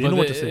excuses. They know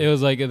what to say. It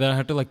was like then I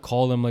had to like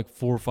call them like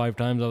 4 or 5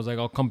 times. I was like,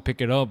 I'll come pick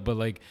it up, but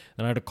like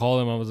then I had to call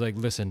them. I was like,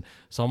 listen,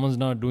 someone's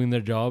not doing their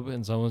job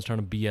and someone's trying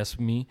to BS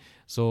me.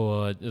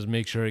 So just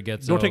make sure it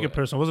gets. Don't out. take it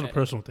personal. It wasn't a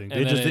personal thing.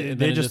 And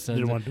They just sends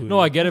didn't it. want to do it. No,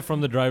 I get it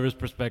from the driver's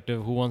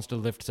perspective. Who wants to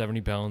lift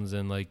 70 pounds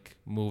and like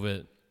move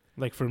it?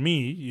 Like for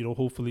me,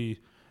 hopefully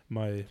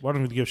I don't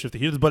even give a shit to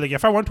hear this, but like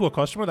if I went to a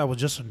customer that was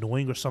just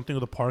annoying or something, or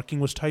the parking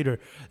was tighter,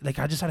 like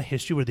I just had a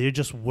history where they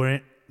just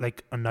weren't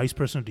like a nice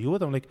person to deal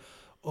with. I'm like,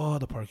 oh,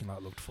 the parking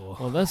lot looked full.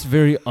 Well, that's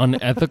very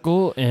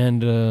unethical,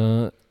 and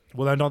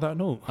Well, I know that.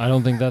 No, I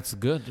don't think that's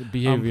good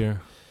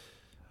behavior.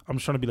 I'm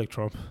just trying to be like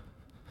Trump.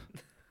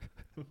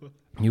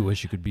 You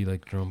wish you could be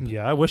like Trump.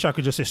 Yeah, I wish I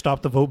could just say,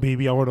 stop the vote,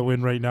 baby. I want to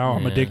win right now.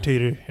 I'm a Yeah.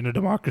 dictator in a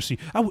democracy.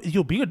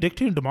 Being a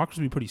dictator in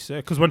democracy would be pretty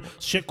sick. Because when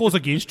shit goes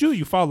against you,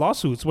 you file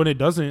lawsuits. When it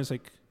doesn't, it's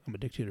like, I'm a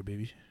dictator,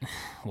 baby.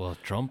 Well,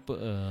 Trump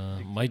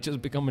might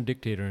just become a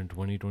dictator in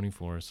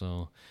 2024,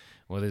 so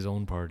with his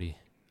own party.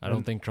 I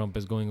don't think Trump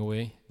is going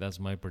away. That's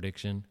my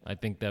prediction. I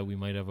think that we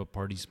might have a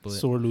party split.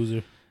 Sore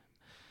loser.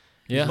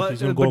 Yeah. But,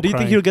 He's gonna but go do you think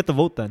crying. he'll get the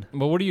vote then?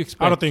 But what do you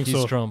expect? I don't think He's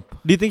so. Trump.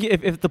 Do you think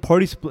if the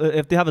party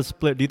if they have a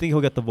split, do you think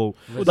he'll get the vote?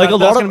 Well, Like a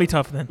that's lot gonna of be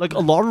tough then. like a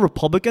lot of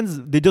Republicans,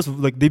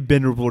 they've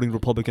been voting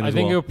Republican I as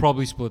think well. he'll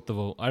probably split the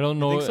vote. I don't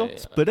know. You think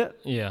so? Split it?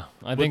 Yeah,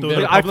 I With think the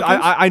that. Like,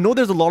 Republicans? I know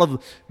there's a lot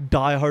of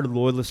diehard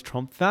loyalist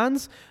Trump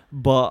fans,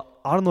 but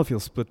I don't know if he'll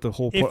split the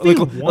whole If party. he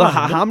Like, won,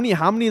 how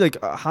many like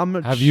how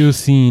much? Have you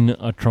seen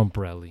a Trump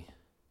rally?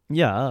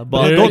 Yeah,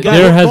 but There, don't-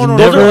 there has no, no, no,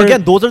 those never are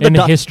again those are the in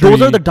history.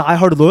 those are the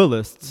diehard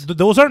loyalists.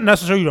 Those aren't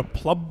necessarily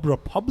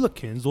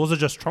Republicans. Those are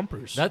just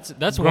Trumpers.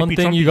 That's Grumpy one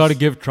thing you got to Trumpies.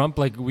 give Trump.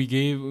 Like we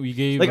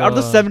gave Like out of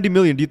the 70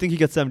 million, do you think he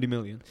gets 70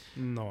 million?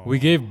 No. we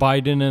gave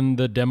Biden and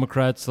the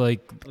Democrats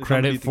like how many do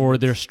credit you for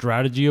think their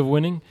strategy of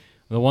winning.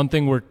 The one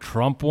thing where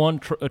Trump won,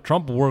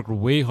 Trump worked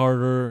way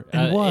harder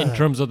In what? in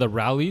terms of the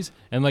rallies,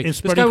 and like In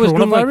this guy spreading was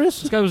doing like,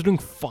 coronavirus? this guy was doing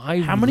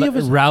 5 How many of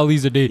his-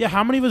 rallies a day. Yeah,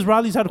 how many of his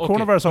rallies had Okay,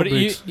 coronavirus but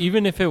outbreaks?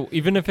 even if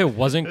it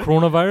wasn't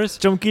coronavirus,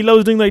 Chamkila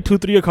was doing like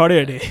 2-3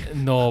 akhade a day.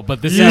 no.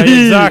 But this Yeah,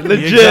 is exactly.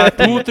 Legit.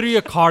 exactly.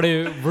 2-3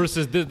 akade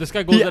versus this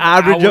guy goes He an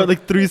averaged hour. out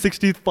like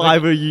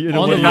 365 a year. in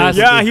a on the one last-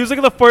 year. Yeah, he was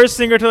like the first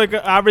singer to like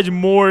average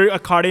more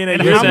akhade in a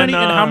And year. how than, many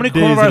and how many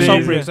days, coronavirus days.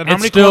 outbreaks? And how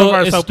It's many still-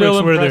 coronavirus it's outbreaks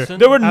still were there? impressive.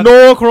 There were At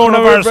no coronavirus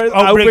coronavirus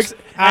outbreaks outbreaks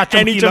at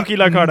any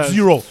Chamkila akhadas.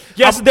 Zero.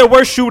 Yes, there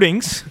were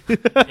shootings.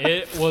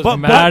 It was But-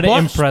 mad but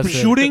impressive.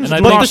 shootings And I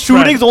do But think- not the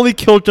shootings only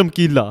killed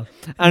Chamkila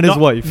and his Not-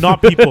 wife.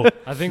 Not people.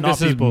 I think Not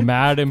this people. is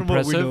mad what we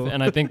impressive, know.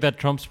 and I think that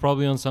Trump's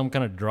probably on some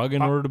kind of drug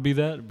in order to be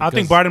that. I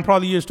think because- Biden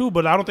probably is too,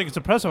 but I don't think it's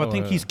impressive. I Oh,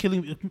 think yeah. he's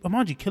killing.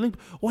 Imagine killing.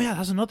 Oh yeah,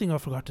 that's another thing I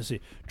forgot to say.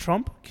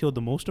 Trump killed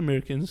the most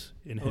Americans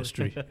in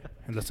history,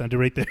 and let's end it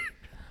right there.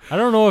 I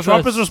don't know if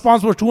Trump that's, is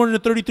responsible for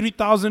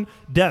 233,000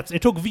 deaths.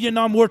 It took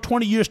Vietnam War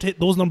 20 years to hit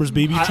those numbers,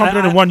 baby. Trump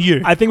did it in 1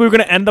 year. I think we were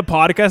going to end the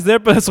podcast there,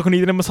 but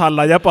Sukhneet ne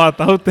masala ja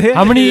paata hote.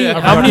 how many Yeah,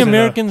 how many yeah.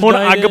 Americans Hun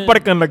died ag in-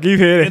 padkan lagi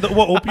fir. And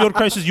what opioid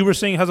crisis you were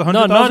saying has No,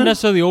 100,000? not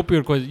necessarily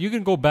opioid crisis. You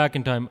can go back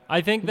in time.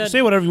 I think that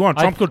Say whatever you want.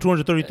 I- Trump killed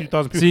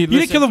 233,000 people. See, He didn't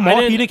listen, kill them I all.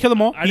 He didn't- didn't kill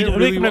them all. I didn't He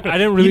really didn't wa- kill I them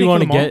didn't all. really He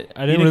wanna kill them all. get-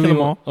 I didn't He really kill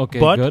them wa- all. okay,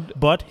 but, good.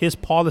 But his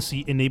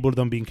policy enabled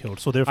them being killed.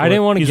 So therefore, I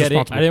didn't want to he's get in,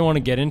 responsible. I didn't want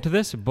to get into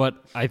this, but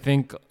I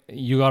think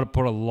you got to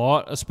put a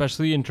lot,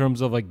 especially in terms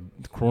of like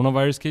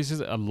coronavirus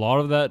cases. A lot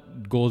of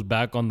that goes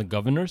back on the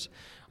governors.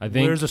 I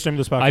think. Where's the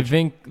stimulus I package?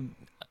 think.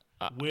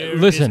 Where is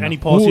listen, any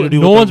policy to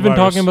do no with one's the been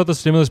virus? talking about the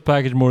stimulus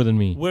package more than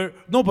me. Where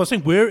no, but I'm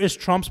saying where is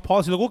Trump's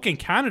policy? Like, okay, in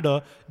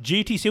Canada,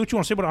 JT, say what you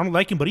want to say, but I don't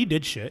like him. But he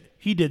did shit.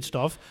 He did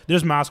stuff.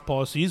 There's mask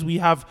policies. We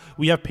have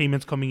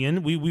payments coming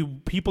in. We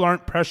people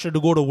aren't pressured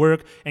to go to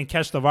work and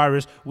catch the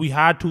virus. We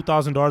had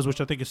 $2,000, which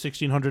I think is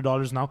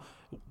 $1,600 now.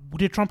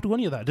 Did Trump do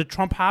any of that? Did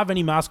Trump have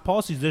any mask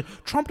policies?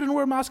 Trump didn't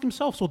wear a mask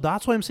himself, so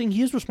that's why I'm saying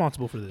he is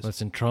responsible for this.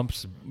 Listen,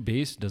 Trump's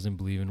base doesn't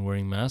believe in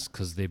wearing masks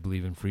because they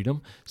believe in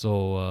freedom.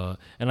 So,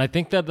 and I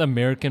think that the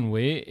American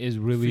way is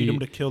really Freedom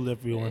to kill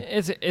everyone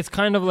It's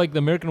kind of like the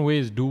American way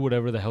is do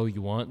whatever the hell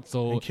you want.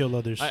 So and kill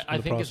others. I in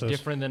the think process. it's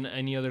different than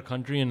any other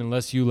country, and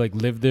unless you like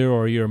live there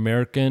or you're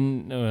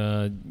American,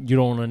 you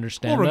don't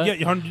understand Well,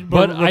 that.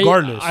 but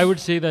regardless, I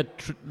would say that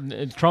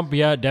Trump,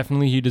 yeah,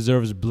 definitely he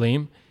deserves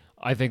blame.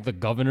 I think the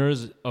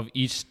governors of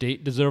each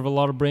state deserve a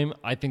lot of blame.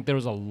 I think there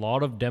was a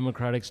lot of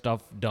democratic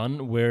stuff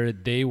done where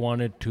they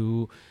wanted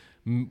to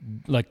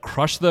like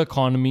crush the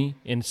economy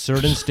in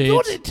certain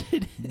states.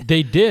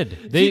 They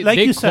did. They like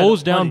you said,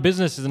 closed down Mani,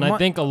 businesses, and I Ma-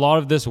 think a lot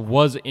of this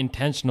was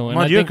intentional. And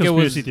Man, I you're a think it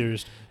was. conspiracy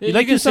theorist. You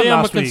Like can you said say I'm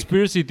a last week.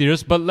 conspiracy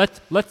theorist, but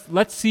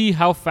let's see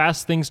how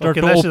fast things start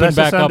Okay, to let's open just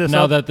back end up this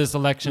now up. that this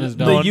election is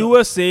The done.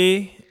 USA,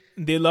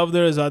 they love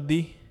their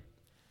azadi.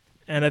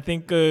 And I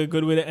think a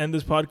good way to end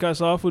this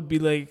podcast off would be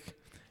like,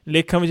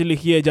 ਲੇਖਾਂ ਵਿੱਚ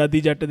ਲਿਖੀ ਆਜ਼ਾਦੀ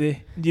ਜੱਟ ਦੇ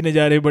ਜੀ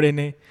ਨਜ਼ਾਰੇ ਬੜੇ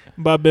ਨੇ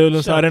ਬਾਬੇ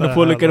ਵੱਲੋਂ ਸਾਰਿਆਂ ਨੂੰ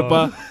ਫੁੱਲ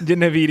ਕਿਰਪਾ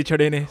ਜਿੰਨੇ ਵੀਰ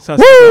ਛੜੇ ਨੇ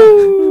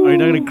Are you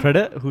not going to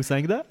credit who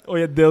sang that? Oh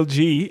yeah,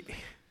 Diljit.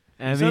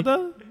 Amy?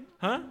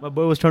 Huh? My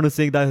boy was trying to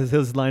sing that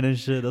his line and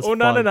shit. That's Oh,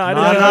 no, fun. no, I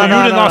No, didn't- you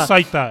did not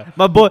cite that.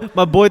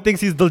 My boy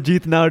thinks he's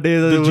Diljit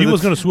nowadays. Diljit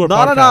was gonna sue our No,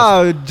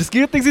 podcast. no.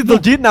 Jaskir thinks he's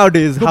Diljit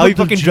nowadays. No, How he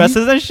but fucking Diljit-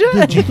 dresses and shit.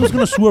 Diljit was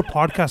gonna sue our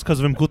podcast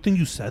because of him. Good thing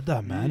you said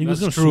that, man. He was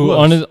That's gonna true.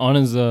 sue us.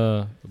 On his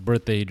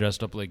birthday, he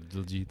dressed up like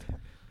Diljit.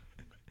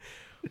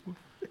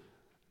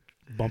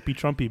 Bumpy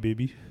Trumpy,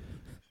 baby.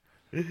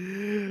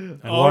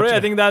 All right, I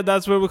think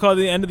that's where we call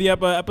the end of the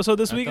episode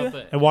this week.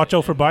 And watch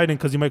out for Biden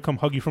because he might come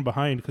hug you from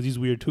behind because he's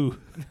weird too.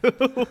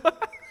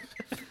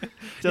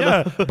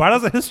 Yeah, Biden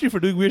has a history for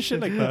doing weird shit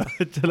like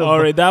that. All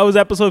right, that was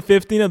episode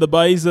 15 of the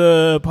Bice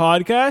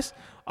podcast.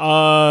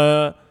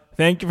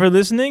 Thank you for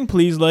listening.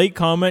 Please like,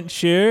 comment,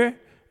 share,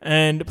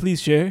 and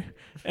please share.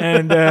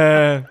 And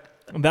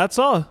that's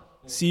all.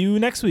 See you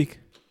next week.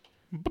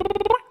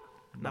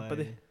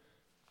 Bye.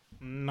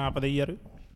 Nah, but they